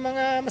merienda, yung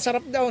mga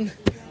masarap daw.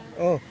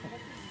 Oh.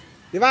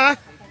 Di ba?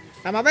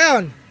 Tama ba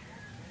 'yon?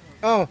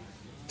 Oh.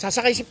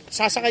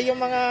 Sasakay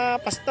yung mga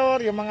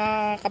pastor, yung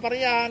mga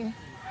kaparian.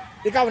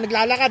 Ikaw,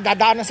 naglalakad,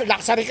 dadaan sa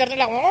luxury car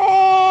na lang.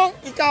 Oh,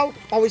 ikaw,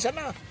 pawisan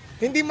na.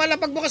 Hindi man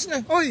lang pagbukas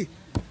na. Hoy,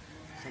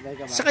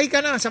 Sabay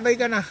ka ba? sabay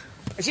ka na.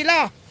 Eh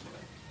sila,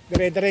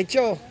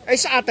 dire-diretso. Eh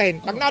sa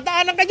atin, pag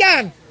nadaanan ka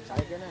dyan,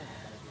 Sabay ka na.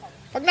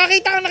 pag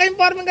nakita ka na kayong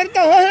forma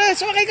ganito, hey,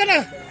 sumakay ka na.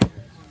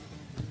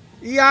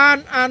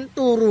 Yan ang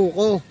turo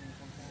ko.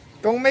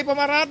 Kung may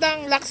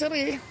pamaradang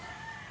luxury,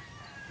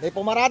 may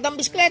pamaradang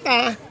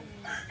bisikleta,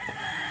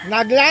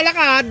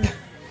 naglalakad,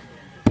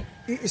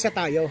 iisa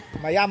tayo,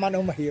 mayaman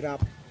o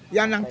mahirap.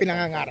 Yan ang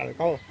pinangangaral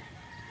ko.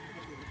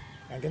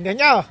 Naintindihan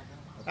nyo?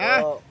 Ha?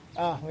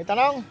 May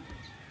tanong?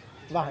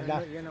 Ba,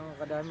 Ano, yan ang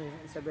kadami.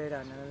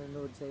 Isabela,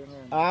 nanonood sa iyo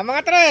ngayon.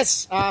 mga tres,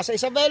 sa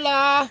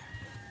Isabela,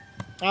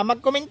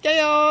 mag-comment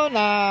kayo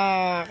na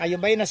kayo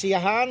ba'y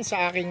nasiyahan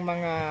sa aking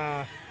mga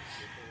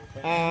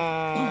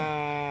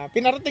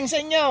pinarating sa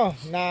inyo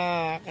na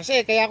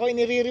kasi kaya ko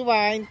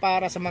inire-rewind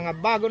para sa mga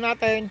bago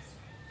natin.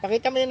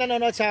 Pakita mo yung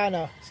nanonood sa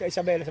sa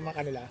Isabela sa mga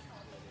kanila.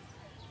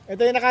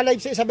 Ito yung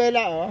naka-live sa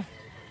Isabela, oh.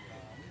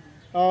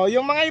 Oh,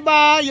 yung mga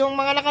iba, yung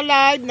mga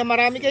naka-live na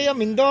marami kayo,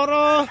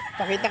 Mindoro,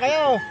 pakita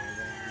kayo.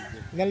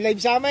 Ng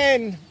live sa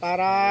amin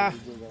para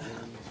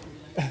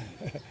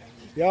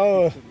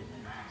yo.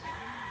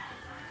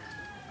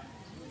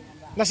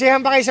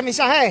 Nasiyahan ba kayo sa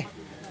mensahe?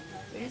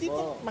 Hindi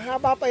pa,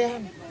 mahaba pa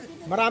yan.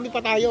 Marami pa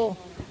tayo.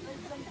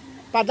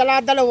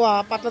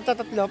 Padala-dalawa,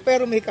 patlo-tatlo,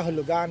 pero may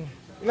kahulugan.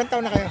 Ilang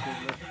taon na kayo?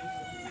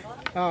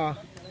 Oo.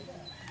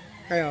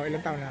 Kayo,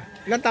 ilang taon na?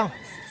 Ilang taon?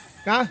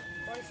 Ha?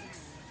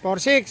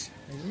 4-6.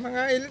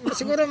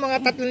 Siguro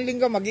mga 3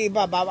 linggo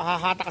mag-iiba,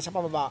 hahata ka sa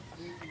pababa.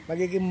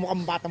 Magiging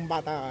mukhang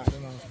batang-bata.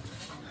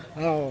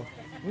 Oo.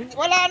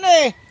 Wala na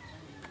eh.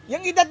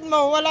 Yung edad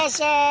mo, wala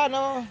sa,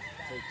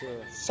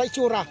 sa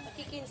itsura.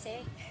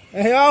 Kikinse.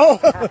 Ayaw.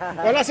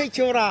 Wala sa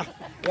itsura.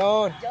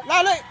 Yun.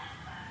 Lalo,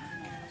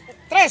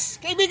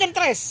 Tres, kaibigan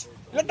Tres.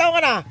 Ilan taon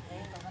ka na?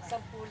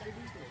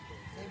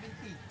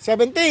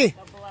 70.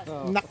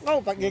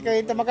 Nako, pag ikaw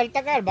yung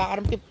tumagal-tagal,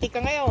 baka 50 ka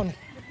ngayon.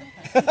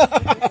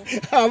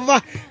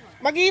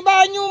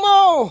 Mag-iibaan nyo mo.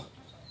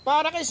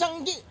 Para kay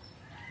isang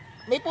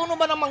may puno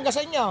ba ng mangga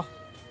sa inyo?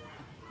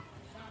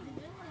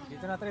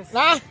 Dito na, Tres.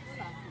 Na?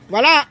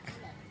 Wala.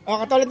 O,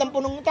 katulad ng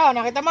punong ito,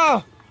 nakita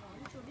mo?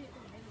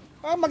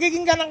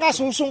 Magiging ganang ka,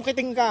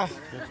 susungkitin ka.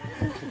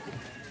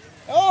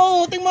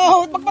 Oo, tingnan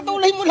mo,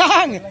 pagpatuloy mo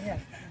lang.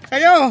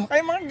 Kayo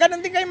mga,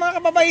 ganun din kayo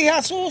mga kababaiha,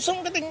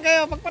 susungkitin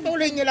kayo,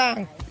 pagpatuloy nyo lang.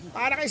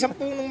 Para kay isang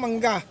punong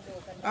mangga.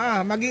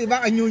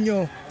 Mag-iiba anyo nyo.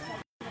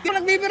 Hindi mo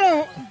nagbibiro.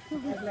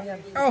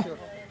 Oh.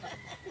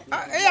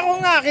 Ako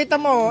nga, kita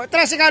mo.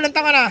 Tres, ikaw lang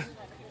ka na.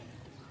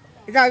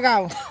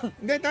 Ikaw.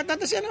 Hindi,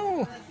 tatas yan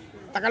ako.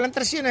 Takalang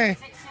tres yun eh.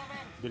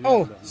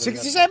 Oh,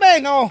 67,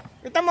 oh.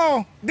 Kita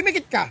mo,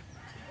 dimikit ka.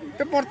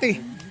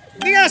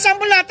 40. Hindi nga,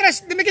 sample na,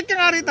 tres. Dimikit ka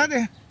nga rito.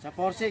 Sa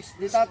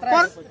 4-6, dito,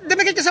 Tres.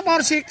 Dimikit ka sa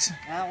 4-6.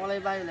 Kulay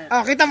violet.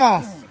 Oh, kita mo.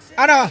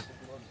 Ano?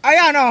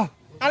 Ayan, oh.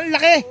 Ang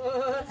laki.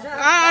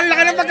 Ang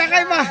laki ng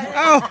pagkakaiba.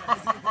 Oh.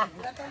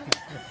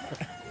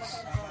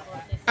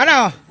 Ano?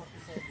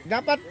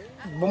 Dapat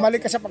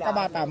bumalik ka sa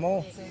pagkabata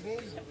mo.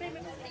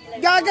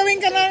 Gagawin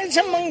ka na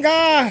isang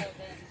mangga.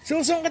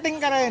 Susungkitin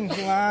ka rin.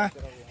 Di ba?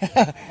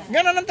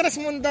 Ganon ang Tres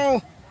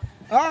Mundo.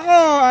 Ako,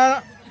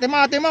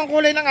 tima-tima ang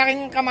kulay ng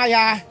aking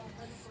kamaya.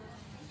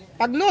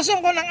 Paglusong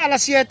ko ng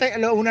alas 7,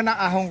 alauna ng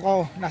ahong ko.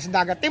 Nasa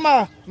dagat.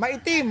 Timo,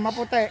 maitim,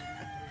 maputi.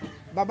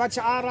 Babad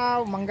sa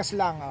araw, manggas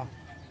lang. Oh.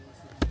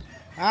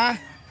 Ha?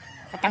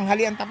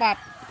 Katanghalian tapat.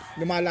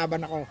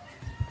 Lumalaban ako.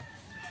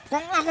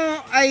 Kung ako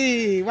ay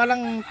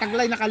walang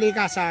taglay na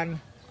kalikasan,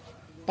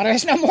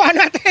 parehas na mukha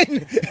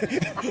natin.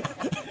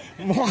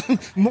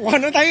 mukha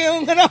na tayo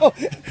yung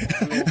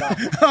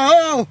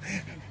Oo.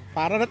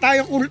 Para na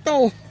tayo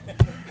kulto.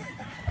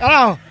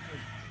 Ano?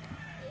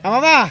 Tama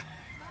ba?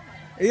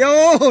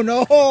 Yun,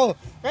 no.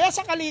 Kaya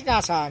sa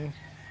kalikasan,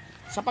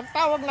 sa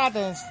pagtawag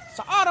natin,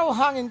 sa araw,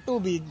 hangin,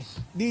 tubig,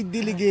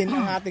 didiligin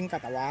ang ating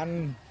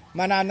katawan.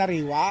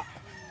 Mananariwa.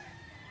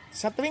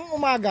 Sa tuwing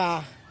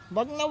umaga,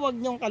 wag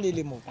niyong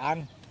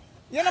kalilimutan.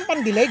 Yan ang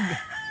pandilig.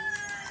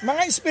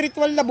 Mga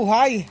spiritual na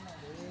buhay.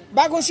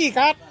 Bagong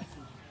sikat.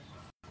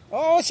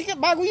 Oo, sikat.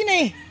 Bago yun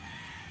eh.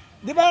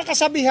 Di ba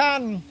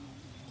kasabihan,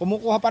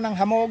 kumukuha pa ng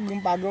hamog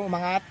yung bagong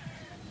umangat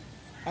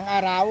ang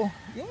araw.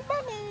 Yung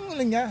bagong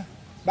niya,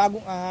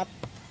 bagong angat.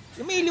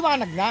 Yung may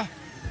liwanag na.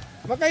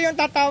 Huwag kayong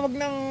tatawag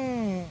ng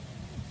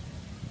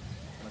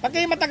pag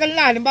kayo matagal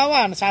na,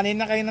 halimbawa, nasanay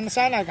na kayo na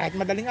nasanay, kahit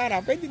madaling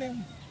araw, pwede na yun.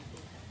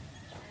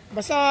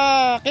 Basta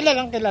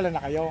kilala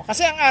na kayo.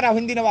 Kasi ang araw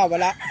hindi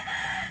nawawala.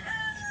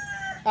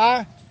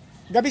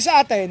 Gabi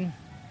sa atin,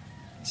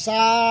 sa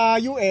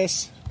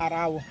US,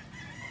 araw.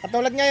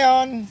 Katulad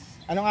ngayon,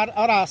 anong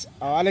oras?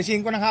 Alas 5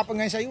 ng hapon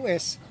ngayon sa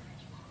US.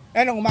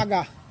 Anong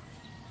umaga?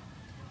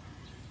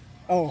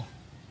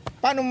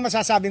 Paano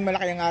masasabing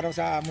malaki ang araw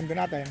sa mundo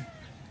natin?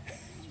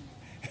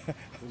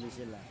 Huli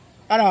sila.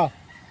 Ano?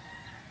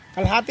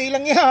 Kalahati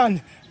lang yan.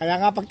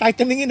 Kaya nga pag tayo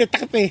tumingin,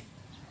 takip eh.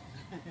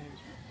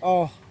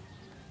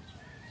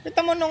 Kita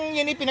mo nung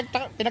yun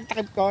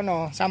pinagtakip ko,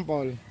 no?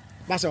 Sample.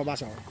 Baso.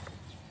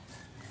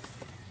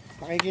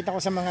 Nakikita ko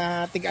sa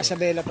mga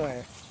tiga-Isabela to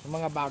eh. Yung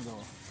mga bago.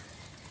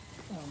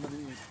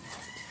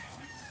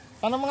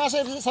 Tanong mga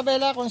sa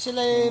Isabela kung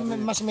sila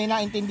mas may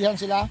naintindihan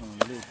sila.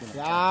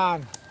 Yan.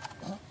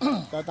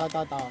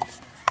 Ito.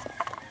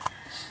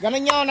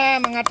 Ganun yun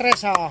mga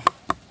tres oh.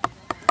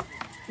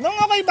 Nung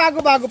ako'y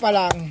bago-bago pa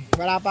lang,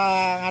 wala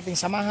pa ang ating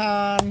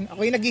samahan,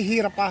 ako'y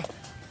naghihirap pa.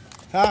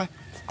 Ha?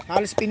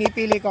 Halos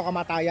pinipili ko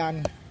kamatayan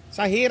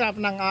sa hirap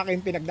ng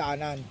aking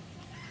pinagdaanan.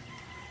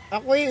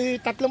 Ako'y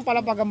 3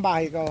 palapag ang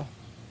bahay ko.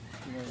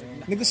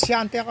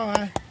 Negosyante ako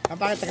ha.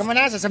 Teka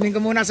muna, sasabihin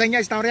ko muna sa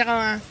inyo, istorya ko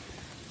ha.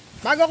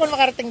 Bago ako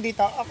makarating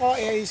dito, ako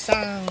ay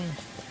isang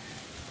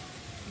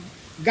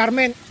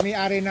garment,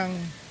 may-ari ng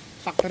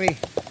factory.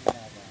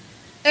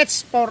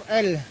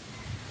 H4L,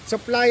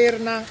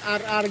 supplier ng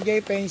RRJ,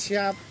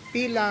 Pensya,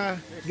 Pila,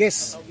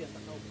 Guess.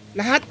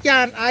 Lahat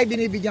yan ay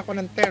binibigyan ko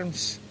ng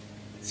terms.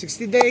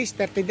 60 days,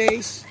 30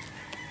 days,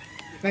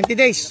 90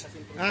 days.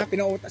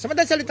 Sa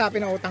madaling salita,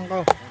 pinautang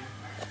ko.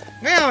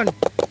 Ngayon,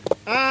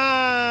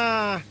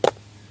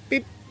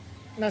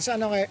 nasa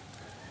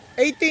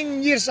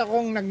 18 years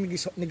akong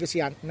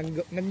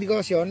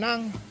nagnegosyo ng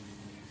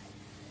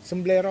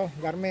sombrero,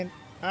 garment.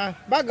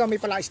 Bago may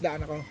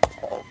palaisdaan ako.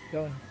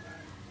 Doon.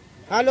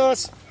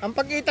 Halos, ang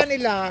pagkita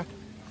nila,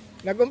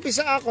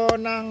 nag-umpisa ako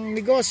ng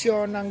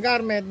negosyo ng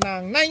garment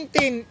ng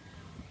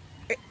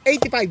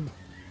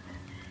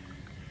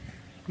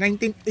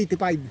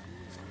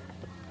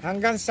 1985.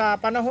 Hanggang sa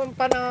panahon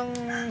pa nung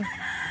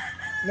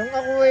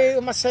ako ay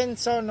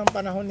umasenso ng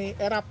panahon ni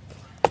Erap,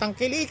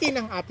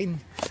 tangkilikin ng atin.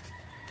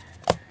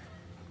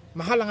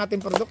 Mahal ang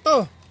ating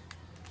produkto.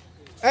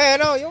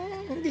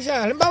 Yung hindi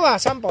siya, halimbawa,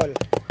 sample.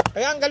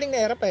 Kaya ang galing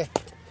ni Erap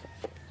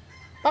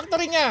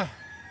Factory niya,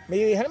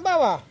 may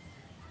halimbawa,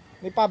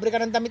 may pabrika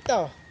ng damit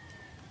to.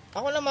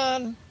 Ako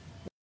naman,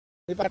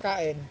 may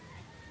pagkain.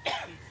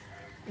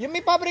 Yung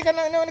may pabrika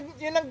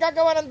yung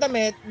naggagawa ng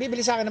damit, bibili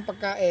sa akin ng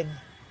pagkain.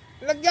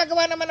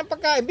 Naggagawa naman ng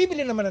pagkain,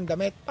 bibili naman ng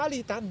damit,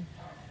 palitan.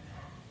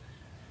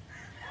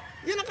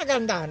 Yun ang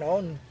kagandahan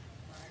noon.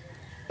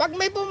 Pag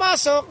may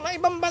pumasok na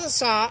ibang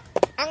bansa,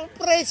 ang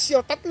presyo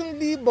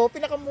 3,000,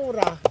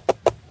 pinakamura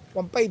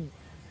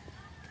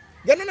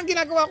 1,500. Ganun ang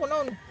ginagawa ko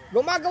noon.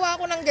 Gumagawa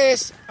ako ng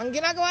Guess. Ang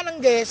ginagawa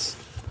ng Guess,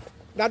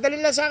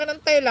 dadalhin lang sa akin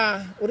ng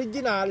tela,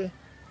 original,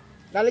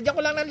 lalagyan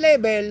ko lang ng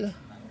label,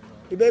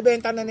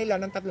 ibebenta na nila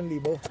ng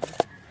 3,000.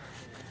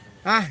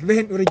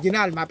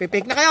 Original,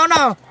 mapipake na kayo,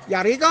 no?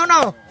 Yari ko,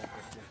 no?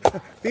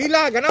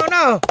 Pila, gano'n,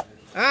 no?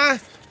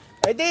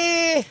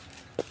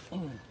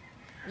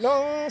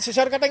 Nung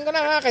sisorkatin ko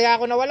na kaya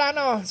ako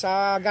nawala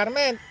sa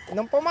garment.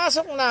 Nung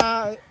pumasok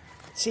na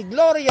si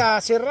Gloria,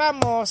 si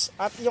Ramos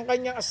at yung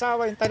kanyang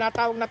asawa, yung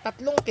tinatawag na 3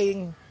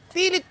 king,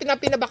 pilit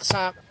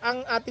pinabaksak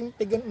ang ating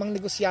mga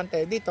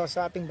negosyante dito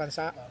sa ating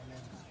bansa.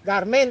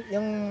 Garment,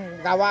 yung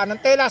gawaan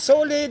ng tela,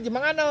 solid, yung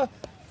mga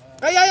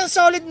Kaya yung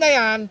solid na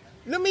yan,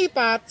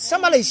 lumipat sa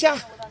Malaysia.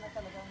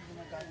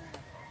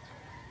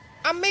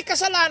 Ang may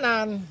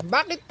kasalanan,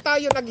 bakit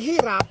tayo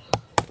naghirap,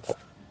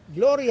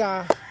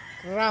 Gloria,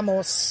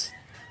 Ramos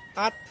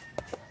at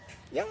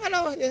yung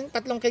 3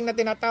 king na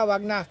tinatawag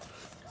na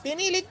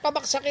pinilit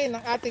pabaksakin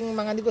ng ating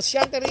mga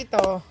negosyante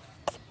rito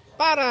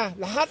para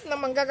lahat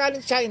ng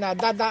manggagaling China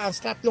dadaan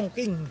sa 3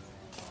 king.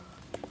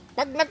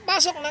 Pag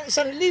nagpasok ng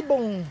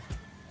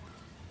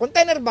 1,000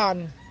 container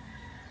van,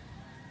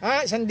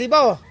 1,000,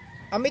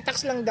 ang may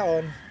tax lang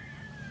doon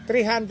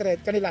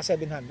 300, kanila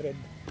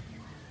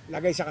 700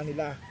 lagay sa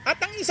kanila. At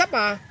ang isa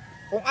pa,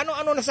 kung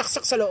ano-ano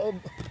nasaksak sa loob,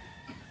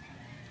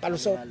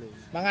 palusot.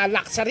 Mga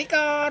luxury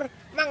car,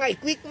 mga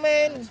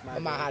equipment,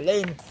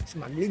 mamahalin,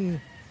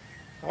 smuggling.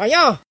 Okay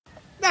nyo?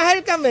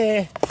 Dahil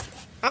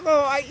ako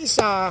ay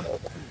isa,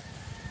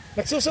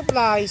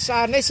 nagsusupply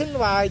sa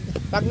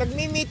nationwide. Pag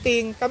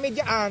nagmi-meeting kami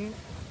diyan,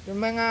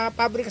 yung mga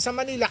pabrika sa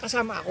Manila,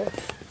 kasama ako.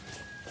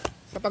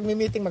 Sa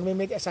pagmi-meeting,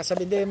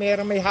 sasabihin,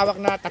 may hawak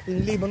na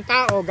 3,000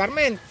 tao,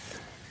 garment.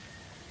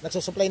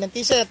 Nagsusupply ng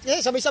t-shirt.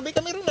 Sabay-sabay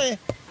kami rin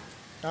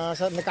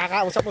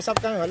nagkakausap-usap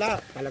kami, wala,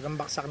 talagang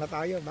baksak na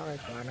tayo.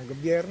 Bakit? Wala ng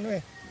gobyerno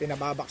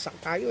pinababaksak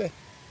tayo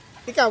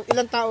Ikaw,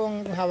 ilang tao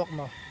ang hawak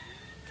mo?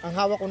 Ang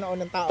hawak ko na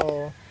unang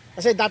tao,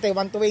 kasi dati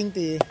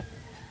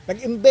 120,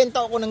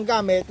 nag-invento ako ng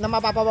gamit na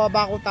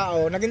mapapababa ko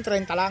tao, naging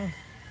 30 lang.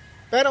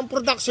 Pero ang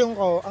production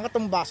ko, ang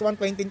katumbas,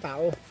 120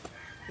 tao.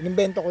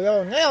 Inimbento ko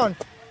yun.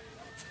 Ngayon,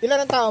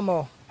 ilan ang tao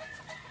mo?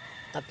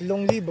 3,000.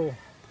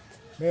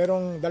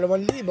 Merong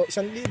 2,000,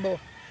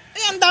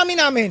 1,000. Ang dami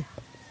namin.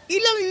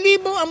 Ilang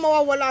libo ang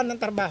mawawala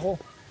ng trabaho.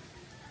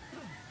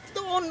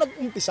 Doon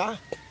nag-umpisa.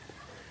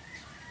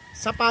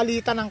 Sa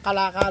palitan ng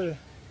kalakal.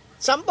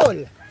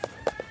 Sample.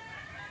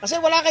 Kasi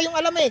wala kayong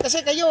alam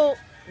Kasi kayo,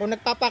 kung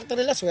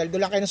nagpa-factory lang, sweldo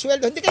lang kayo ng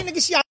sweldo. Hindi kayo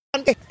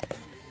nag-isyante.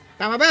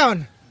 Tama ba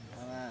yun?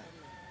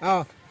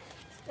 Tama.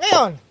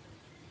 Ngayon,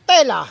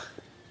 tela.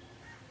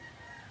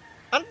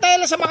 Ang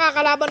tela sa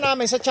makakalaban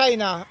namin sa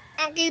China,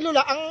 ang kilo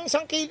lang, ang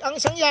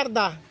isang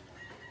yarda,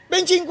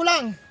 25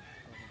 lang.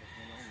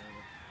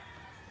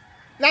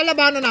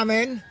 Lalabanan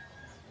namin.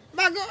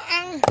 Bago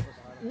ang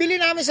bili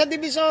namin sa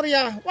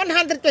Divisoria,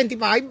 125.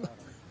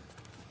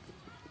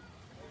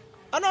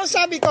 Ano ang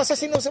sabi ko sa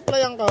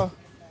sinusuplayan ko?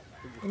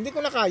 Hindi ko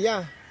na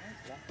kaya.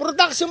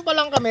 Production pa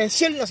lang kami,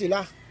 shield na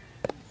sila.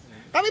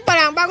 Kami pa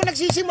lang, bago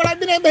nagsisimula,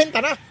 binibenta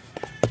na.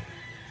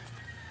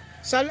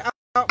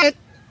 Bakit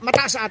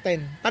mataas sa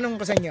atin? Tanong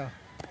ko sa inyo.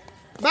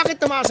 Bakit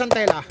tumaas ang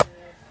tela?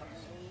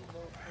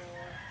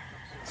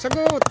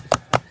 Sagot.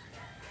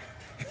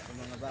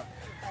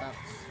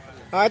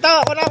 Ito,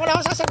 ako na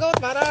ako sasagot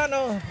para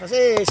ano.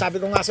 Kasi sabi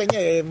ko nga sa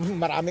inyo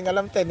maraming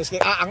alam to miski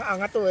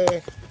aang-anga to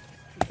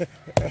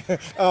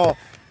oh.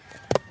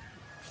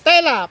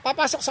 Tela,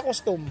 papasok sa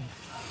costume.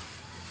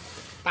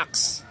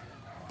 Tax.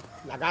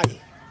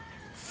 Lagay.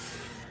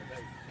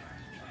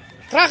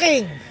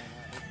 Tracking.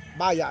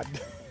 Bayad.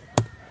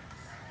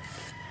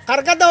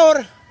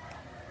 Kargador.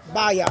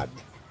 Bayad.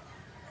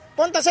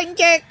 Punta sa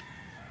check.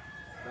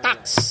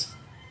 Tax.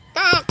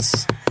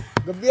 Tax.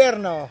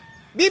 Gobyerno.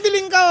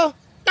 Bibiling ko.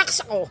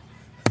 Tax ako.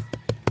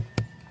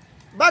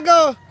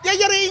 Bago,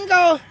 yayariin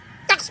ko,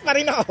 tax pa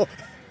rin ako.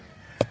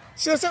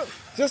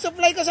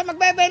 Susupply ko sa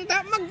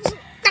magbebenta,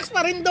 tax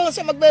pa rin doon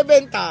sa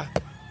magbebenta.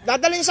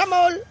 Dadalhin sa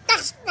mall,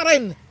 tax pa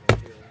rin.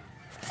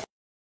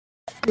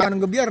 Yan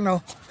ang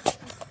gobyerno.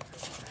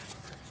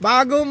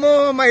 Bago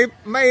mo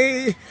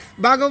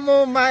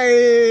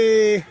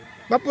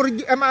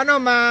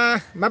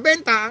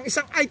mabenta ang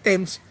isang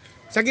items,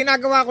 sa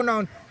ginagawa ko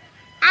noon,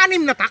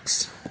 6 na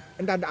tax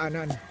ang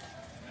dadaanan.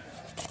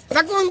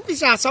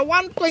 Nag-umpisa sa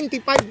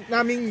 125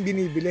 naming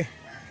binibili.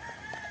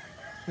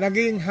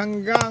 Naging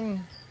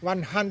hanggang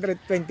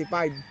 125.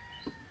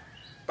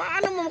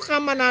 Paano mo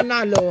ka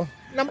mananalo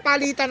ng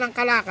palitan ng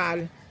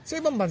kalakal sa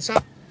ibang bansa?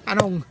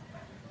 Tanong.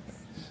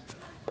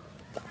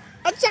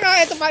 At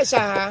saka ito pa isa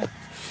ha.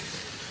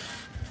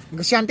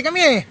 Negosyante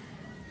kami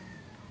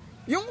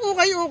Yung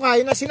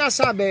ukay-ukay na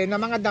sinasabi na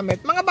mga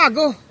damit, mga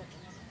bago.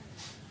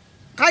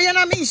 Kaya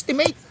namin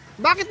estimate.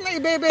 Bakit na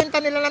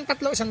ibebenta nila ng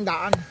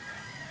 300?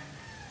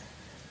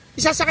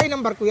 Isasakay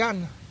ng barko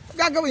yan.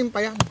 Gagawin pa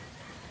yan.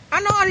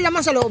 Ano ang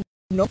laman sa loob?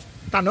 No?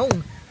 Tanong.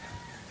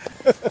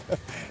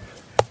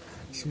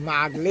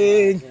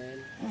 Smuggling.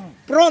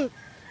 Front.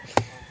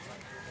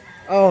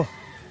 Oh.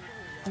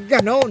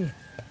 Ganon.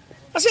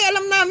 Kasi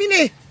alam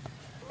namin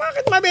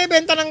bakit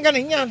mabebenta ng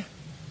ganin yan?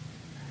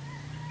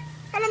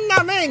 Alam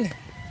namin.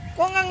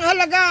 Kung ang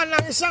halaga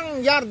ng isang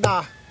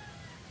yarda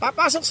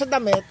papasok sa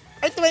damit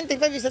ay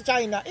 25 sa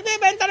China,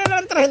 ibebenta na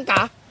lang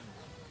 30.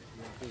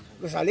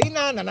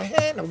 Gasolina,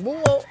 nanahe,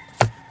 nagbuo,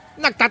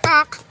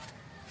 nagtatak.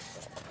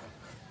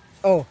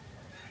 Oh.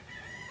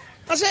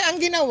 Kasi ang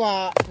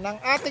ginawa ng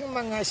ating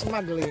mga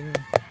smuggling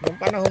noong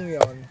panahong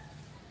yon,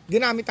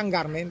 ginamit ang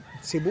garment,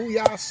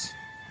 sibuyas,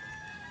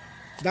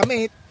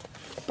 damit,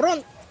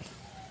 front.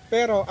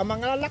 Pero ang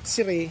mga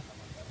luxury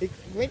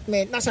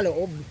equipment nasa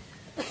loob.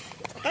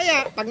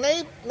 Kaya pag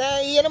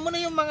naiyan mo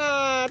na yung mga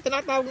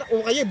tinatawag na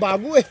kayo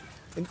bago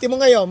Hindi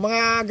mo ngayon,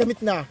 mga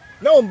gamit na.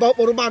 Noon,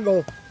 puro bago.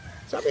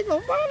 Sabi ko,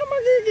 paano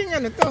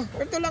magiging to?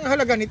 Ito lang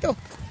halaga nito.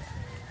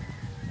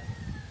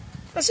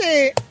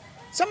 Kasi,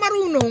 sa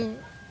marunong,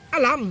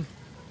 alam.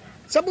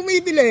 Sa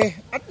bumibili,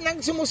 at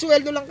nang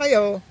sumusweldo lang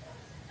kayo,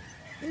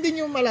 hindi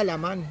nyo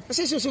malalaman.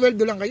 Kasi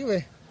susweldo lang kayo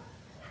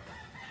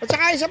At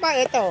saka isa pa,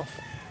 ito.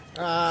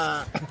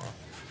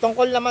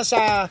 Tungkol naman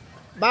sa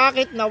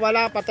bakit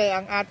nawala pati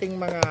ang ating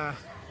mga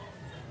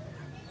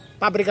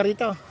pabrika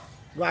rito.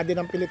 Gawa din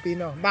ng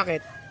Pilipino.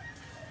 Bakit?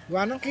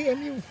 Gawa ng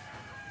KMU.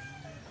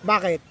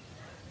 Bakit?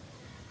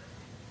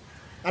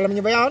 Alam niyo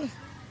ba yan?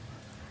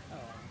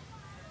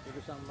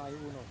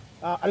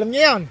 Alam niyo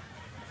yan?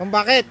 Kung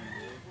bakit?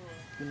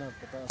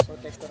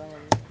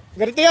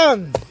 Ganito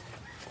yan.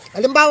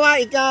 Halimbawa,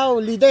 ikaw,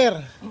 leader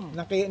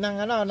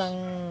ng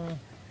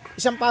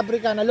isang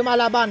pabrika na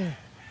lumalaban.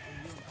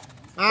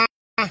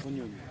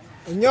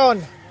 Union.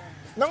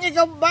 Nung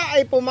ikaw ba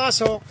ay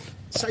pumasok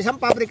sa isang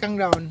pabrikang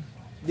doon,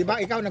 di ba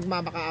ikaw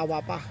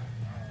nagmamakaawa pa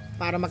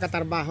para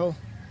magkatrabaho?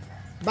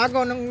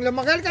 Bago, nung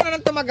lumagal ka na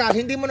ng tumagal,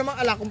 hindi mo namang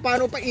alam kung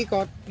paano pa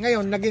ikot.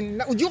 Ngayon,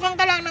 naudyukan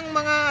ka lang ng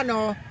mga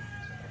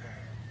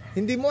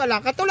hindi mo alam.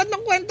 Katulad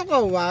ng kwento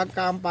ko, huwag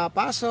kang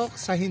papasok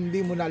sa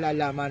hindi mo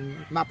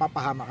nalalaman,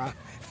 mapapahama ka.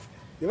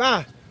 Di ba?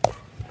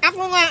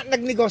 Ako nga,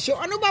 nagnegosyo.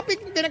 Ano ba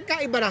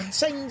pinagkaiba na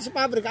sa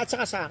pabrika at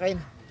saka sa akin?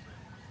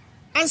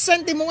 Ang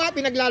sentimo nga,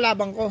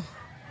 pinaglalaban ko.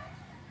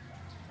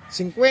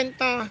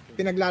 50,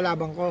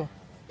 pinaglalaban ko.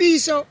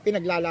 Piso,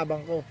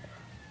 pinaglalaban ko.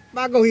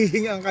 Bago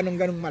hihingi ang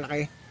ganong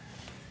malaki.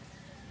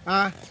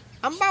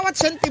 Ang bawat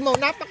sentimo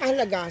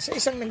napakahalaga sa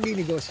isang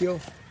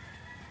nagninegosyo.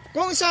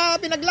 Kung sa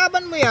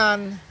pinaglaban mo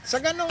yan, sa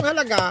ganong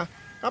halaga,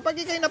 kapag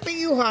ikay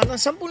napiyuhan ng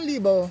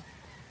 10,000,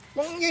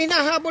 kung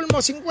hinahabol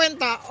mo 50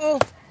 o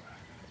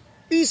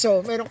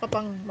piso, meron ka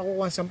pang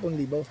makukuha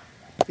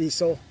 10,000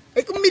 piso.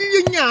 Kung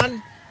milyon yan,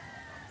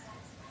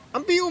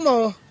 ang piyo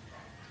mo,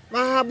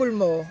 mahahabol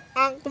mo,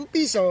 kung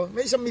piso,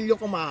 may 1,000,000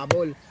 kang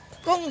mahabol.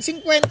 Kung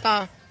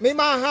 50, may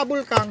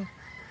mahahabol kang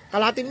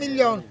kalating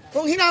milyon.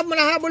 Kung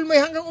nahabol mo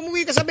hanggang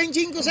umuwi ka sa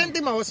 25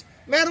 centimos,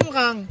 meron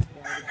kang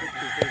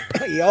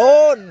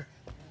yun.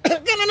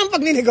 Ganun ang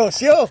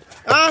pagninegosyo.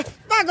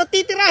 Bago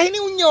titirahin ni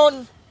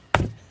Union,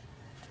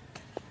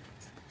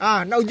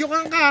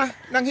 Naudyukan ka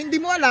nang hindi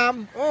mo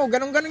alam,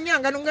 ganun-ganun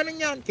yan, ganun-ganun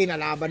yan.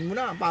 Kinalaban mo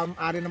na ang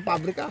ari ng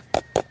pabrika.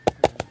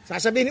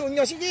 Sasabihin ni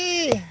Unyo,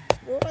 sige,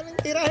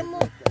 anong tirahin mo.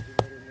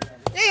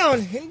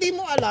 Ngayon, hindi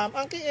mo alam,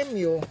 ang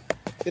KMU,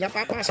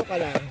 pinapapasok ka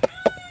lang,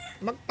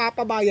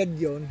 magpapabayad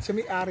yon sa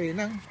may-ari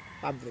ng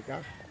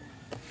pabrika.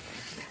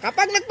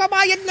 Kapag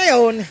nagpabayad na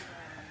yon,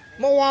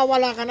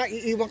 mawawala ka na,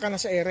 iiwan ka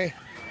na sa ere.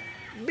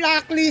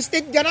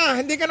 Blacklisted ka na,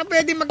 hindi ka na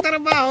pwede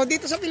magtrabaho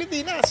dito sa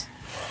Pilipinas.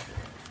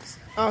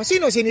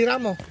 Sino sinira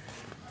mo?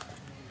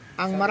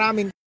 Ang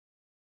maraming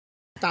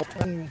tao,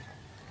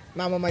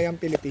 mamamayang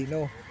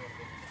Pilipino.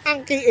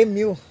 Ang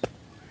KMU.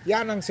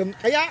 Yan ang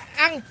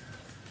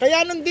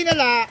kaya nung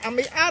dinala ang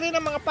may-ari ng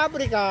mga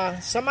pabrika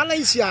sa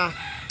Malaysia,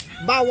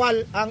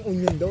 bawal ang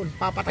union doon.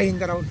 Papatayin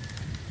ka raw.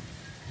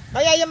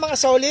 Kaya yung mga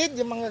solid,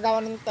 yung mga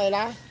gawa ng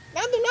tela,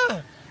 nandun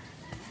na.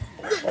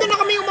 Doon na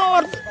kami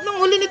umorder.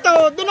 Nung huli nito,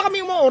 doon na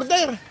kami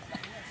umorder.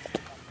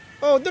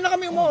 Doon na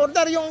kami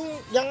umorder yung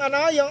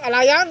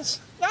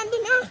Alliance.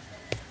 Nandun na.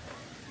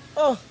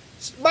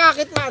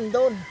 Bakit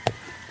nandun?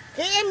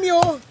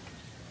 KMU,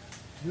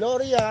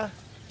 Gloria,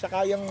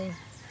 saka yung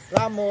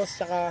Ramos,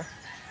 saka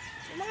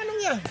mga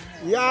anong yan.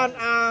 Yan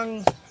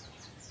ang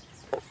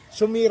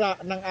sumira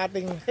ng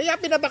ating, kaya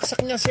pinabaksak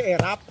niya si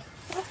ERAP.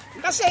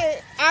 Kasi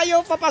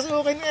ayaw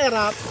papasukin ni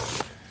ERAP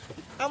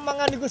ang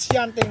mga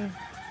negosyanteng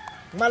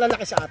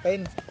malalaki sa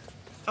atin.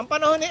 Ang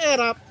panahon ni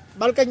ERAP,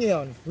 balkan nyo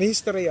yun, may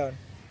history yun.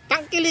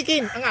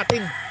 Tangkilikin ang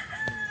atin.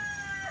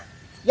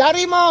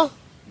 Yari mo,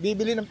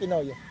 bibili ng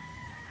Pinoy.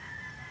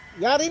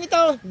 Yari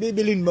nito,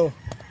 bibilin mo.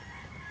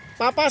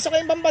 Papasok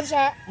kayong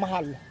pambansa,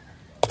 mahal.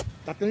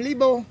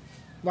 3,000,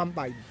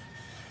 1,500.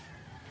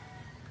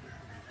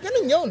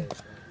 Ganun yun.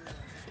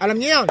 Alam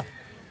niyo yun?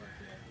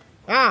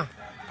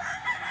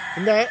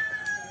 Hindi.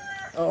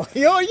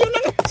 Yun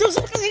ang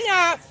susunod kasi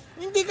nga.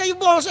 Hindi kayo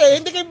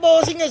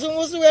bossing eh.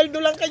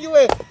 Sumusweldo lang kayo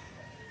eh.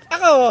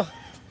 Ako,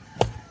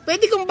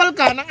 pwede kong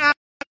balkan ng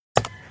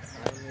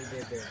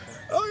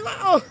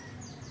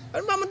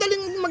ano ba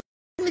madaling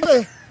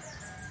eh.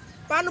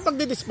 Paano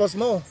pagdi-dispose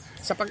mo?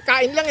 Sa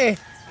pagkain lang eh.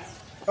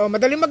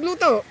 Madaling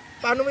magluto.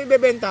 Paano mo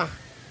ibebenta?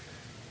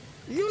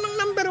 Yun ang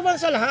number 1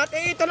 sa lahat.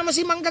 Ito naman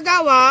si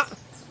manggagawa.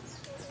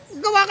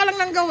 Gawa ka lang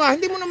ng gawa.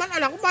 Hindi mo naman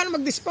alam kung paano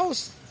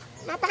mag-dispose.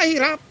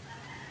 Napakahirap.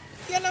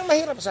 Yan ang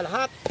mahirap sa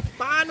lahat.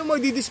 Paano mo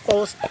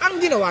i-dispose ang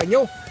ginawa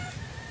nyo?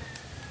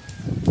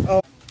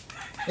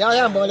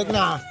 Yan, bumalik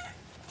na.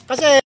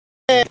 Kasi,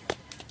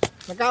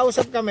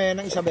 nagkausap kami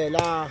ng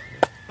Isabela.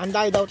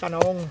 Anday daw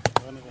tanong.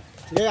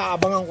 Sige,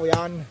 aabangan ko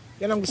yan.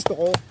 Yan ang gusto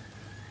ko.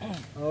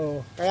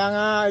 Kaya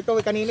nga, ito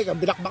kanilig,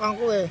 binakbakan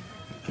ko eh.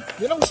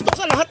 Yan ang gusto ko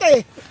sa lahat eh.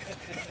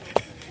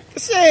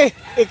 Kasi,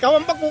 ikaw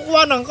ang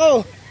pagkukuhanan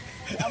ko.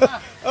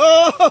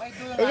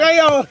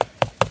 Ngayon,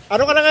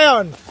 ano ka na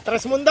ngayon?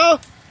 Tres Mundo?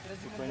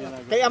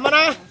 Kay ama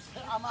na?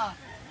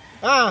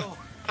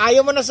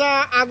 Ayaw mo na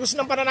sa agos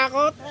ng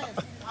pananakot?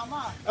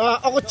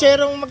 O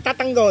kutserong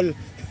magtatanggol?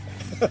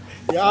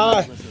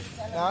 Yan.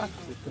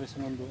 Tres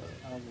Mundo,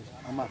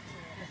 ama,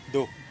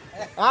 do.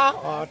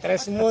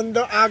 Tres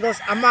Mundo, Agos,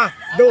 Ama,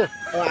 Do.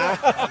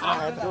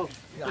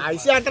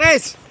 Ayos yan,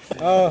 Tres.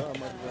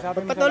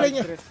 Pagpatuloy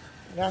nyo.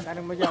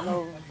 Tanong mo dyan,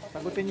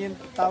 sagutin niyo yung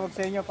tawag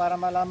sa inyo para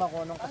malaman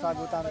ko anong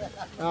kasagutan.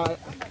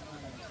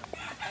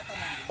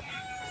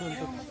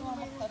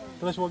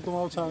 Tres, huwag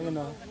tumawag sa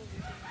akin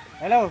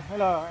Hello,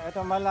 ito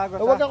Malagos.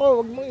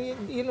 Huwag mo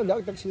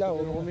inulag sila.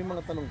 Kung may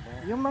mga tanong pa.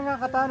 Yung mga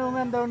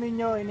katanungan daw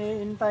ninyo,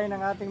 iniintay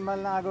ng ating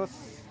Malagos.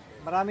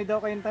 Marami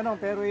daw kayong tanong,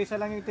 pero isa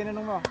lang yung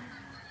tinanong mo.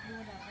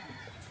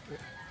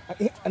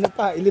 Ano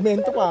pa?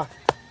 Elemento pa.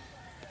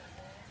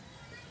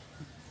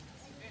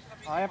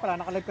 Ayan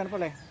pala, nakalive ka na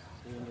pala eh.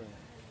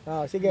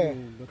 Sige.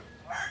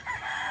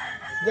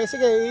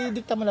 Sige,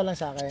 i-dicta mo na lang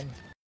sa akin.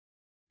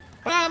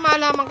 Para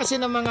malaman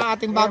kasi ng mga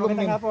ating bagong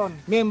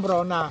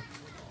membro na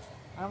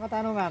anong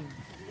katanungan?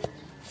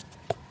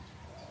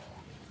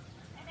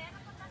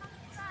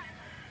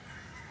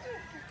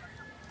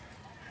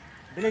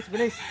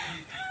 Bilis.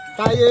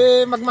 Tayo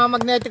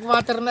magmamagnetic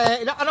water na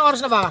eh. Anong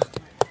oras na ba?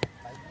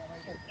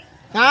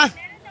 Ha?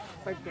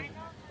 5:30.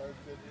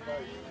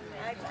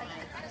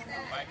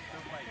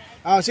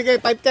 Sige,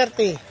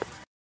 5:30.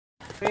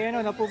 Kaya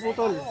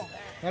napuputol.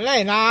 Wala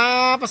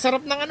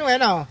napasarap ng no?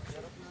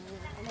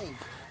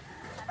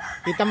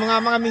 Kita mo nga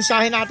mga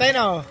mensahe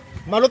natin,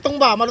 Malutong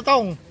ba?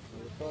 Malutong.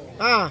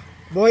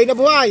 Buhay na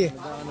buhay.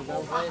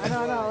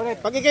 Ulit?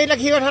 Pag ikay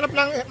naghanap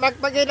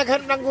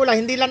ng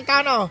gulay, hindi lanta,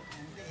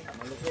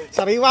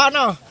 Sariwa,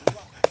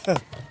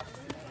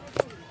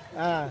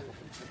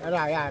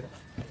 yan.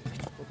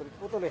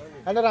 Putol eh.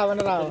 Ano raw?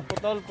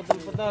 Putol.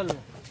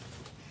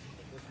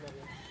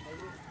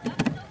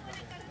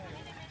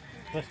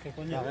 Bakit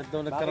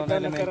daw nagkaroon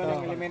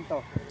ng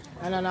elemento?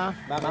 Ano na?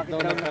 Bakit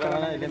daw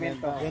nagkaroon ng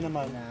elemento? Yan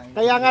naman.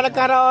 Kaya nga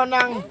nagkaroon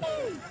ng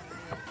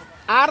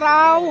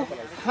araw,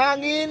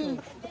 hangin,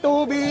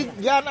 tubig,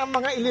 yan ang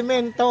mga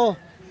elemento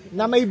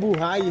na may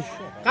buhay.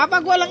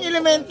 Kapag walang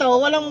elemento,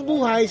 walang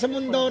buhay sa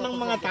mundo ng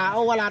mga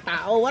tao,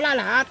 wala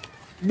lahat.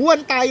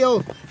 Buwan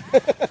tayo.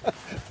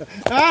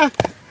 Ha?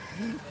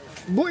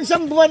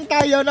 Isang buwan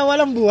tayo na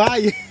walang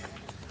buhay.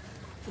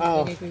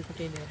 Oh.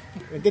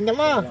 Intindihan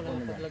mo?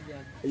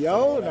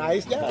 Yo,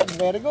 nice yan.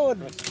 Very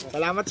good.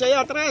 Salamat sa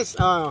iyo, Tres.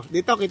 Oh,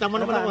 dito kita mo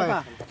naman ako eh.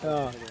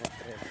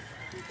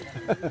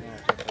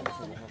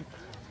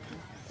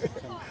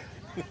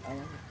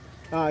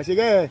 Oh.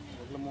 Sige.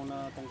 Huwag lang muna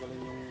tanggalin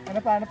yung Ano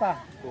pa?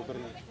 cover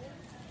niya.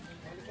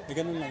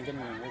 Ganun lang. Huwag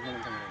mo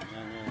lang tanggalin.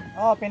 Yan.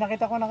 Oh,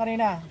 pinakita ko na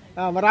kanina.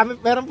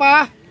 Meron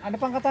pa? Ano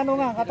pang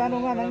katanungan?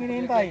 Katanungan ang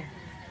hinihintay.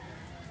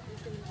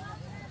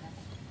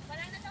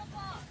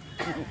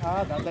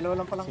 Dadalawa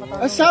lang palang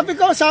katanungan. Sabi,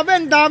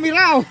 ang dami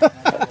raw.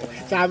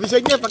 Sabi sa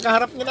inyo,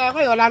 pagkaharap niyo na ako,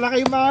 wala na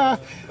kayo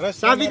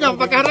Sabi niyo,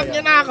 pagkaharap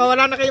niyo na ako,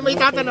 wala na kayo may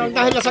tatanong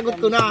dahil nasagot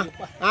ko na.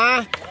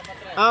 Ha?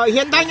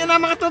 Ihandaan niyo na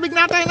mga tubig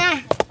natin, ha?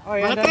 Oh,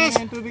 Mga yan Tres,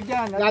 yung tubig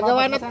dyan. At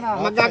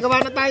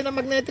maggagawa na tayo ng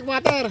magnetic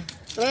water.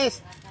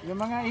 Tres, yung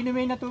mga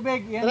inumin na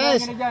tubig, yan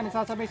Tres, lang dyan,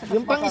 isasabay sa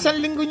yung pang isang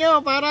linggo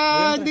nyo para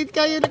hindi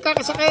kayo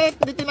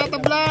nagkakasakit, hindi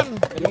tinatablan.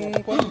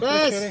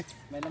 Tres,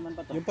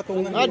 Yung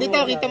patungan. dito,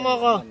 kita mo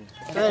ako.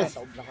 Tres,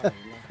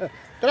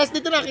 Tres,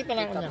 dito nakita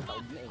na ako niya.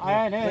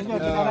 Ayan, yun,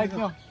 live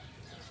nyo.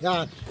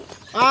 Yan.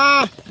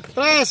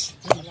 Tres,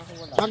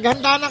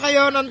 maghanda na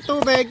kayo ng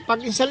tubig pag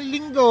isang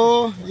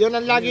linggo, yun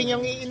ang lagi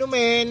niyong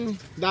iinumin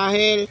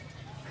dahil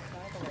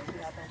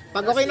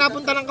pag ako'y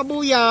napunta ng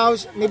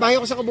Kabuyaw, may bahay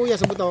ako sa Kabuyaw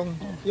sa Butong.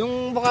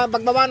 Yung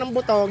pagbaba ng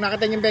Butong,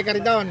 nakita niyo yung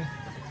bakery doon.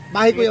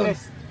 Bahay ko yun.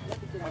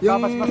 Yung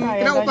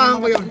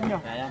pinaupahan ko yun.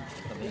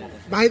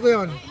 Bahay ko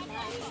yun.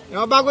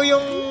 Bago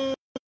yung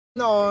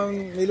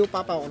noon, may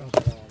lupa pa ako.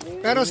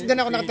 Pero doon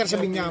ako nakatira sa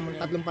Binyamon,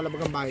 3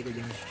 palabag ang bahay ko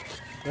dyan.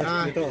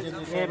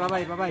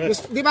 Bye-bye.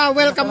 Di ba,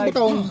 welcome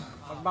Butong.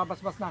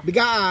 Pagbabasbas na.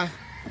 Bigaa.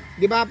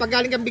 Di ba, pag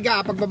galing kang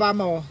Bigaa, pagbaba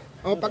mo,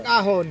 o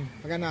pag-ahon,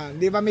 pag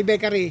di ba may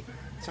bakery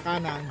sa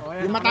kanan.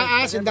 Yung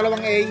mataas, yung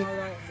 2A,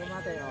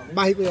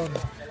 bahay ko yun.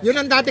 Yun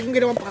ang dati kong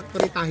ginawang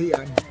factory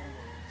tahian.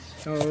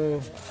 So,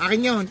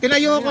 akin yun.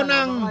 Tinayo ko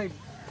ng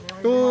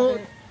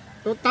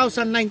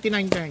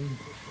 2099.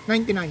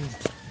 21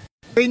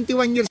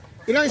 years.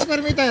 Ilang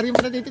square meter yung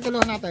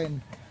pinatituluhan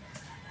natin?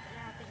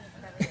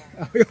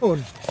 Yun.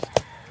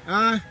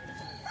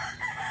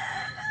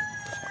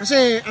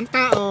 Kasi ang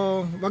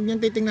tao, wag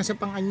niyong titingnan sa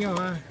pang-anyo,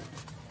 ha.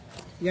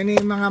 Yan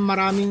yung mga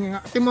maraming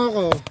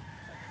timoko.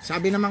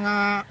 Sabi ng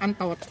mga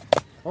antot,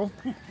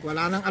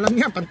 wala nang alam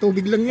niya,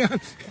 pantubig lang yan.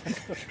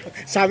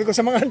 Sabi ko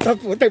sa mga antot,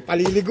 putay,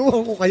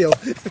 paliliguan ko kayo.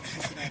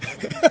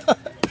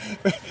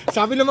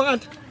 Sabi ng mga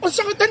antot,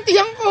 sakit ang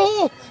tiyang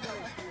ko.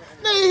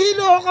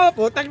 Nahihilo ako,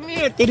 putang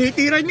niya,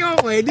 tinitira niyo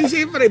ako di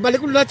siyempre,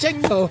 balik ko lahat sa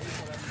inyo.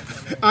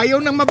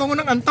 Ayaw nang mabango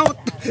ng antot.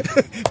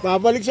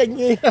 Babalik sa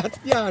inyo lahat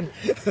yan.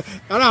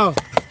 Ano?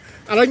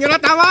 Alam niyo na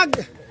tawag?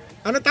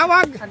 Ano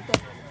tawag?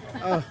 Antot.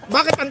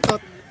 Bakit antot?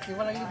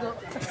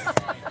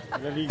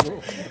 Naligo.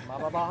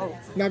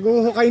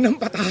 Naguhukay ng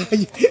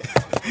patay.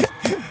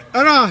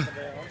 Ano?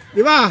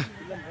 Di ba?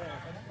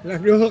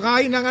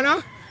 Naguhukay ng ano?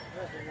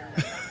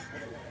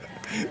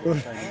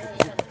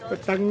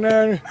 Patang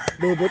na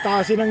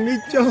bubutasin ng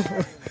nicho.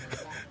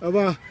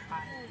 Aba.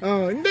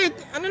 Hindi,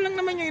 ano lang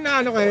naman yung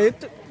inaano kayo,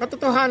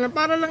 katotohanan,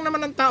 para lang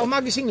naman ang tao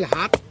magising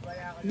lahat.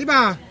 Di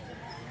ba?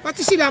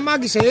 Pati sila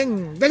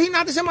magising. Dalhin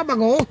natin sa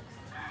mabango.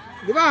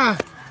 Di ba?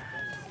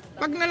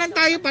 Pag na lang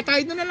tayo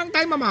patay, doon na lang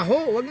tayo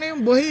mamaho. Huwag na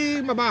yung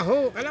buhay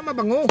mabaho. Kailangan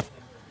mabango.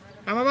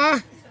 Tama ba?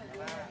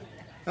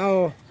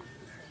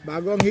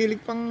 Bago ang hilig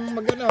pang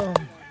magano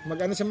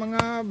sa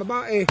mga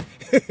babae.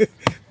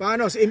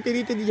 Paano? Si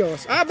Infinity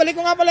Diyos. Balik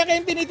ko nga pala kay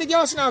Infinity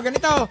Diyos. No?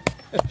 Ganito.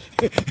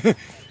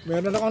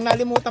 Meron akong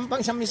nalimutan pang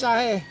isang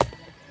mensahe.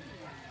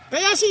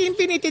 Kaya si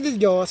Infinity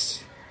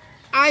Diyos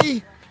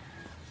ay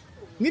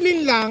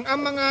nilinlang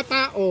ang mga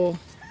tao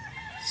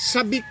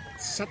sabik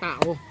sa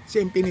tao. Si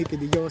Infinity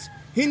Diyos.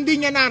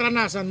 Hindi niya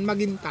naranasan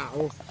maging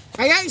tao.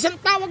 Kaya isang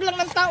tawag lang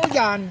ng tao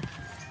dyan,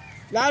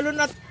 lalo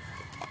na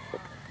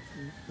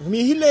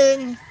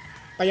humihiling,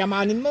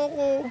 payamanin mo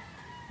ko,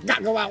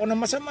 gagawa ko ng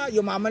masama,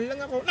 yumaman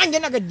lang ako,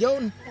 nandiyan agad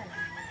yun.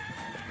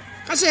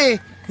 Kasi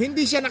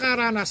hindi siya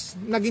nakaranas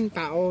naging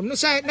tao.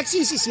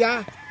 Nagsisi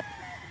siya.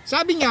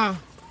 Sabi niya,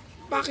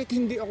 bakit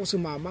hindi ako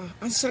sumama?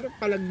 Ang sarap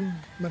palang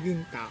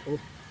maging tao.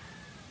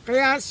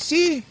 Kaya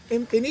si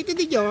Infinity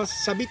Diyos,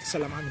 sabik sa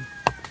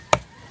laman.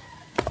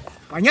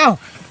 Panyo!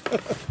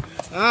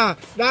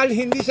 Dahil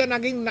hindi siya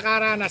naging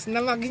nakaranas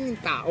na maging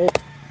tao.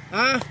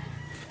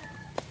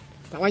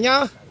 Tawa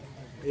nyo?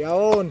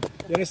 Yun.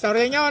 Yung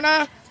istorya nyo,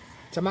 na?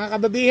 Sa mga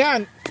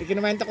kababihan,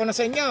 ikinuwenta ko na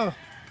sa inyo.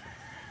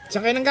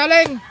 Saan kayo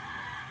nanggaling?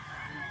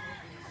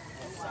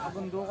 Sa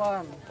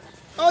kabundukan.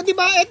 Di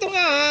ba? Ito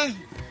nga,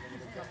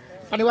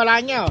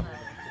 paniwalaan nyo.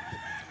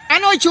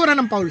 Ano itsura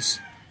ng Pauls?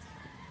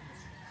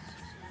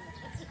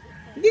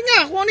 Hindi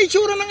nga, kung ano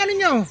itsura ng ano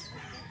nyo.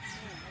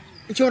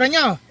 Itsura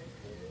nyo.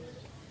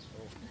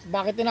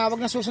 Bakit tinawag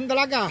na Susan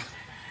Dalaga?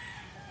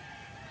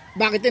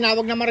 Bakit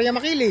tinawag na Maria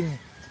Makiling?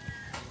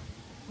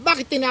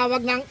 Bakit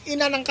tinawag ng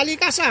ina ng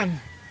kalikasan?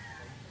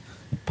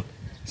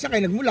 Saan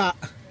kayo nagmula?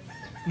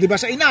 Di ba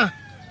sa ina?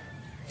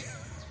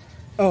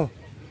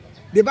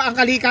 Di ba ang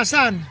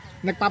kalikasan,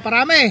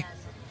 nagpaparami.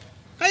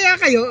 Kaya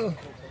kayo,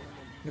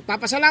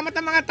 nagpapasalamat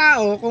ang mga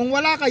tao, kung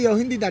wala kayo,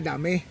 hindi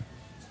dadami.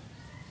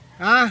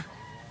 Ha?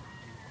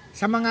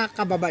 Sa mga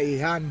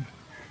kababaihan.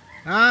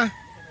 Ha?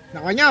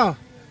 Nako nyo,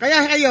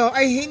 kaya kayo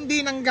ay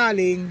hindi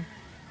nanggaling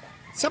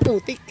sa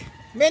putik.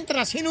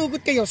 Mentras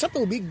hinugot kayo sa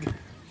tubig.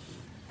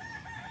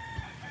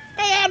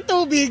 Kaya ang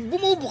tubig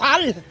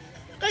bumubukal.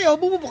 Kayo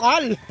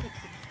bumubukal.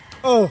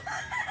 Oh.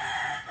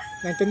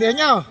 Naintindihan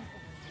nyo?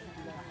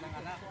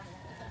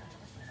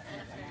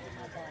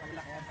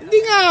 Hindi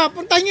nga,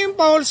 puntahan nyo yung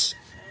falls.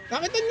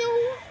 Nakita nyo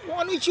kung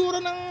ano itsura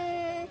ng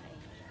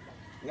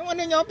yung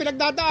ano nyo,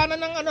 pinagdadaanan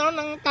ng ano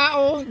ng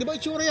tao. Di ba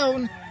itsura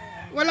yun?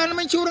 Wala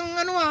naman itsurang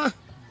ano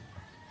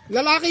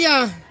lalaki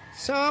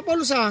sa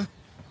falls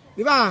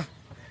Di ba?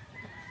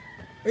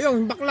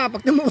 Ayun, bakla,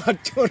 pag namuwat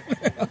yun.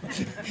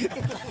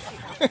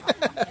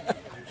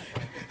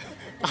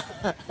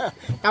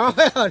 Tama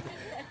ba yun?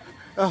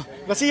 Oh,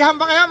 basihan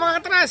ba kayo mga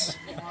katras?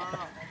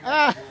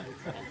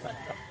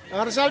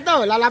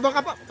 Rosaldo, lalaban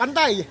ka pa,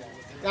 Panday.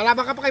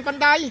 Lalaban ka pa kay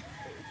Panday?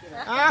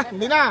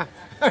 Hindi na.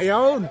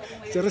 Ayun,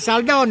 si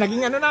Rosaldo,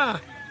 naging ano na.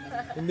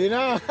 Hindi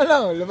na,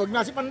 lubog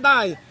na si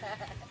Panday.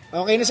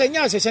 Okay na sa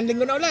inyo,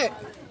 sisending ko na uli.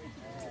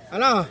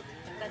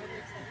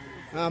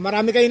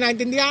 Marami kayo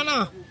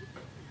naintindihan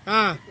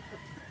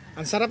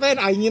ang sarapin,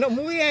 ayaw nyo na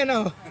umuwi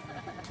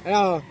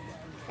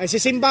ay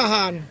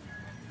sisimbahan.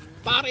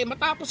 Pare,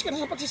 matapos ka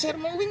na sa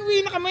pagsisermon,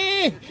 uwing-uwi na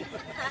kami.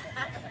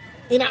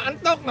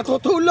 Inaantok,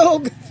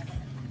 natutulog.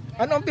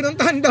 Ano ang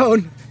pinuntahan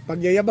doon?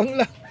 Pagyayabang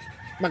lang.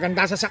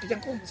 Maganda sa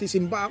sakyan ko,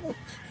 sisimba ako.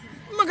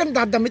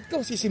 Maganda damit ko,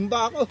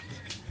 sisimba ako.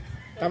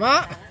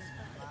 Tama?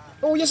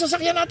 O, yung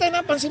sasakyan natin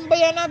pansimba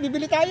yan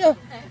bibili tayo.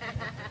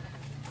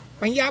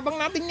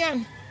 Pangyabang natin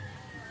yan.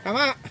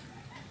 Tama?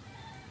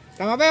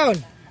 Tama ba yun?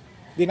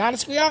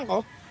 Dinanas ko yan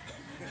ko.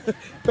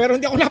 Pero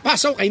hindi ako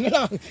napasok, kayo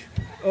na lang.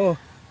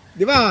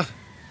 Di ba?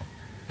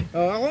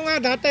 Ako nga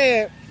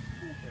dati,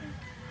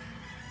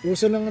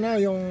 uso ng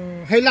yung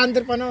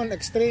Highlander pa noon,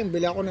 Extreme.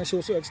 Bili ako ng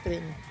Suzu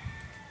Extreme.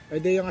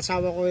 Pwede yung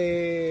asawa ko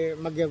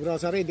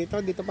mag-grocery dito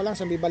pa lang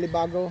sa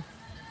Balibago.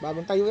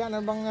 Bagong tayo yan.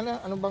 Ano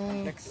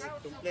bang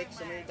Duplex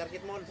sa may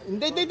Target Mall.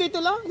 Hindi, dito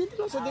lang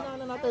sa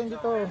dinaanan natin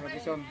dito.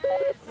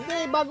 Hindi,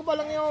 bago pa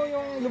lang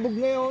yung lubog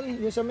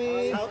ngayon, yung sa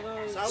may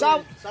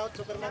South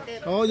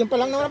Supermarket. yung pa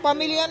lang naman ang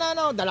pamilya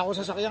dala ko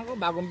sa sakyan ko,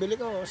 bagong bili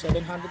ko,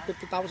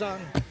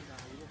 750,000.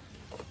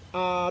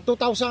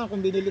 2,000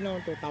 kung binili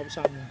noon,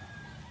 2,000.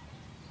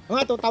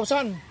 Mga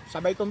 2,000,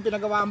 sabay kong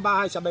pinagawa ang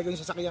bahay, sabay ko yung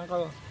sasakyan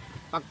ko.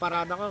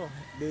 Pagparada ko,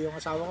 di yung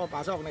asawa ko,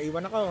 pasok,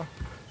 naiwan ako.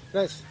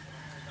 Yes.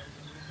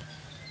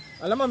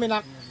 Alam mo, may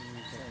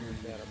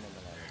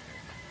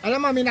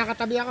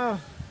nakatabi ako.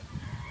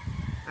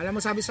 Alam mo,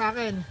 sabi sa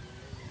akin,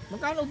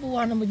 magkano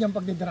upuhan mo dyan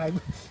pag di-drive?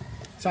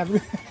 Sabi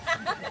ko,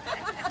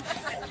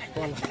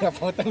 wala na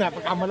po,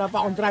 napakamala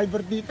pa akong driver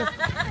dito.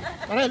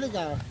 Parali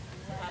ka.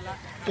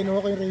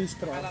 Kinuha ko yung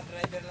registro.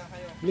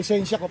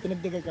 Lisensya ko,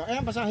 pinagdigay ko.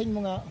 Ayan, pasahin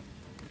mo nga.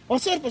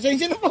 Sir,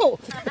 pasensya na po.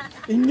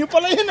 Inyo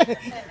pala yun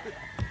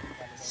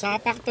Sa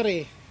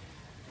factory,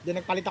 di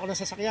nagpalit ako ng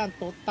sasakyan,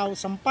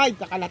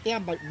 2005,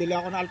 kakalatian, bili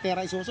ako ng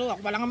Altera Isuzu,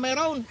 ako pa lang ang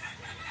meron.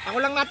 Ako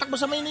lang natakbo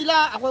sa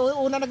Maynila,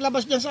 ako una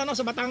naglabas dyan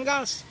sa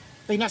Batangas.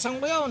 Pinasang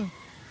ko yun.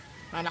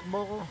 Nanakbo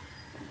ko.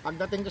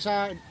 Pagdating ko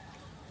sa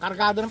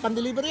kargado ng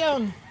pandeliver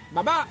yun,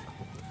 baba.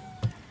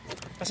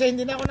 Kasi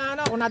hindi na ako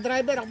ako na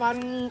driver, ako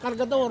parang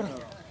kargador.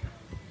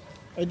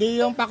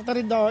 Di yung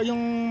factory doon,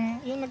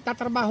 yung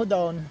nagtatrabaho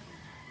doon,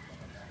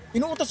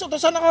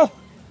 inuutos-utosan ako.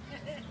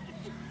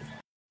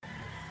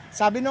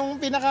 Sabi nung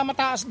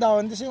pinakamataas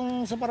doon,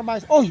 yung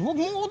supervisor, huwag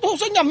mong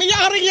utusan niya,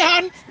 may-ari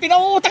yan,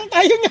 pinauutang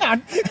tayo niyan.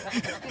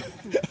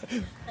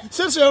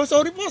 Sir,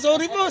 sorry po.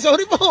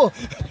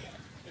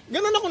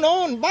 Ganun ako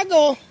noon,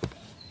 bago.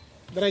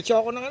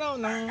 Diretso ako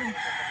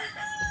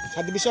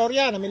sa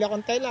Divisoria, namili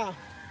akong tela.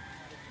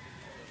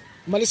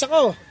 Umalis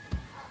ako.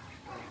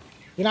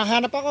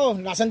 Hinahanap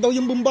ako, nasan daw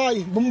yung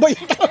Bombay? Bombay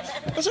yung tao.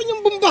 Nasaan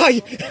yung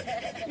Bombay?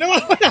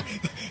 Nawawala.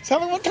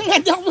 Sabi mo,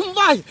 tangad ako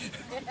Bombay.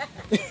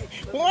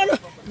 Kung ano,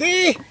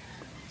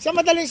 sa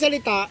madaling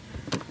salita,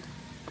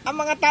 ang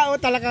mga tao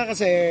talaga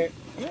kasi,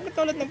 yung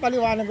katulad ng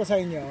paliwanag ko sa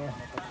inyo,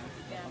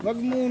 wag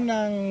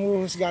munang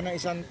huhusga ng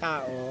isang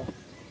tao,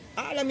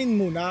 aalamin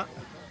muna,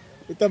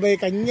 ito ba'y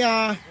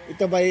kanya,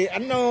 ito ba'y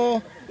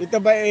ito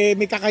ba'y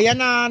may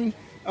kakayanan.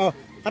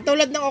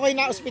 Katulad ng okay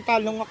na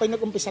ospital, nung ako'y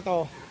nag-umpisa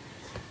to,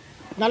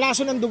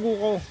 nalaso ng dugo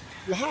ko,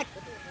 lahat.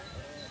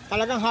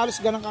 Talagang halos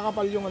ganang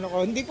kakapal yung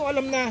ko. Hindi ko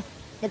alam na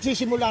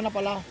nagsisimula na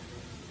pala.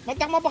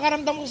 Magtakma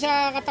pakaramdam ko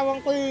sa katawan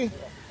ko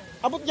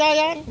abot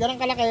yan, ganang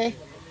kalaki.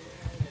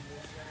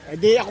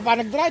 Di ako pa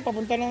nag-drive,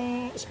 papunta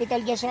ng ospital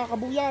dyan sa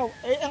Kabuyaw.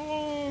 Ang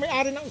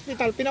may-ari ng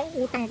ospital,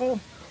 pinauutang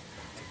ko.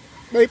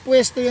 May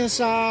pwesto yan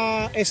sa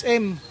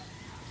SM.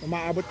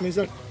 Umaabot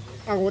minsan,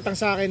 ang utang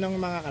sa akin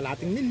ng mga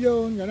kalating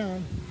milyon,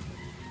 gano'n.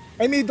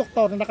 May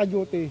doktor na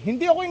naka-duty.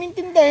 Hindi ako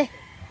inintindi.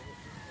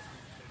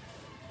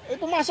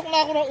 Pumasok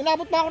na ako,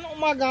 inabot pa ako ng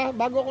umaga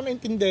bago ako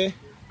naintindi.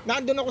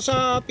 Naandun ako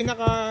sa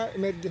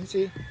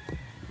pinaka-emergency.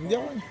 Hindi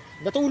ako.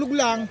 Natulog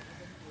lang.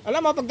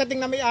 Alam mo,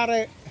 pagdating na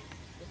may-ari,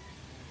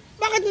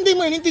 bakit hindi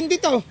mo inintindi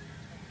to?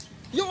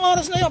 Yung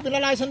oras na yun,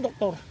 pinalayas ng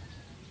doktor.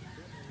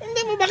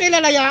 Hindi mo ba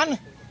kilala yan?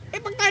 Eh,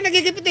 pag tayo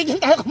nagigipit dyan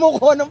tayo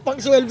kumukuha ng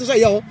pangsweldo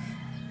sa'yo.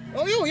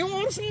 O yung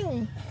oras na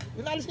yun.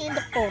 Pinalis niya yung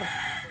doktor.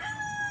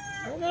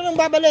 Ano nang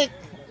babalik?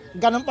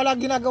 Ganun pala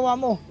ginagawa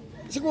mo.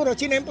 Siguro,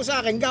 sinempo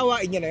sa akin,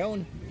 gawain niya na yun.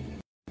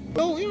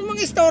 So, yung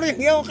mga story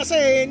niyo,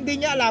 kasi hindi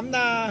niya alam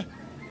na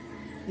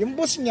yung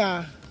boss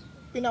niya,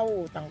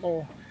 pinauutang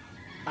ko.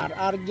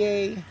 RRJ,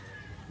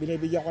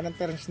 binibigyan ko ng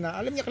terms na,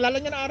 alam niya, kilala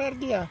niya na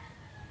RRJ ah.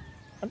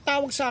 Ang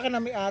tawag sa akin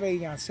na may-ari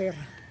niya, Sir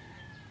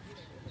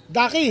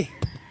Daki.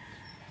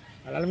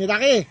 Alam niyo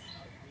Daki?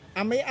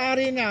 Ang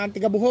may-ari niya, ang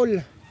tiga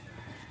Bohol.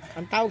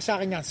 Ang tawag sa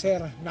akin niya,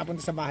 Sir, napunta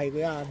sa bahay ko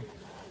yan.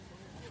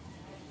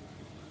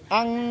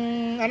 Ang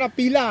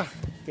pila,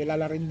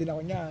 kilala rin din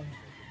ako niyan.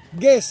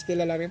 Guest,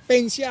 kilala rin.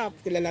 Paint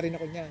shop, kilala rin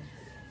ako niyan.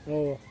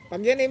 So,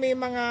 pag yan may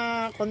mga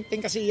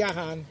konting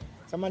kasiyahan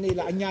sa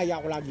Manila, anyaya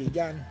ako lagi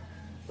dyan.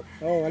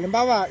 So,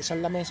 halimbawa,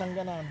 isang lamesang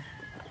ganon.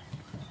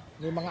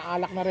 May mga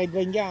alak na red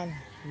wine dyan.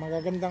 Mga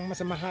gandang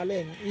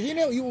masamahalin.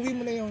 Iuwi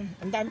mo na yun.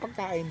 Ang daming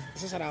pagkain.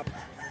 Masasarap.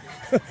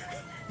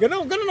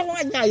 Ganon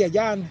akong anyaya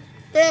dyan.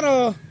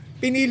 Pero,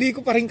 pinili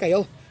ko pa rin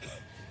kayo.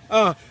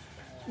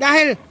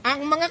 Dahil,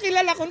 ang mga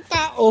kilala kong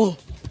tao,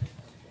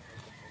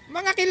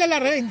 mga kilala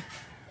rin.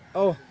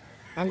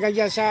 Hanggang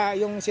dyan sa,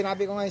 yung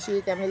sinabi ko ngayon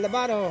si Colonel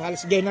Labaro,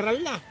 halos general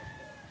na.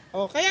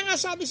 Kaya nga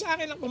sabi sa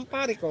akin ng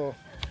kumpare ko,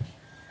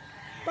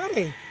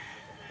 pare,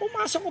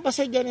 pumasok ko ba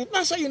sa dyan?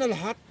 Nasa iyo na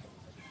lahat.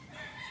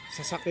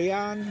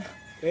 Sasakyan,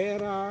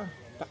 pera,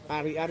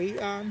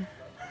 ari-arian.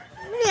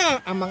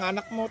 Ang mga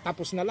anak mo,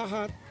 tapos na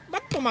lahat.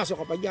 Ba't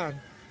pumasok ka pa dyan?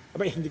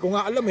 Abay, hindi ko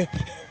nga alam eh.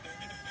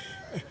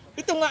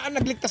 Ito nga ang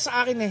nagligtas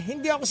sa akin eh.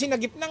 Hindi ako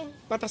sinagip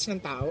ng batas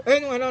ng tao.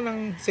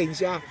 Ng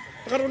sensya.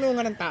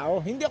 Karunungan ng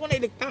tao. Hindi ako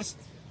nailigtas.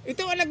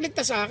 Ito ang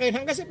nagligtas sa akin.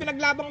 Hanggang sa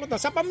pinaglabang ko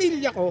to sa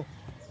pamilya ko,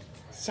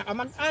 sa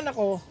kamag-anak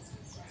ko,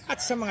 at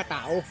sa mga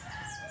tao.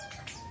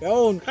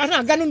 Yun. Kasi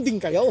ganun din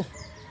kayo.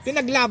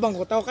 Pinaglabang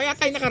ko to. Kaya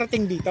tayo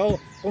nakarating dito.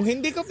 Kung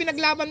hindi ko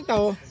pinaglaban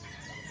to,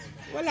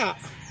 wala.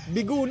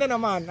 Bigo na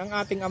naman ang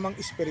ating amang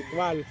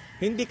espiritual.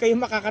 Hindi kayo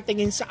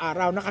makakatingin sa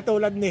araw na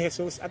katulad ni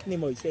Jesus at ni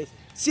Moises.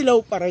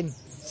 Silaw pa rin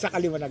sa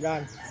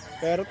kaliwanagan.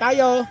 Pero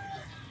tayo,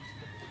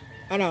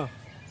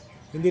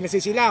 hindi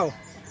nasisilaw.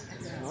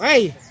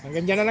 Okay,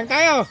 hanggang dyan na lang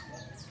tayo.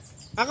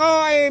 Ako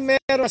ay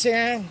meron kasi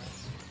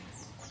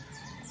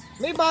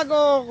may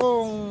bago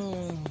kong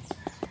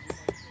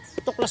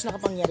tuklas na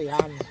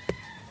kapangyarihan.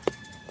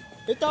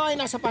 Ito ay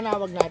nasa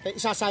panawag natin.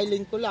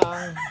 Isasilent ko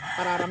lang,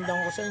 pararamdam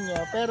ko sa inyo,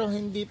 pero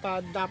hindi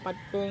pa dapat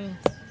kong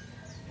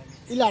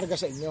ilarga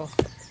sa inyo.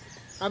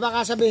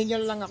 Baka sabihin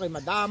nyo lang ako'y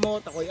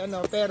madamot, ako'y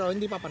pero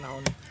hindi pa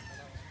panahon.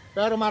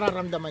 Pero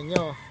mararamdaman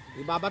nyo.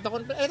 Ibabato ko.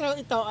 Pero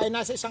ito ay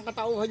nasa isang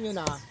katauhan nyo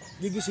na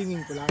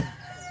gigisingin ko lang.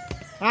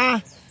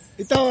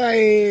 Ito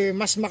ay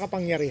mas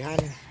makapangyarihan.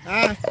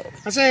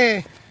 Kasi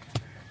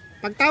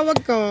pagtawag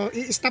ko,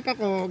 i-stop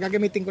ako,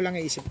 gagamitin ko lang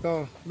ang isip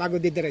ko bago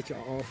didiretso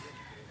ako.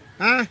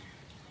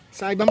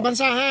 Sa ibang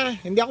bansa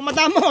hindi ako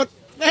madamot.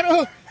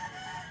 Pero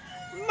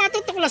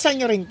matutuklasan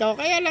nyo rin to.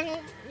 Kaya lang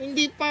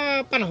hindi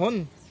pa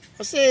panahon.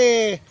 Kasi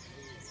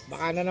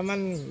baka na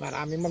naman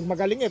maraming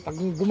magmagaling pag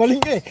gumaling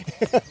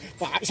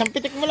baka isang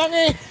pitik mo lang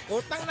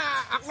utang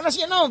na ako na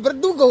siya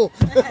berdugo.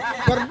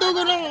 Berdugo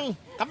ng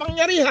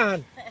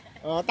kapangyarihan.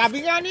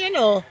 Sabi nga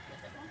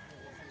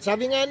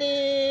ni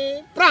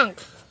Frank,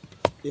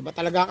 iba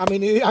talaga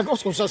kami ni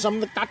Agos kung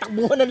saan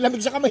nagtatakbuhan ng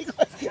lamig sa kamay ko.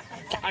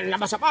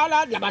 Labas sa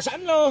palad, labas sa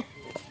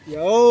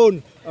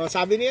yun.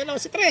 Sabi ni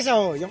si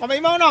Treso, yung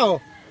kamay mo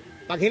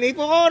pag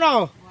hinipo ko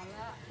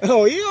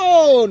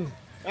yun.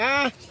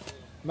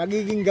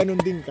 Magiging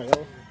ganun din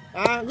kayo.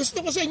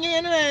 Gusto ko sa inyo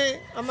yan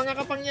ang mga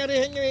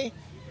kapangyarihan nyo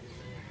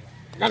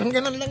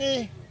ganun lang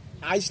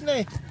ayos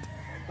na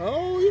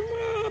yung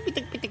mga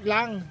pitik-pitik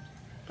lang.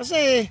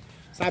 Kasi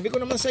sabi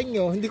ko naman sa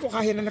inyo, hindi ko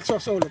kaya na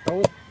nagsosolo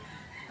to.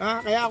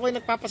 Kaya ako ay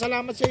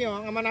nagpapasalamat sa inyo,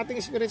 ang ama nating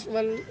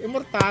spiritual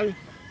immortal,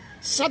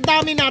 sa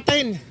dami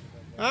natin.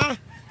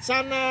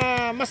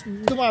 Sana mas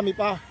dumami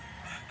pa.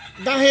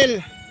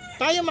 Dahil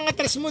tayo mga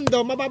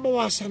Tresmundo,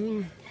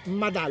 mababawasan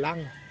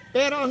madalang.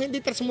 Pero ang hindi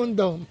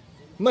Tresmundo,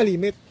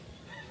 malimit.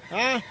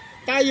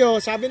 Tayo,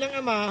 sabi ng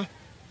ama,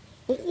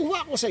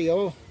 kukuha ko sa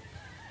iyo.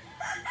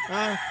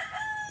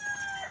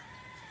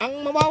 Ang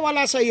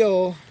mawawala sa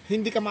iyo,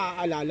 hindi ka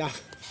maaalala.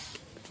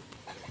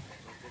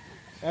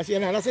 Kasi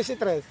nasa si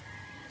Tres.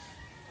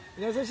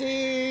 Nasa si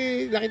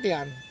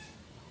Lakitian.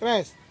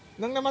 Tres,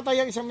 nang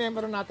namatay ang isang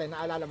miyembro natin,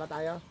 naalala ba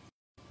tayo?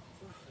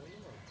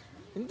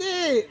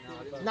 Hindi.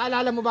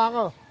 Naalala mo ba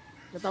ako?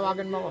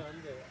 Natawagan mo ako.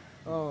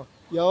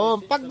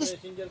 Yung pag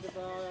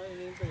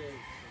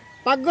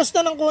gusto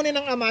ng kunin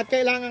ng ama at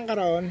kailangan ka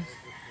ron,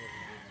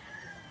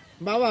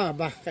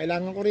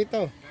 kailangan ko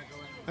rito.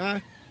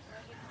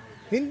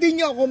 Hindi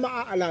nyo ako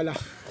maaalala.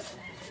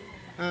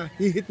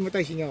 Hihit mo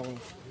tayo sinyo ako.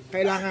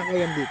 Kailangan ko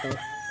yan dito.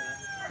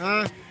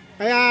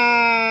 Kaya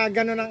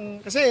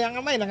gano'n kasi ang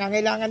amay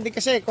nangangailangan din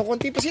kasi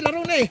kukunti pa sila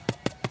ron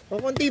O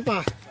konti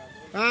pa.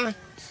 Ha?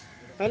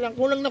 Kailang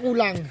kulang na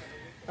kulang.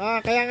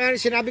 Kaya nga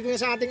sinabi ko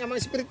nga sa ating amang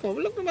espiritu,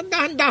 walang naman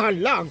dahan-dahan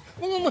lang.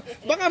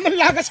 Baka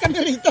manlagas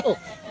kami rito.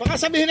 Baka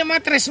sabihin ng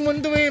mga Tres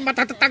Mundo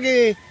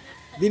matatatag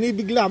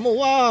binibigla mo,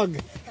 wag.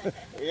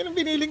 Yan ang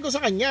biniling ko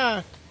sa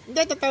kanya.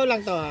 Hindi, totoo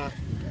lang to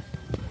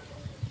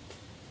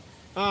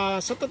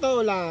sa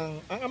totoo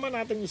lang, ang ama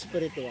nating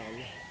espiritual,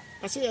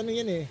 kasi ano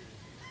yan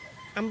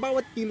ang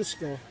bawat kilos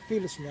ko,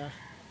 kilos niya.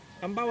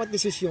 Ang bawat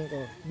desisyon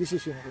ko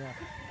niya.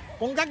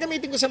 Kung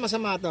gagamitin ko sa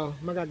masama to,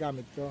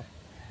 magagamit ko.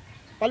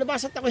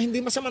 Palibasat ako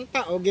hindi masamang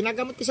tao,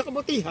 ginagamit ko sa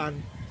kabutihan,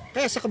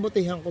 kaya sa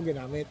kabutihan ko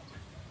ginamit.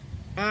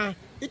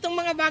 Itong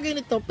mga bagay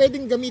nito,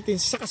 pwedeng gamitin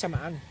sa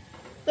kasamaan,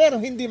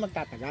 pero hindi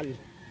magtatagal.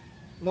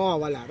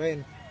 Mawawala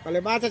rin.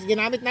 Palibasat,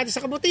 ginamit natin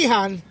sa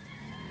kabutihan,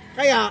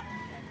 kaya,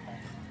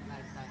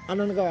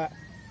 ano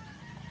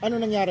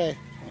nangyari?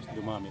 Mas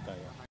dumami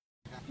tayo.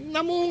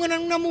 Namunga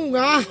ng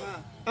namunga.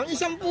 Ang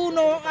isang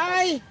puno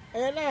ay,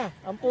 ayan na,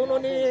 ang puno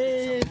ni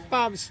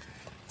Pabs,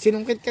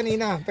 sinungkit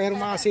kanina, pero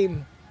maasim.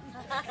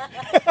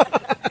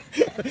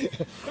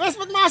 Mas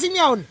ba't maasim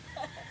yun?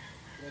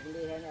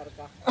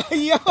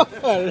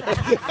 Ayun.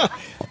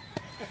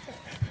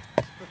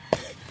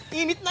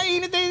 Init na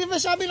init eh. Diba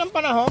sabi ng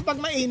panahon, pag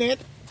mainit,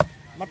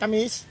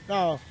 matamis.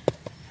 No.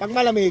 Pag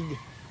malamig,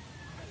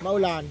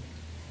 maulan.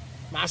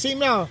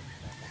 Maasim na.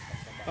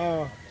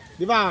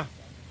 Di ba?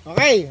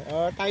 Okay.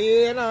 Tayo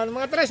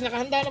mga Tres,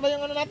 nakahanda na ba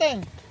yung ano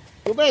natin?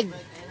 Tubig.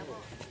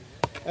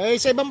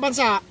 Sa ibang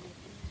bansa.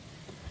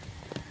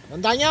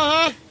 Handa nyo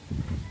ha?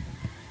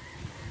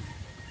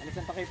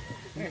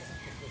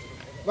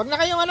 Wag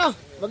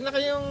na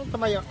kayong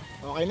tumayo.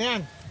 Okay na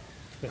yan.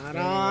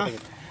 Para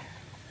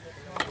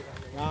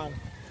yan.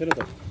 Sino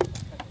to?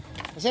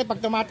 Kasi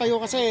pag tumatayo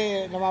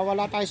kasi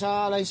nawawala tayo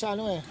sa alay sa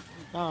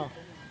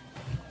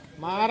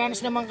Maaranas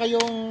naman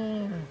kayong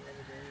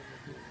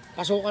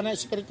kasukan na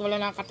espiritual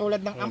na katulad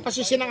ng ang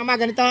posisyon ng ama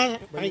ganito.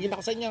 Pakikita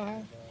ko sa inyo ha.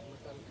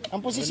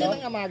 Ang posisyon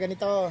ng ama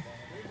ganito.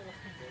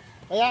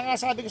 Kaya nga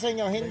sabi ko sa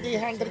inyo, hindi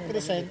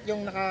 100%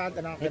 yung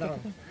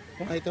gano'n.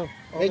 Ito.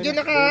 Medyo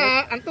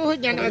ang tuhod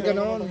niya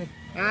nakaganon.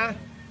 Ha?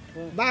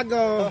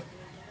 Bago.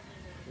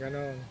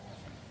 Ganon.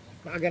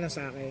 Nakaganon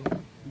sa akin.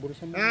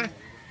 Ha?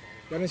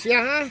 Ganon siya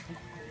ha?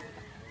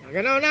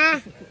 Nakaganon na.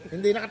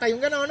 Hindi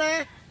nakatayong ganon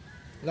ha?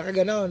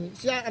 Nakaganon.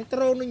 Siya, ang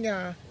trono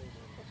niya,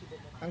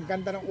 ang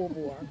ganda ng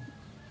upuan.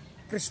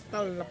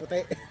 Kristal na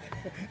puti.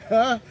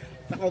 Ha?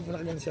 Nakaupo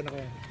na ganyan siya.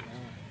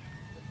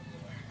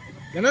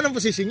 Ganon ang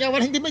posisyon niya.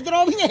 Hindi may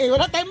drawing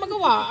Wala tayong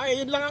magawa.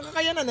 Yun lang ang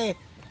kakayanan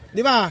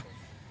Di ba?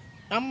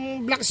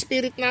 Ang black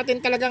spirit natin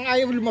talagang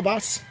ayaw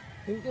lumabas.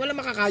 Wala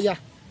makakaya.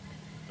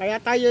 Kaya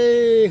tayo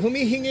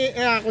humihingi,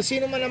 kung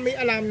sino man ang may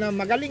alam na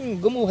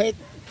magaling gumuhit.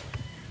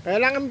 Kaya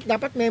lang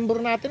dapat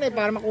member natin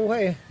para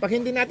makuha Pag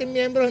hindi natin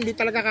membro, hindi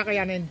talaga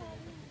kakayanin.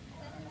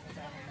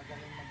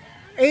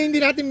 Hindi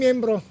natin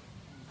membro.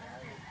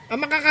 Ang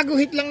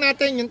makakaguhit lang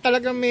natin, yung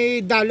talagang may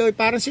daloy.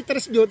 Parang si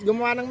Tres Jut,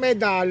 gumawa ng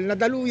medal,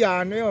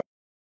 nadaluyan.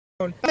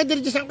 Yun. Pwede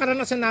ang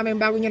karanasan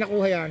namin bago niya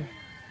nakuha yan.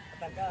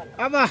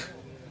 Aba,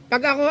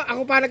 pag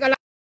ako pa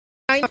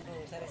nag-alay,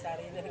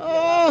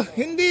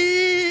 hindi,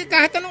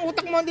 kahit anong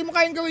utak mo, hindi mo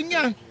kayang gawin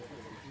yan.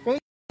 Kung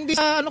hindi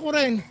sa ko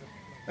rin,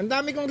 ang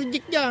dami kong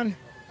reject yan.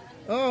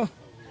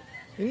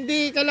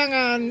 Hindi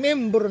kailangan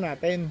membro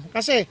natin.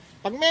 Kasi,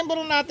 pag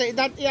membro natin,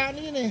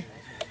 yun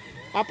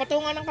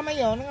papatungan ng kamay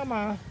yun, ng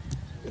ama,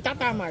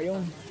 itatama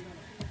yun.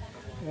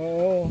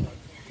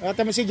 At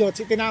si Jot,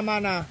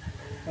 tinama na.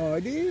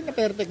 Hindi na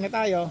perfect na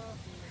tayo.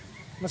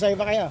 Masaya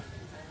ba kayo?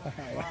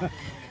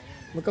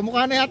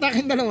 Magkamukha na yata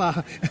kayong dalawa.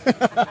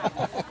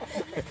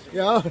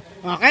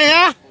 Okay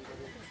ha?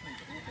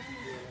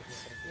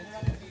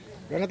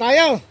 Gano'n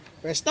tayo.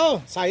 Pwesto,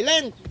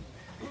 silent.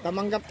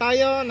 Tamanggap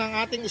tayo ng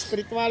ating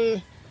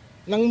spiritual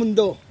ng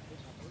mundo.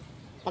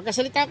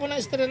 Pagkasalita ko ng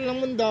spiritual ng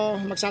mundo,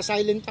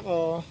 magsasilent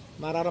ako.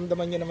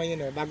 Mararamdaman nyo naman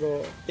yun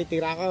bago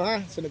titira ko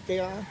ha. Sunod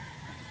kayo ha.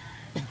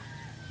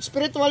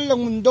 Spiritual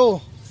ng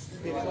mundo.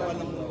 Spiritual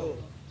ng mundo.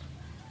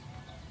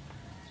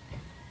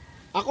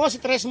 Ako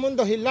si Tres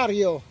Mundo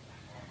Hilario.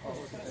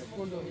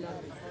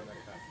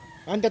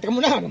 Andat ka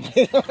muna.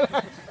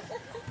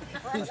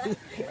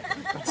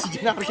 Sige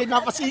na kasi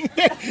napasingit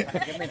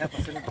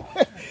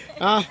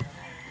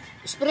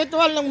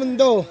spiritual ng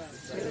mundo.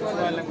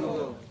 Spiritual ng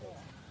mundo.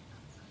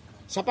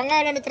 Sa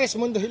pangalan ni Tres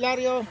Mundo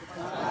Hilario,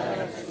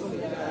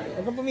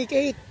 huwag kang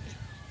pumikit.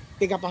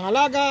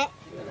 Tigapangalaga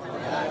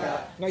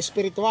na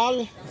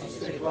spiritual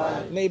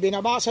na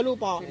ibinaba sa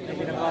lupa.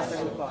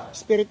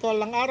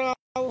 Spiritual ng araw.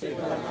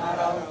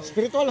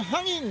 Spiritual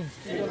hangin.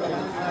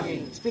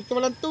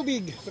 Spiritual ang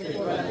tubig.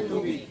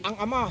 Ang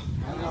ama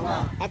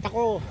at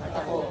ako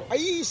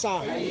ay isa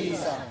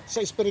sa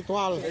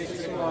spiritual.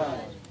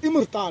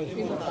 Immortal.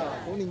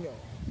 Kunin nyo.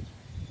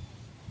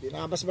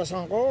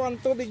 Binabasbasan ko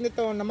ang tubig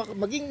nito na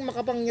maging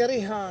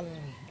makapangyarihan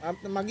at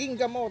maging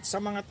gamot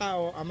sa mga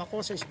tao. Ama ko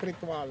sa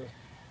spiritual.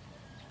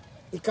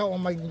 Ikaw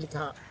ang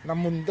maglikha ng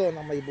mundo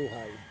na may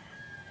buhay.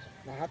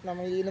 Lahat na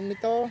may inom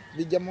nito,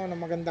 bigyan mo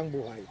ng magandang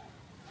buhay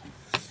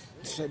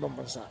sa ibang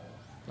bansa.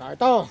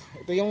 Ito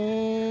yung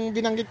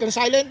binanggit ko na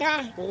silent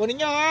ha. Kukunin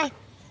nyo ha.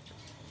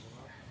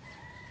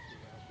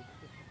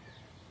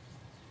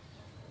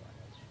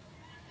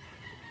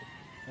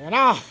 Ayan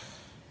na.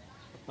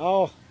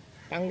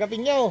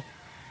 Tanggapin nyo.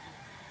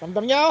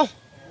 Ramdam nyo.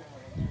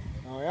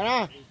 Ayan na.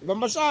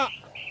 Ibang bansa.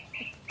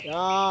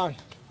 Yan.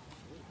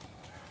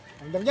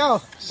 Ramdam nyo.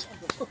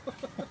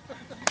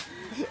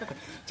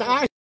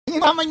 Tsaka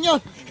naman yun.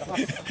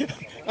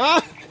 Ha?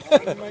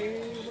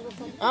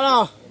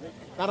 Ano?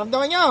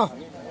 Naramdaman nyo?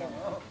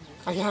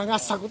 Kaya nga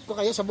sagot ko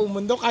kayo sa buong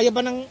mundo. Kaya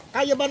ba naman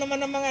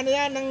ng mga ano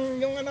yan,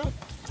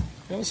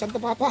 yung Santo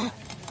Papa?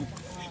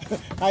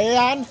 Kaya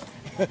yan?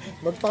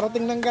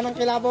 Magparating ng ganang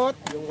kilabot.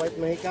 Yung white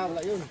mahika,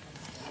 wala yun.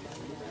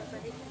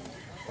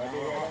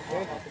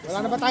 Wala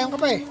na ba tayong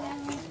kape?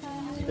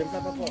 Timpla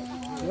pa po.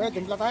 Sige,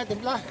 timpla tayo,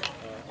 timpla.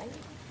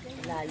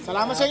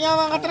 Salamat sa inyo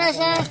mga katres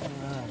ha.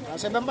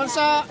 Sa ibang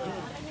bansa.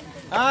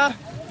 Ha?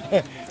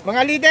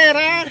 Mga leader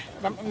ha.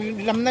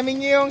 Lamnamin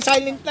nyo yung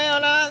silent na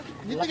yun ha.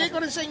 Bibigay ko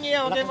rin sa inyo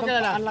yun. Huwag kayo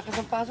magkalala. Ang lakas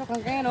ng pasok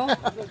hanggang no?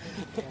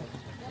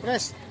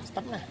 Tres,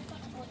 stop na.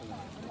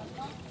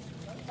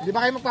 Di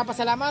ba kayo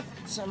magpapasalamat?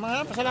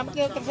 Pasalamat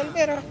kayo sa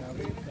leader ha.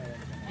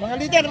 Mga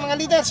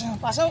leader,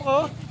 pasaw ko.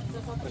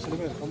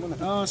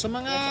 Sa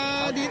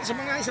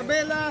mga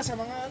Isabela, sa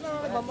mga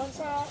ibang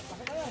bansa.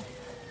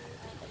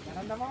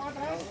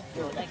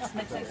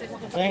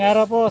 Ngayong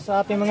araw po sa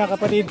ating mga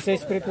kapatid sa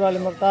Spiritual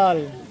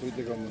Immortal.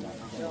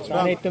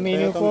 Sana'y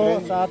tumino po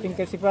sa ating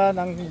kasipan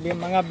ang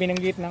mga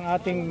binanggit ng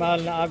ating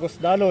mahal na Agos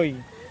Daloy.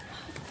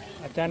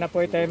 At sana po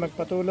tayo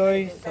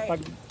magpatuloy sa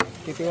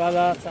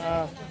pagtitiwala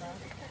sa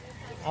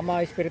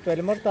Ama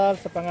Spiritual Immortal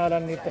sa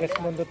pangalan ni Tres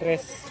Mundo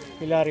Tres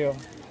Pilario.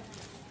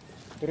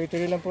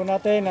 Tuloy-tuloy lang po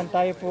natin nang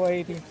tayo po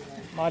ay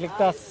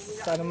maligtas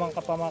sa anumang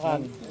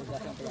kapamakan.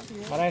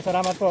 Maraming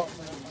salamat po.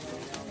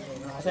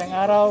 Kasi ang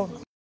araw,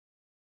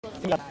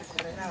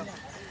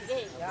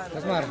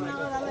 Pasmar.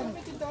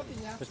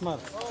 Pasmar.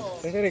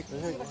 Rick.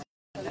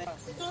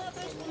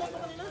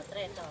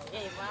 Treto.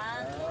 Okay,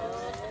 1,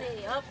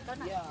 2, 3. Hop, ka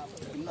na.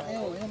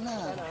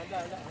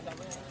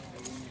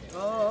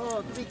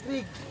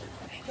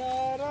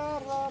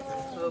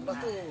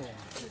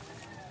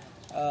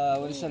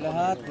 Una sa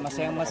lahat,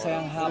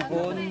 masayang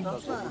hapon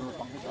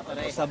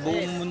sa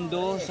buong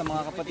mundo, sa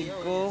mga kapatid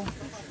ko,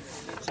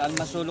 saan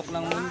masulok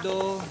ng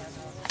mundo,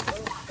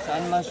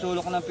 saan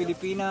masulok ng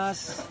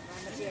Pilipinas.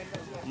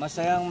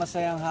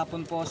 Masayang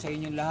hapon po sa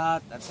inyong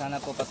lahat at sana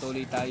po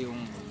patuloy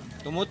tayong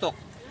tumutok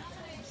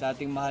sa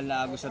ating mahal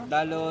na Agos at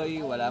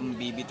Daloy. Walang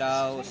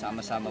bibitaw,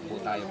 sama-sama po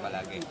tayo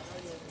palagi.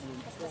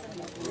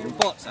 Yun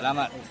po,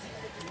 salamat.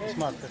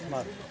 Smart.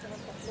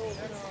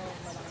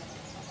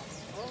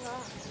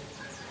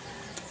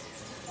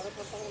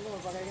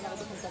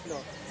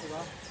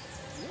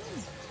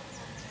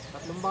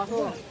 Tatlong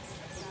baso.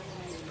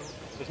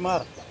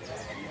 Pasmar.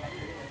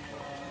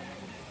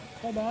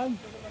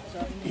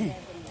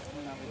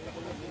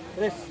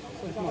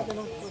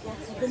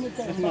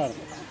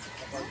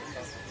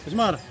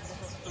 Pasmar.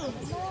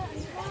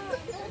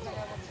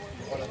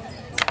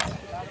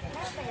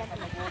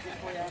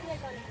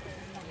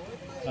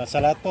 Sa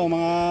lahat po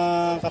mga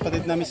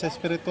kapatid namin sa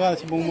spiritual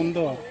sa buong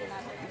mundo,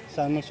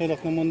 saan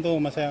magsulok ng mundo,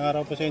 masayang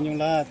araw po sa inyong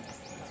lahat.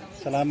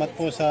 Salamat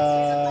po sa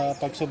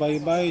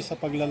pagsubaybay, sa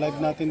pagla-live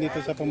natin dito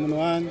sa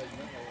pamunuan.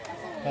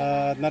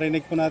 At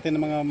narinig po natin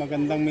ang mga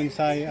magandang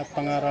mensahe at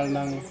pangaral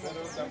ng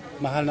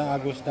mahal na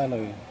Agos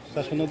Daloy.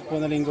 Sa sunod po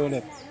na linggo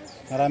ulit.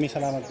 Maraming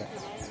salamat po.